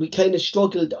 we kind of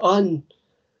struggled on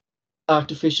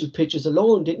artificial pitches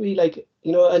alone, didn't we? Like,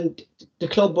 you know, and the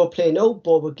club were playing out,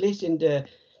 Bovril in the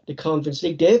Conference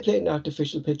League. They're playing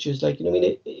artificial pitches. Like, you know, I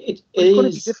mean, it's going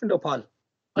to be different, though, Paul.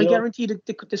 I guarantee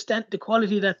the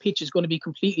quality of that pitch is going to be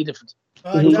completely different.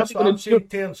 That's what I'm saying,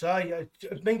 Terence.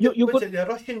 The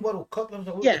Russian World Cup, there was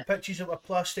a lot of pitches that were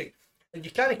plastic, and you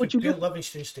can't compare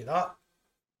Livingston's to that.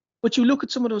 But you look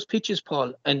at some of those pitches,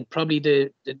 Paul, and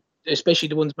probably especially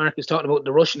the ones Mark is talking about in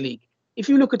the Russian league. If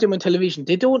you look at them on television,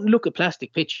 they don't look a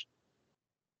plastic pitch.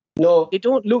 No, they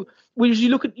don't look. Whereas you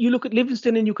look at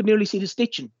Livingston, and you could nearly see the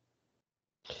stitching.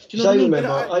 Do you know what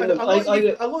I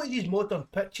mean? A lot of these modern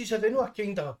pitches, they know a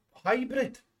kind of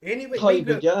hybrid. Anyway,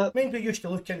 Mind we used to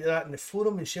look into that in the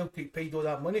forum, and Celtic paid all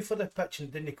that money for the pitch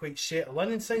and didn't quite settle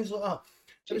in and things like that.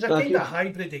 It was a kind of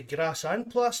hybrid of grass and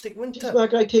plastic, wasn't it?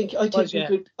 Mark, I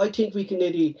think we can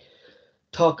really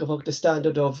talk about the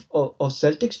standard of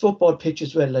Celtic's football pitch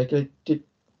as well. Like,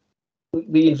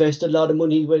 we invested a lot of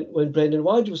money when Brendan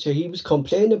Rodgers was here. He was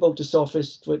complaining about the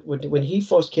surface when he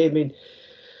first came in,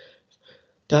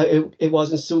 that it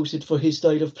wasn't suited for his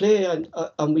style of play, and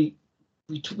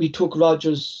we took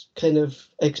Rodgers' kind of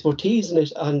expertise in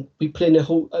it, and we played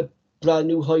a brand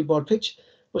new high board pitch.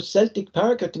 But Celtic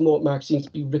Park at the moment, Mark, seems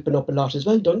to be ripping up a lot as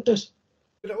well, don't it?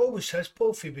 But it always has, Paul,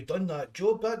 if we've done that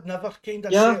job. That never kind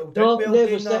of settled in well.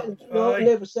 Never settled.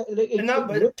 Never settled. And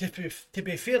that, to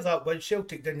be fair, that when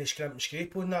Celtic didn't scrimp and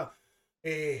scrape on that,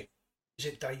 is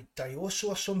it Dioso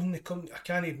or something? I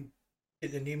can't even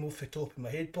get the name off the top of my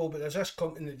head, Paul, but there's this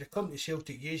company, the company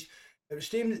Celtic used, it was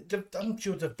them, I'm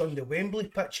sure they've done the Wembley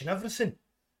pitch and everything.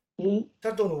 I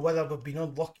don't know whether we've been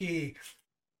unlucky,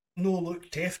 no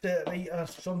looked after it right or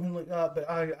something like that, but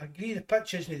I agree the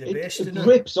pitch isn't the best. It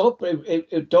rips up,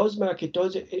 it does, Mark, it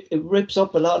does, it rips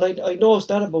up a lot. I noticed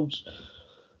that about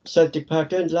Celtic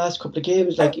Park there in the last couple of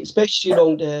games, like especially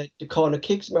along the corner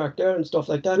kicks, Mark, there and stuff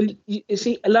like that. Well, you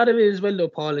see, a lot of it as well though,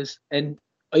 Paul, is, and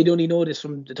I'd only know this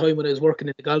from the time when I was working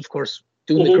at the golf course,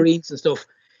 doing the greens and stuff,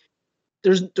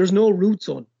 there's no root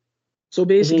zone. So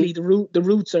basically the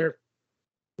roots are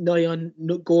nigh on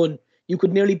going. You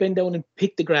could nearly bend down and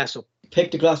pick the grass up.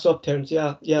 Terence.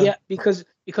 Yeah, because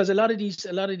a lot of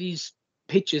these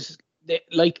pitches,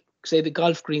 like say the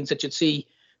golf greens that you'd see,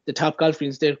 the top golf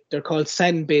greens, they're called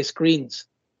sand-based greens,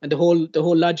 and the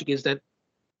whole logic is that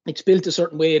it's built a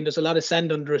certain way, and there's a lot of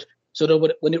sand under it, so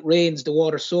that when it rains, the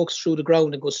water soaks through the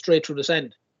ground and goes straight through the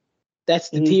sand. That's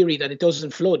the theory, that it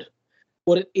doesn't flood.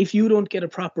 But if you don't get a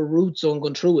proper root zone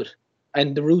going through it,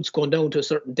 and the roots going down to a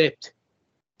certain depth,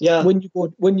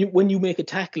 when you make a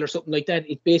tackle or something like that,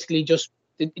 it basically just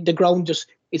the ground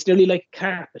it's nearly like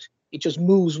carpet. It just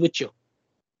moves with you.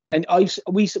 And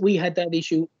we had that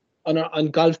issue on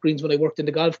golf greens when I worked in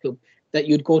the golf club, that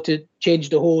you'd go to change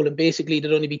the hole and basically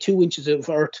there'd only be 2 inches of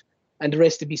earth and the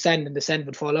rest would be sand, and the sand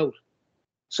would fall out.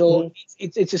 So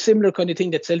it's a similar kind of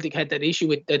thing that Celtic had that issue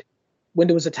with, that when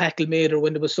there was a tackle made or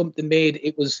when there was something made,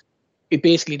 it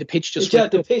basically the pitch just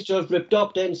ripped up. Pitch just ripped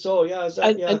up then. So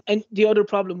and the other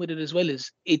problem with it as well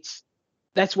is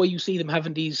that's why you see them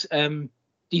having these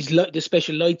the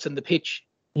special lights on the pitch,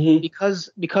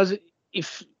 because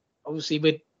if obviously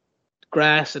with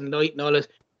grass and light and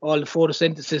all the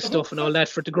photosynthesis stuff and all that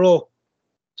for it to grow.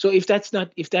 So if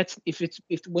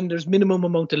when there's minimum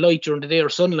amount of light during the day or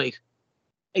sunlight,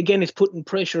 again it's putting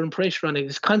pressure on it.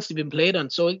 It's constantly been played on.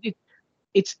 So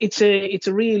it's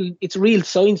a real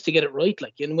science to get it right.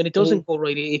 Like, and when it doesn't go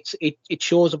right, it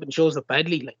shows up and shows up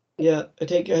badly. Like, yeah, I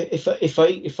think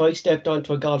if I stepped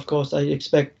onto a golf course, I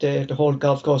expect the whole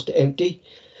golf course to empty.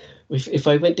 If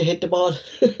I went to hit the ball,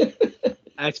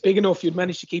 it's big enough. You'd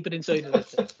manage to keep it inside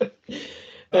of it.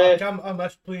 I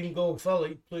miss playing golf. I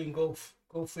like playing golf.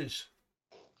 Golf is.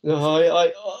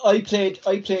 No, I played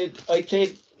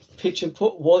pitch and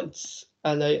putt once,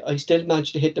 and I still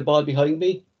managed to hit the ball behind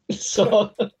me.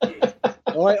 So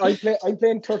I'm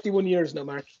playing 31 years now,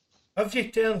 Mark. Have you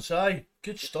turned? Aye,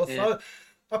 good stuff. Yeah.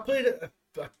 I played it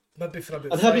maybe for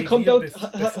about and have 5 you come years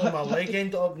down before my leg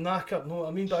ended up knackered. No,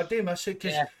 I mean, but I do miss it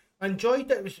because I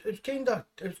enjoyed it. It was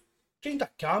kind of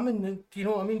calming, and you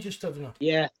know what I mean, just having a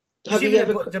Have you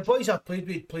ever... the boys I played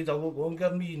with played a lot longer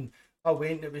than me, and I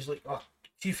went. It was like,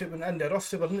 see if it went in the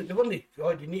rough. They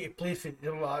weren't. You need to play for. They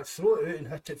were like, throw it out and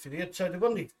hit it for their side. They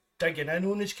weren't digging in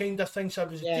on this kind of thing. So I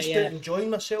was just enjoying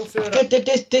myself.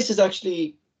 This is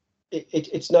actually,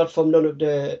 it's not from none of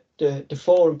the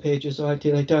forum pages or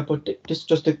anything like that. But this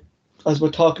just as we're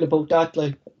talking about that,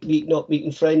 like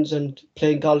meeting friends and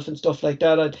playing golf and stuff like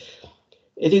that. And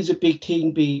it is a big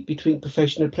thing between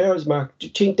professional players, Mark. Do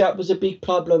you think that was a big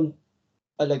problem?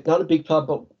 Like, not a big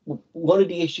problem, but one of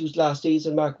the issues last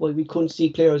season, Mark, why we couldn't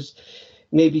see players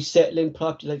maybe settle in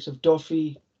properly, like of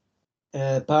Duffy,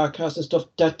 Barcast and stuff,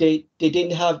 that they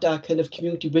didn't have that kind of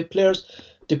community with players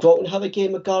to go out and have a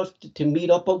game of golf, to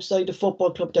meet up outside the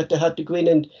football club, that they had to go in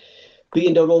and be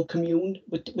in their own commune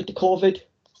with the COVID.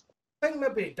 I think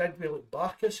maybe it did with like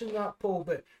Barcast in that, Paul,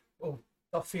 but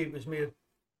Duffy was more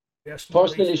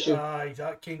personal issue. Aye,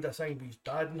 that kind of thing with his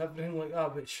dad and everything like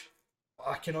that, which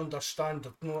I can understand,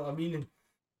 you know what I mean?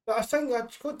 But I think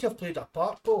that's got to have played a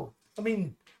part, Paul. I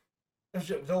mean, as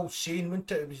the old saying,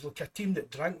 wasn't it? It was like a team that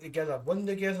drank together, won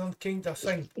together, kind of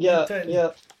thing. Yeah.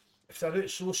 If they're out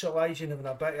socialising, having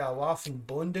a bit of a laugh and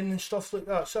bonding and stuff like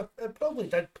that, so it probably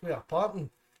did play a part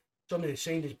in some of the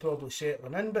signings probably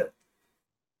settling in, but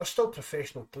they're still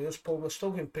professional players, Paul. They're still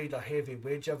getting paid a heavy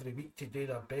wage every week to do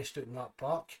their best out in that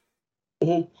park.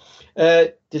 Mm-hmm.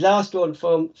 The last one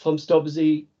from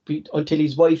Stubbsy, until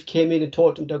his wife came in and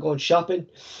told him they're going shopping,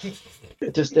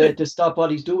 just to stop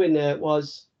what he's doing,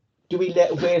 was, do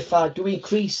we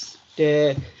increase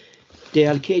the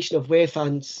allocation of away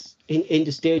fans in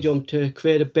the stadium to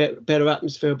create a better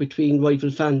atmosphere between rival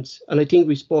fans? And I think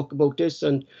we spoke about this,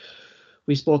 and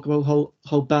we spoke about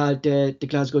how bad the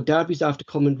Glasgow derbies after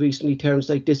coming recently. Terms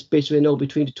like this bit right now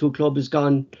between the two clubs has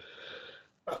gone.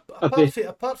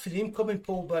 Apart from him coming,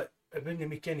 Paul, but it wouldn't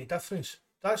make any difference.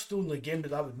 That's the only game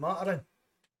that would matter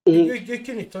in. You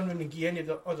couldn't turn around and give any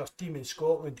other team in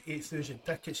Scotland 8,000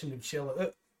 tickets and they'd sell it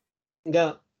out.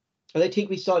 Yeah, and I think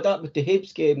we saw that with the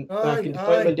Hibs game back in the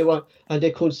final, and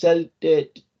they couldn't sell the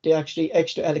actually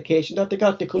extra allocation that they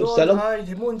got. They couldn't sell them.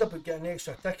 They wound up getting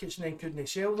extra tickets and then couldn't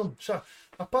sell them. So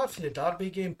apart from the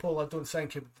derby game, Paul, I don't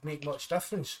think it would make much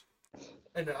difference.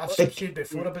 And I've said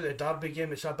before about the derby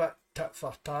game, it's a bit tit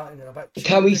for tat and a bit.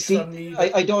 Can we see?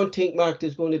 I don't think, Mark,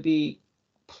 there's going to be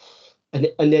an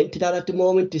end to that at the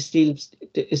moment. It's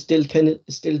still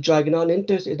dragging on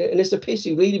into it, and it's a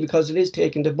pity really, because it is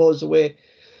taking the buzz away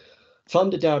from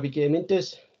the derby game, isn't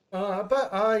it? A bit,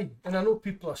 aye. And I know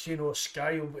people are saying,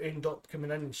 Sky will end up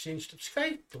coming in and saying stuff.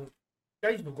 Sky's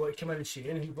not going to come in and say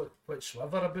anything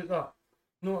whatsoever about that.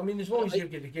 No, I mean, as long as you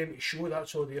get the game to show,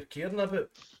 that's all they're caring about.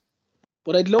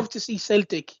 But I'd love to see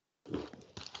Celtic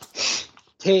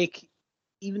take,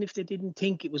 even if they didn't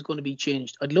think it was going to be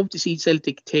changed, I'd love to see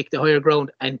Celtic take the higher ground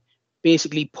and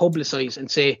basically publicise and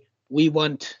say, we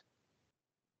want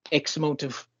X amount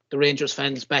of the Rangers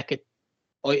fans back at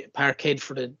Parkhead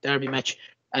for the derby match,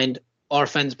 and our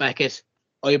fans back at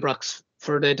Ibrox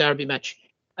for the derby match.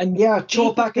 And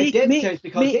throw back at them because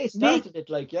they started it,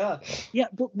 Yeah,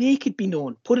 but make it be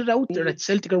known. Put it out there that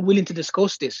Celtic are willing to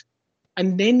discuss this.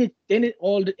 And then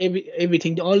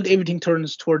everything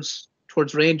turns towards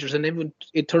Rangers, and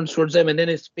it turns towards them, and then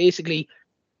it's basically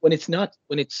when it's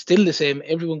still the same,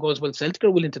 everyone goes, well, Celtic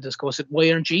are willing to discuss it.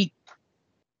 Why aren't you?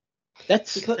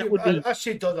 That would be. I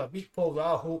said the other week, Paul, that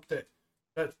I hope that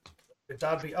the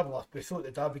derby. We thought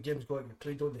the derby game was going to be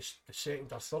played on the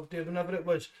second or third day, whenever it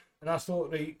was, and I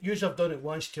thought, right, you have done it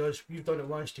once to us, we've done it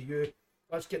once to you.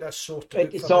 Let's get this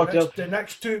sorted out. The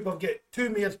next two, we'll get two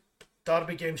more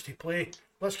derby games to play.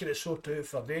 Let's get it sorted out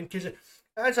for then, because it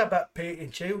is a bit petty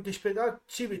and childish, but I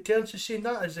see what Terence is saying,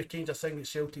 that is the kind of thing that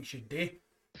Celtic should do.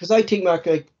 Because I think, Mark,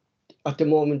 at the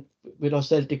moment with our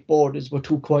Celtic board we're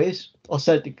too quiet. Our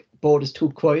Celtic board is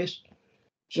too quiet.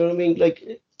 Do you know what I mean?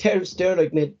 Like Terence there,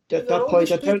 made that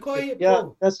point. Quiet, yeah,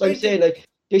 Paul. That's what I'm saying. Like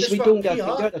they should be doing that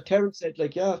thing there that Terence said.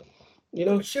 Like, yeah. You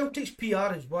know, Celtic's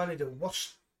PR is one of the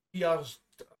worst PRs.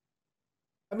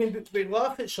 I mean, we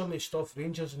laugh at some of the stuff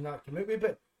Rangers and that come out with,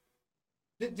 but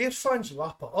their fans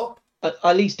lap it up.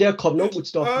 At least they're coming out with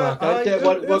stuff, Mark.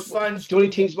 Fans, the only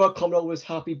things we're coming out with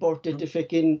happy birthday to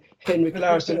fucking Henrik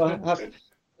Larsson.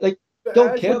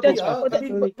 Don't care.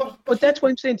 But that's why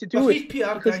I'm saying to do it. His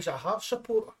PR guy's a Heart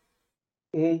supporter.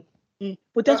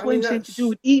 But that's why I'm saying to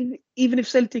do it. Even if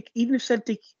Celtic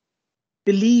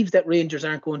believe that Rangers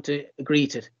aren't going to agree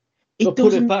to it, it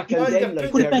doesn't. Put it back and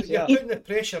then putting the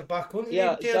pressure back on.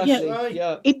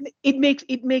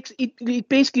 It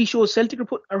basically shows Celtic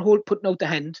are putting out the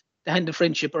hand of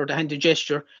friendship or the hand of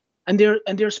gesture, and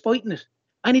they're spiting it,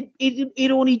 and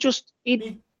it only just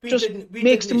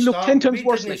makes them look 10 times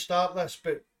worse. We didn't start this,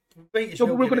 but we're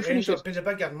going to finish it. Be the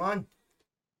bigger man.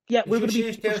 Yeah, we're going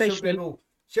to be professional.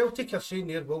 Celtic are saying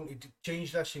they're wanting to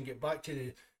change this and get back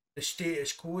to the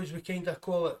status quo, as we kind of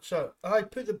call it. So I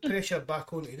put the pressure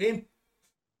back onto them,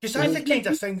 because that's the kind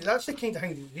of thing. That's the kind of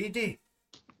thing that they do.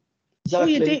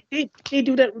 Exactly. Oh, yeah, they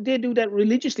do that. They do that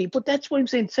religiously. But that's why I'm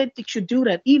saying Celtic should do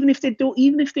that, even if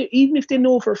they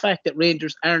know for a fact that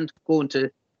Rangers aren't going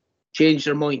to change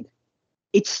their mind.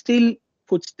 It still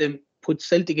puts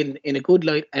Celtic in a good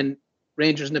light and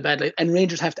Rangers in a bad light. And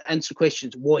Rangers have to answer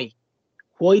questions. Why?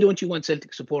 Why don't you want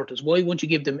Celtic supporters? Why won't you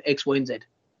give them X, Y, and Z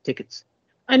tickets?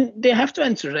 And they have to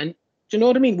answer. And do you know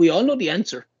what I mean? We all know the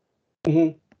answer.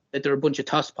 Mm-hmm. That they're a bunch of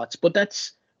tospots. But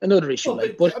that's another issue.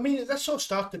 But I mean, this all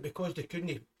started because they couldn't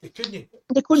handle them.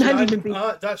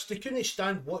 They couldn't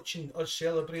stand watching us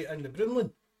celebrate in the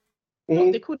Broomlin.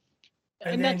 No, they could.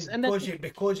 And then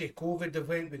because of COVID, they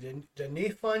went with the Nay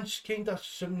fans kind of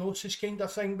symbiosis kind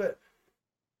of thing. But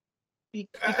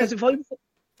because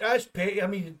that's petty. I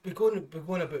mean, we're going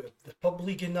about the pub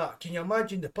league and that. Can you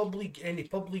imagine any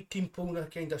pub league team pulling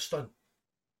that kind of stunt?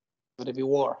 Would it be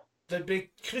war? They'd be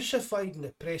crucified in the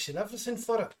press and everything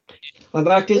for it. And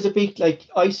back there's a bit like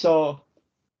I saw.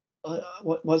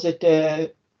 What was it?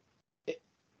 It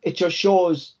just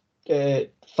shows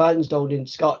fans down in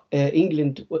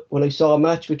England when I saw a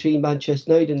match between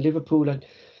Manchester United and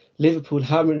Liverpool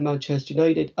hammering Manchester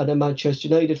United, and a Manchester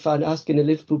United fan asking a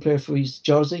Liverpool player for his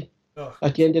jersey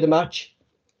at the end of the match.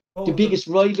 The biggest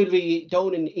rivalry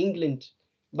down in England,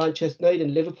 Manchester United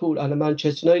and Liverpool, and a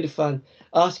Manchester United fan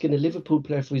asking a Liverpool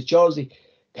player for his jersey.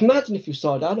 Imagine if you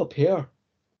saw that up here.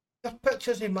 There are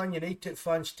pictures of Man United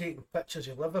fans taking pictures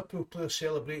of Liverpool players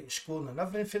celebrating, scoring and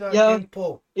everything for that game,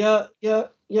 Paul. Yeah.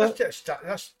 That's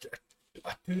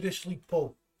a tourist league,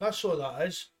 Paul. That's all that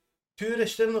is.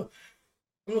 Tourists, I'm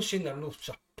not saying they're no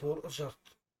supporters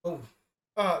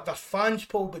they're fans,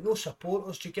 Paul, but no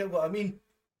supporters. Do you get what I mean?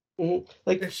 Mm-hmm.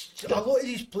 Like a lot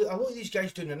of these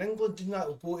guys down in England and that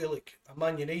will go to like a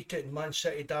Man United and Man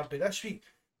City derby this week.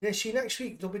 Then see next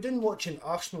week they'll be doing watching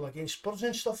Arsenal against Spurs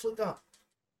and stuff like that.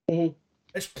 Mm-hmm.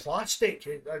 It's plastic.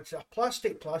 It's a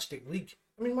plastic league.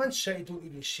 I mean, Man City don't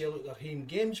even sell out their home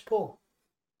games, Paul.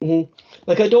 Mm-hmm.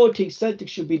 Like, I don't think Celtic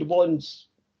should be the ones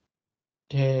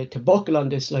to buckle on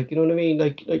this. Like, you know what I mean?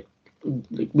 Like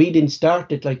we didn't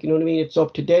start it. Like, you know what I mean? It's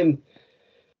up to them.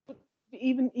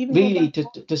 Even really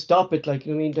to stop it. Like,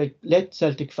 you know what I mean? Like, let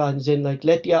Celtic fans in. Like,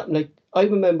 I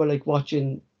remember like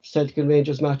watching Celtic and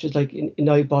Rangers matches like in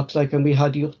iBox, like, and we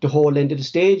had the whole end of the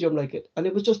stadium, like it, and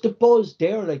it was just the buzz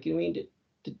there, like, you know what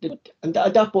I mean, and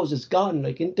that buzz is gone,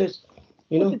 like, isn't it?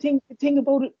 You know, the thing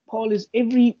about it, Paul, is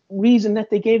every reason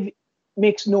that they gave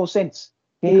makes no sense,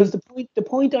 because the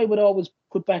point I would always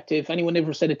put back to, if anyone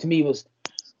ever said it to me, was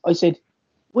I said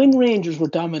when Rangers were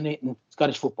dominating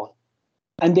Scottish football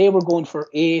and they were going for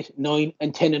 8, 9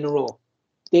 and 10 in a row,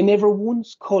 they never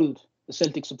once culled the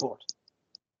Celtic support.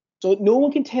 So no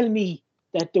one can tell me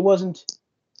that there wasn't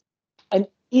an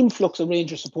influx of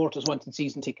Rangers supporters wanting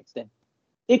season tickets then.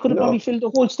 They could have probably filled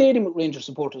the whole stadium with Rangers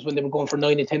supporters when they were going for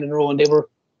 9 and 10 in a row and they were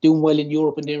doing well in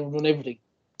Europe and they were doing everything.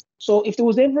 So if there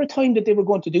was ever a time that they were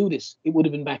going to do this, it would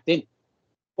have been back then.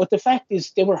 But the fact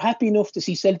is, they were happy enough to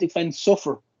see Celtic fans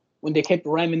suffer when they kept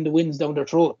ramming the wins down their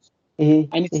throats. And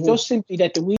it's just simply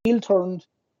that the wheel turned,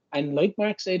 and like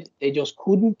Mark said, they just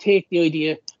couldn't take the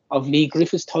idea of Lee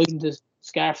Griffiths tying the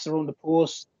scarves around the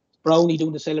post, Brownie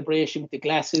doing the celebration with the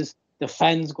glasses, the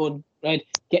fans going, right,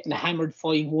 getting hammered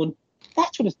 5-1.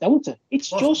 That's what it's down to. It's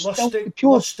just down to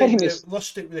pure pettiness.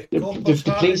 Lustig with the coppers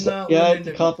hat and that. Yeah,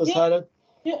 the coppers hat.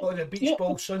 Yeah. Or the beach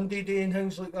ball Sunday day and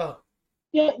things like that.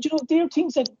 Yeah, you know, there are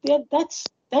things that's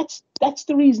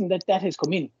the reason that has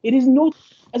come in. It is not,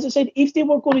 as I said, if they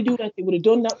were going to do that, they would have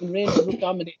done that when Rangers were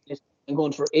dominating it and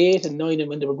going for 8 and 9 and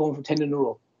when they were going for 10 in a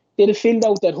row. They'd have filled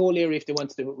out that whole area if they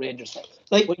wanted to with Rangers fans.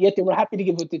 But yet they were happy to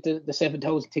give the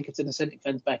 7,000 tickets to the Celtic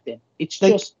fans back then. It's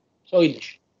just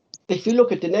childish. if you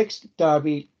look at the next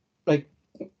derby, like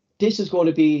this is going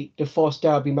to be the first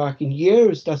derby, Mark, in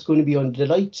years that's going to be under the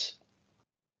lights.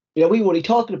 You know, we were only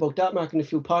talking about that, Mark, in a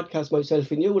few podcasts,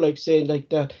 myself and you, like saying like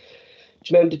that. Do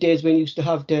you remember the days when you used to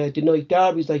have the night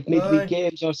derbies, like midweek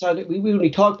games or Saturday? We only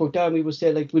talked about that and we would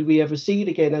say, like, will we ever see it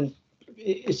again? And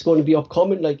it's going to be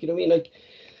upcoming, like, you know what I mean? Like,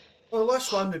 well, the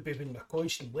last one would be when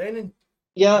McCoy and Lennon.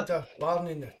 Yeah. The barn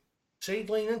in the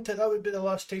sideline, isn't it? That would be the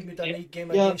last time we'd a night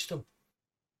game against them.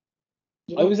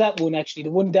 I was at one, actually.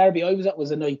 The one derby I was at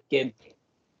was a night game.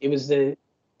 It was the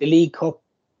League Cup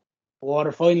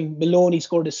quarter final. Maloney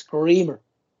scored a screamer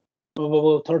from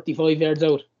about 35 yards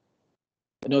out.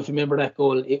 I don't know if you remember that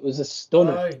goal. It was a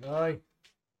stunner. Aye.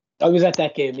 I was at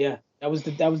that game. Yeah, that was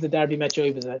the derby match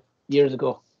I was at years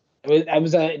ago.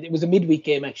 It was a midweek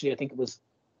game, actually. I think it was.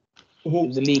 It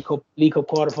was a League Cup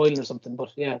quarter final or something.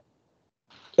 But yeah.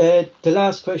 The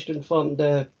last question from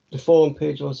the forum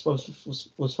page was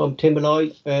from Tim Malloy.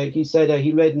 He said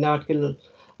he read an article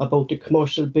about the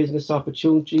commercial business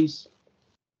opportunities.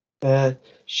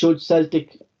 Should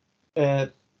Celtic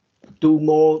do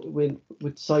more with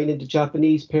signing the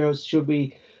Japanese players? Should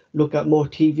we look at more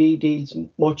TV deals,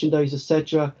 merchandise,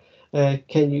 etc.?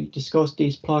 Can you discuss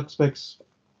these prospects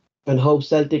and how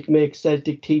Celtic makes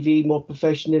Celtic TV more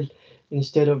professional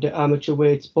instead of the amateur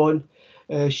way it's done?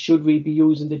 Should we be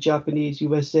using the Japanese,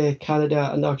 USA,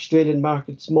 Canada and Australian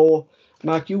markets more?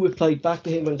 Mark, you replied back to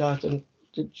him on that, and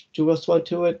do you just want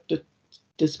to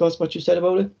discuss what you said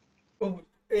about it? Well,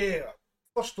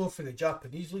 first off, for the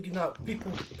Japanese, looking at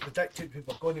people predicted we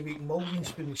were going to make millions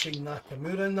when we signed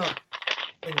Nakamura and that.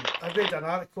 And I read an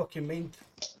article, I can mind,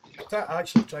 I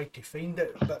actually tried to find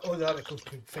it, but all the articles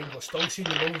could find were still saying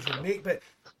the millions we make, but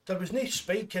there was no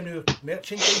spike in our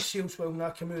merchandise sales while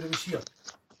Nakamura was here.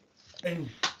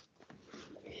 And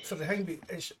for the thing,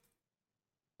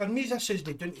 for me, this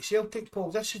isn't down to Celtic, Paul.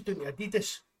 This is down to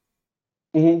Adidas.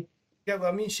 Mm-hmm. Yeah,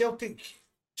 well, I mean, Celtic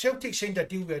signed a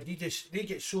deal with Adidas. They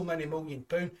get so many £1 million,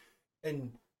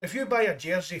 and if you buy a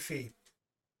jersey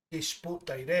for Sport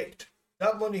Direct,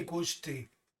 that money goes to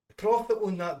the profit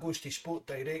on that goes to Sport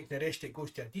Direct, and the rest it goes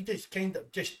to Adidas. Kind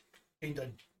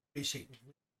of basic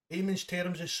layman's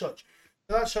terms as such.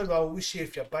 That's how I always say,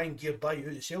 if you're buying gear, buy it out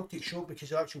of the Celtic shop, because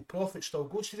the actual profit still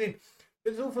goes to them.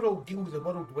 But the overall deal with the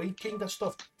worldwide kind of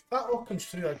stuff, that all comes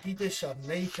through Adidas or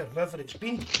Nike or whoever it's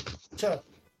been. So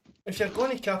if you're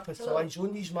going to capitalise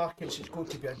on these markets, it's got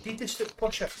to be Adidas that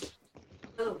push it.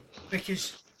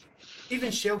 Because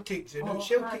even Celtic,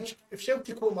 if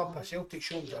Celtic open up a Celtic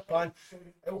show in Japan,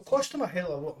 it will cost them a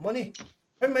hell of a lot of money.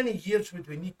 How many years would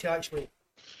we need to actually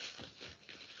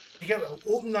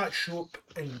open that shop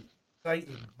and try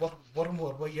to worm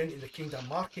our way into the kind of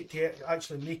market to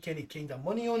actually make any kind of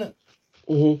money on it?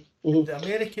 Mm-hmm. The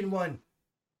American one,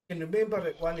 I can remember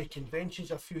at one of the conventions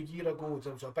a few years ago,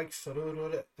 there was a big furore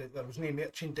on it, that there was no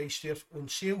merchandise there on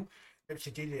sale. It was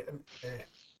to do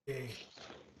the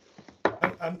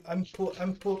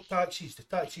import taxes, the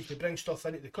taxes to bring stuff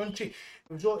into the country.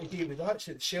 It was all to do with that,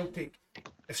 so that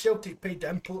if Celtic paid the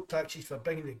import taxes for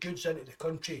bringing the goods into the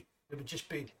country, it would just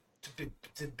be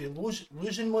to be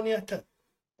losing money at it.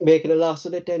 Making a loss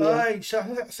of it then, yeah. Aye, so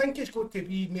I think it's got to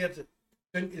be more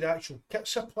down to the actual kit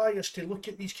suppliers to look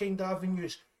at these kind of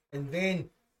avenues, and then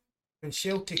when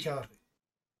Celtic are,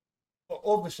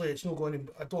 obviously it's not going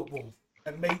to, I don't know,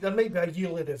 there might be a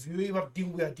yearly review or deal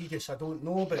with Adidas, I don't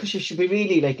know, but because it should be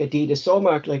really like Adidas, so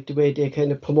Mark, like the way they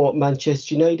kind of promote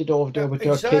Manchester United over there with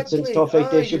their kits and stuff,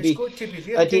 like they should be,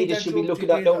 Adidas should be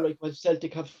looking at now, like, well,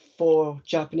 Celtic have 4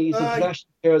 Japanese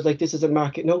international players, like this is a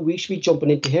market, no, we should be jumping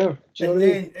into here. Do you know what I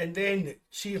mean? And then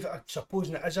see if,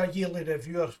 supposing it is a yearly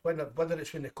review, or whether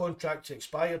it's when the contract's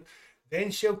expired,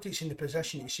 then Celtic's in the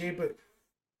position to say, but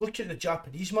look at the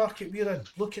Japanese market we're in,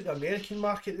 look at the American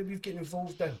market that we've got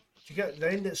involved in. You get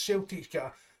the end that Celtic's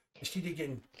got, instead of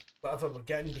getting whatever we're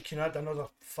getting, we can add another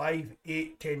 5,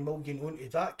 8, 10 million onto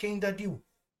that kind of deal.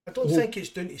 I don't think it's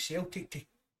down to Celtic to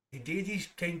do these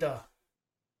kind of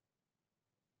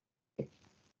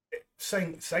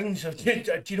things.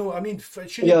 Do you know what I mean?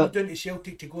 It shouldn't be down to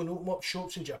Celtic to go and open up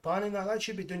shops in Japan and that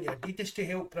should be down to Adidas to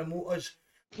help promote us.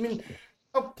 I mean,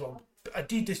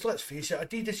 Adidas, let's face it,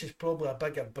 Adidas is probably a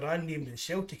bigger brand name than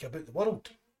Celtic about the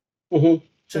world.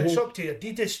 So it's up to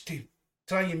Adidas to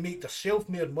try and make themselves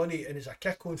more money, and as a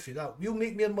kick on for that, we'll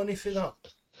make more money for that.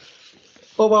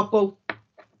 But what about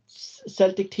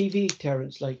Celtic TV,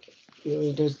 Terence? Like, you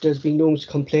know, there's been numerous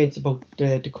complaints about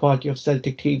the quality of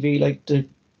Celtic TV. Like,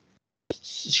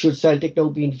 should Celtic now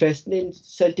be investing in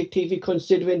Celtic TV,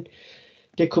 considering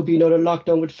there could be another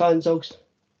lockdown with fans out?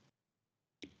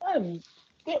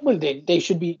 Well, they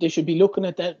should be looking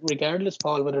at that regardless,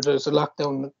 Paul, whether there's a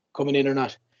lockdown coming in or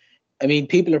not. I mean,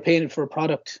 people are paying for a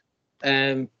product,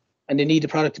 and they need the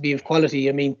product to be of quality.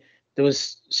 I mean, there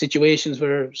was situations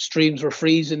where streams were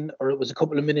freezing or it was a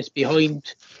couple of minutes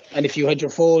behind, and if you had your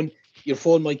phone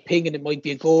might ping and it might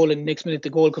be a goal, and next minute the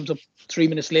goal comes up 3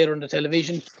 minutes later on the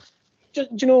television. Just,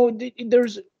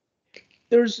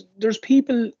 there's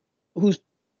people whose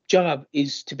job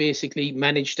is to basically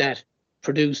manage that,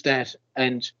 produce that,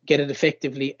 and get it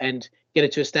effectively and get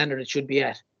it to a standard it should be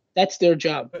at. That's their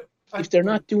job. If they're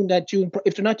not doing that,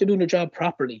 if they're not doing their job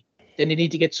properly, then they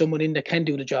need to get someone in that can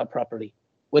do the job properly.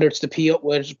 Whether it's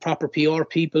whether it's proper PR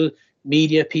people,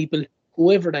 media people,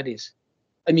 whoever that is.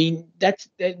 I mean, that's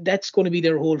going to be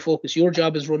their whole focus. Your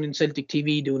job is running Celtic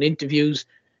TV, doing interviews,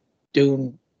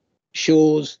 doing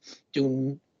shows,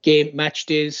 doing match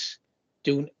days,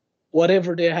 doing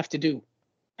whatever they have to do.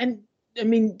 And I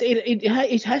mean,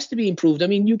 it has to be improved. I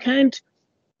mean, you can't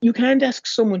ask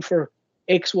someone for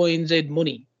X, Y, and Z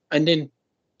money and then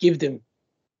give them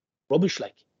rubbish,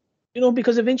 like,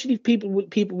 because eventually people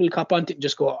will cop on to it and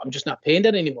just go, I'm just not paying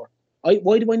that anymore.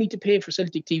 Why do I need to pay for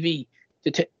Celtic TV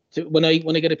when I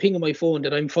get a ping on my phone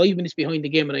that I'm 5 minutes behind the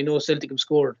game and I know Celtic have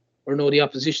scored or know the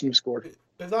opposition have scored?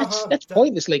 That's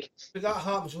pointless. Like, but that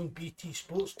happens on BT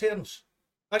Sports terms.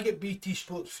 I get BT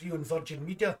Sports free on Virgin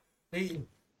Media. Right?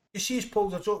 You see, Paul,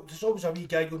 there's always a wee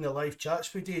guy on the live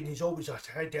chats with you, and he's always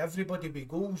ahead of everybody with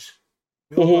goals.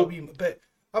 But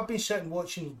I've been sitting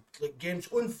watching like games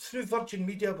on through Virgin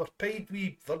Media, we're paid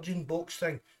wee Virgin box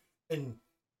thing, and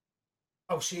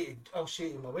I'll say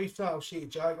to my wife that, I'll say to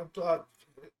Jack,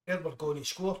 we're going to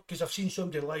score, because I've seen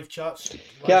somebody live chats.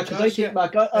 Yeah, because I think,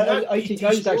 Mark, I think I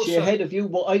was actually ahead of you.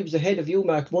 Well, I was ahead of you,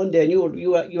 Mark, one day, and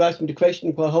you asked me the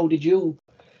question, well, how did you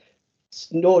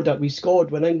know that we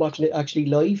scored when I'm watching it actually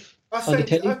live on the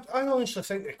telly? I honestly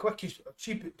think the quickest,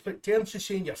 see, in terms of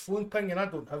saying your phone ping, and I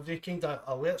don't have the kind of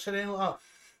alerts or anything like that,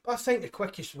 but I think the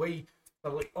quickest way,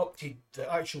 are like up to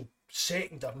the actual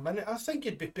second or minute, I think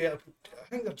it'd be better. I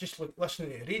think they're just like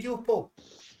listening to the radio, Paul.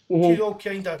 Mm-hmm. All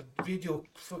kind of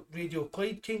radio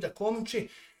played kind of commentary,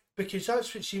 because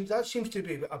that's what seems. That seems to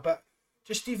be a bit,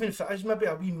 just even if it is maybe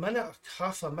a wee minute or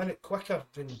half a minute quicker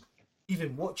than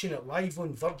even watching it live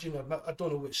on Virgin, or I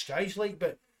don't know what Sky's like,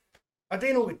 but I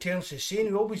don't know what Terence is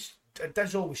saying. It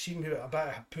does always seem a bit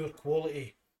of poor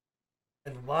quality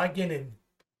and lagging and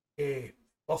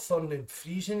buffering and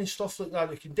freezing and stuff like that.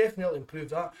 They can definitely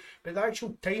improve that, but the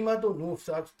actual time, I don't know if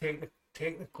that's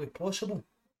technically possible.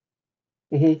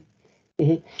 Just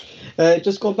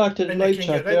go back to the live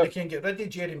chat there. They can get rid of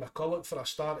Jerry McCulloch for a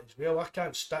start as well. I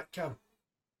can't stick him.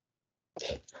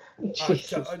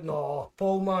 No,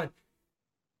 Paul, man.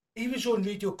 He was on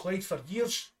Radio Clyde for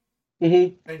years,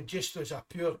 and just was a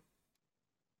pure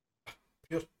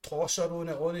tosser on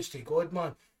it, honest to God,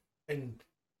 man. And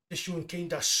just showing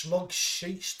kind of smug,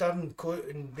 shite-stirring,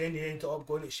 and then he ended up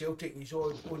going to Celtic, and he's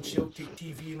on Celtic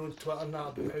TV and on Twitter and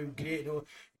that about how great,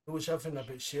 he was everything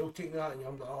about Celtic and that, and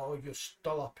I'm like, oh, you're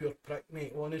still a pure prick,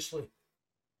 mate, honestly.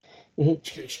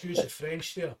 Excuse the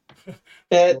French there.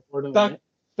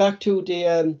 Back to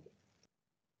the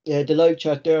live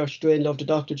chat there. Strain Love the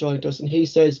Doctor joined us, and he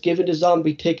says, given the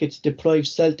zombie tickets deprive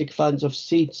Celtic fans of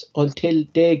seats until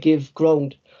they give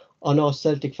ground on us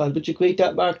Celtic fans. Would you agree with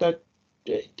that, Mark, that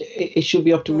it should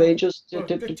be up to Rangers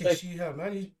to see him,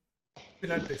 man. He's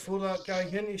been in before, that guy,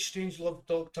 isn't he? Strange Love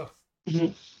Doctor.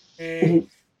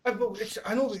 I know, it's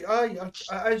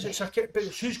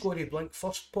who's going to blink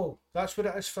first, Paul. That's what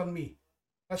it is for me.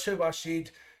 That's how I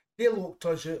said. They locked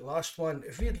us out last one.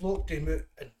 If we'd locked them out,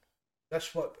 and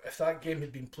if that game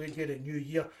had been played here at New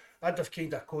Year, I'd have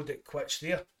kind of called it quits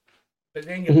there. But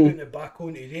then you're putting it back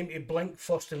onto them to blink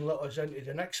first and let us into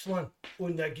the next one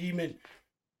on the agreement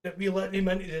that we let them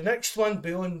into the next one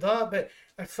beyond that. But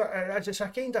it's a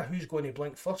kind of who's going to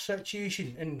blink first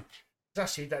situation, and as I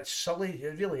say, that's silly.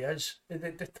 It really is.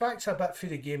 It detracts a bit for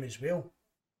the game as well.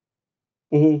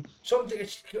 Something.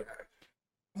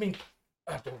 I mean,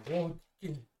 I don't know.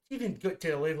 You even got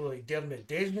to a level like Dermot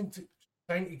Desmond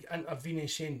trying to intervene and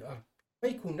saying,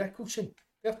 Michael Nicholson.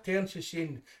 Their terms is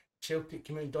saying Celtic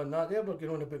came out and done that. They were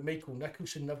going on about Michael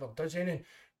Nicholson never does anything.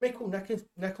 Michael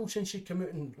Nicholson should come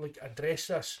out and address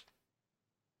this.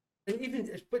 And even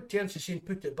what Terence is saying,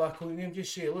 put it back on him,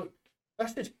 just say, look,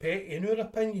 this is petty in our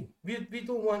opinion. We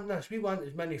don't want this. We want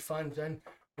as many fans in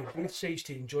with both sides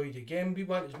to enjoy the game. We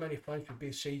want as many fans with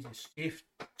both sides as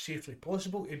safely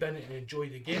possible to be in it and enjoy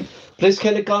the game. But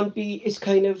it's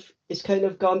kind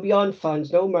of gone beyond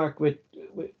fans now, Mark, with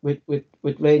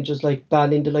Rangers like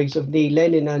banning the likes of Neil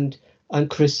Lennon and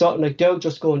Chris Sutton. Like, they're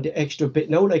just going the extra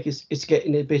bit now. Like, it's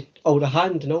getting a bit out of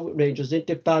hand now with Rangers.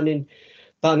 They're banning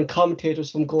commentators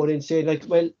from going and saying, like,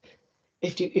 well,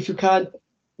 if you can't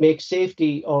make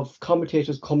safety of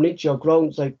commentators coming into your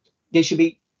grounds, like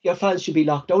your fans should be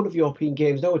locked out of European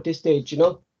games now at this stage, you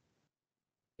know.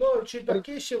 No, it should be a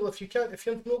case of if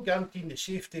you're not guaranteeing the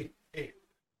safety, it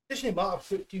doesn't matter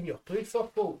what team you're playing for,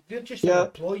 Paul. They're just an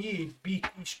employee, BT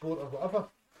Sport or whatever.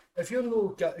 If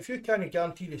you can't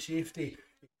guarantee the safety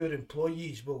of your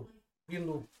employees, well, we're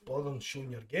no bothering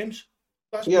showing your games.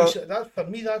 That's for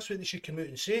me. That's what they should come out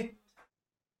and say.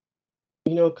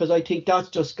 You know, because I think that's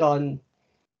just gone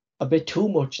a bit too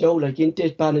much now. Like, in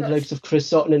this banning the likes of Chris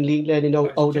Sutton and Lee Lennon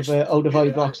out of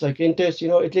Ibrox, like, in this, you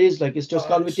know, it is like it's just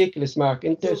gone ridiculous, Mark.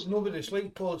 In this, no, but it's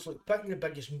like, Paul. It's like picking the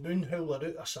biggest moon howler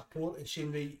out of support and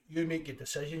saying, "Right, you make your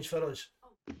decisions for us."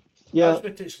 Yeah, that's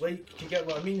what it's like. You get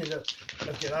what I mean? And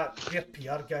if you're their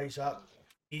PR guys, that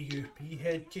AUP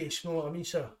head case, you know what I mean,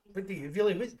 sir? What do you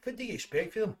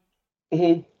expect for them?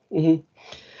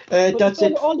 That's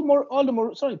it. All the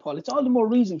more. Sorry, Paul. It's all the more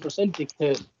reason for Celtic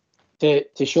to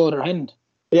show their hand.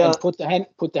 Yeah. And put the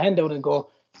hand out and go.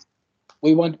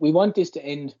 We want this to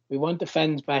end. We want the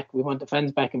fans back. We want the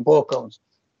fans back in both grounds,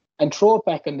 and throw it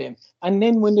back on them. And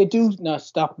then when they do not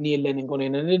stop Neil Lennon going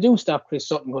in, and they do stop Chris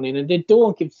Sutton going in, and they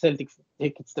don't give Celtic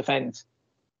tickets to fans,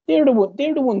 they're the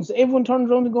ones. Everyone turns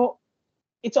around and go,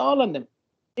 it's all on them.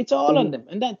 It's all on them.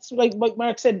 And that's like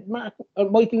Mark said.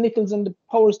 Michael Nichols and the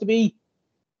powers to be,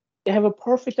 they have a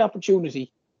perfect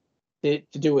opportunity to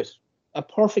do it. A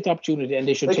perfect opportunity, and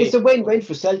they should take it. It's a win-win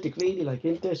for Celtic, really, like,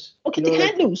 isn't it? Okay, they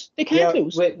can't lose. They can't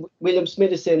lose. William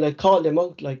Smith is saying, like, call them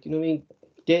out, like, you know what I mean?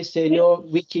 They say, no,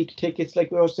 we keep the tickets,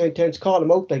 like we were saying, Terence, call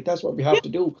them out, like, that's what we have to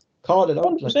do. Call it out.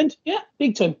 100%, like. yeah,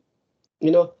 big time.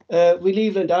 You know, we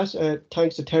leave it at that.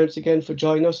 Thanks to Terence again for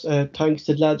joining us. Thanks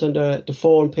to the lads on the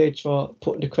forum page for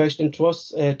putting the question to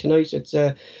us tonight. It's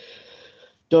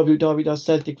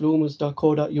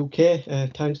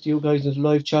www.celticrumours.co.uk. Thanks to you guys in the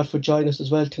live chat for joining us as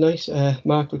well tonight.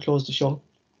 Mark will close the show.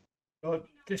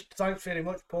 Just thanks very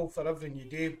much, Paul, for everything you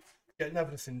do, getting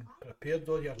everything prepared,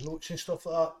 all your notes and stuff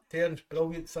like that. Terence,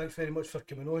 brilliant. Thanks very much for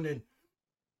coming on. And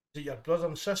is it your brother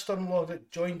and sister-in-law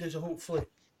that joined us, hopefully?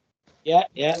 Yeah,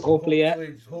 hopefully.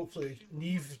 Hopefully,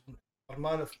 Neve, our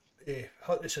man, hit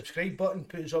the subscribe button,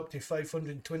 put us up to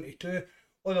 522.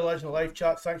 All the lads in the live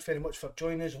chat, thanks very much for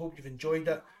joining us. I hope you've enjoyed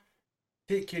it.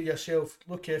 Take care of yourself,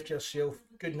 look after yourself.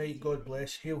 Good night, God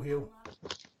bless. Hail, hail.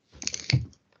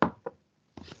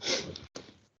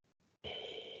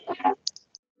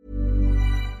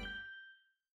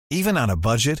 Even on a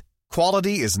budget,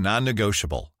 quality is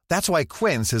non-negotiable. That's why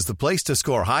Quince is the place to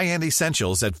score high-end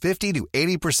essentials at 50 to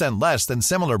 80% less than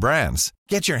similar brands.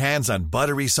 Get your hands on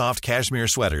buttery soft cashmere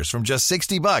sweaters from just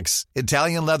 $60,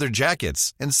 Italian leather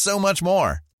jackets, and so much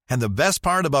more. And the best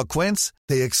part about Quince,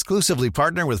 they exclusively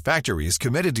partner with factories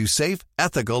committed to safe,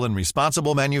 ethical, and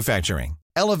responsible manufacturing.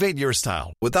 Elevate your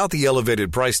style without the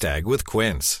elevated price tag with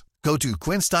Quince. Go to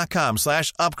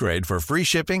quince.com/upgrade for free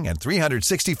shipping and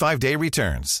 365-day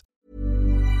returns.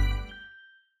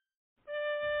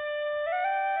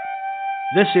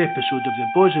 This episode of the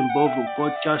Bawz and Bovril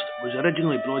podcast was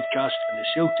originally broadcast on the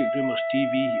Celtic Rumours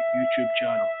TV YouTube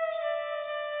channel.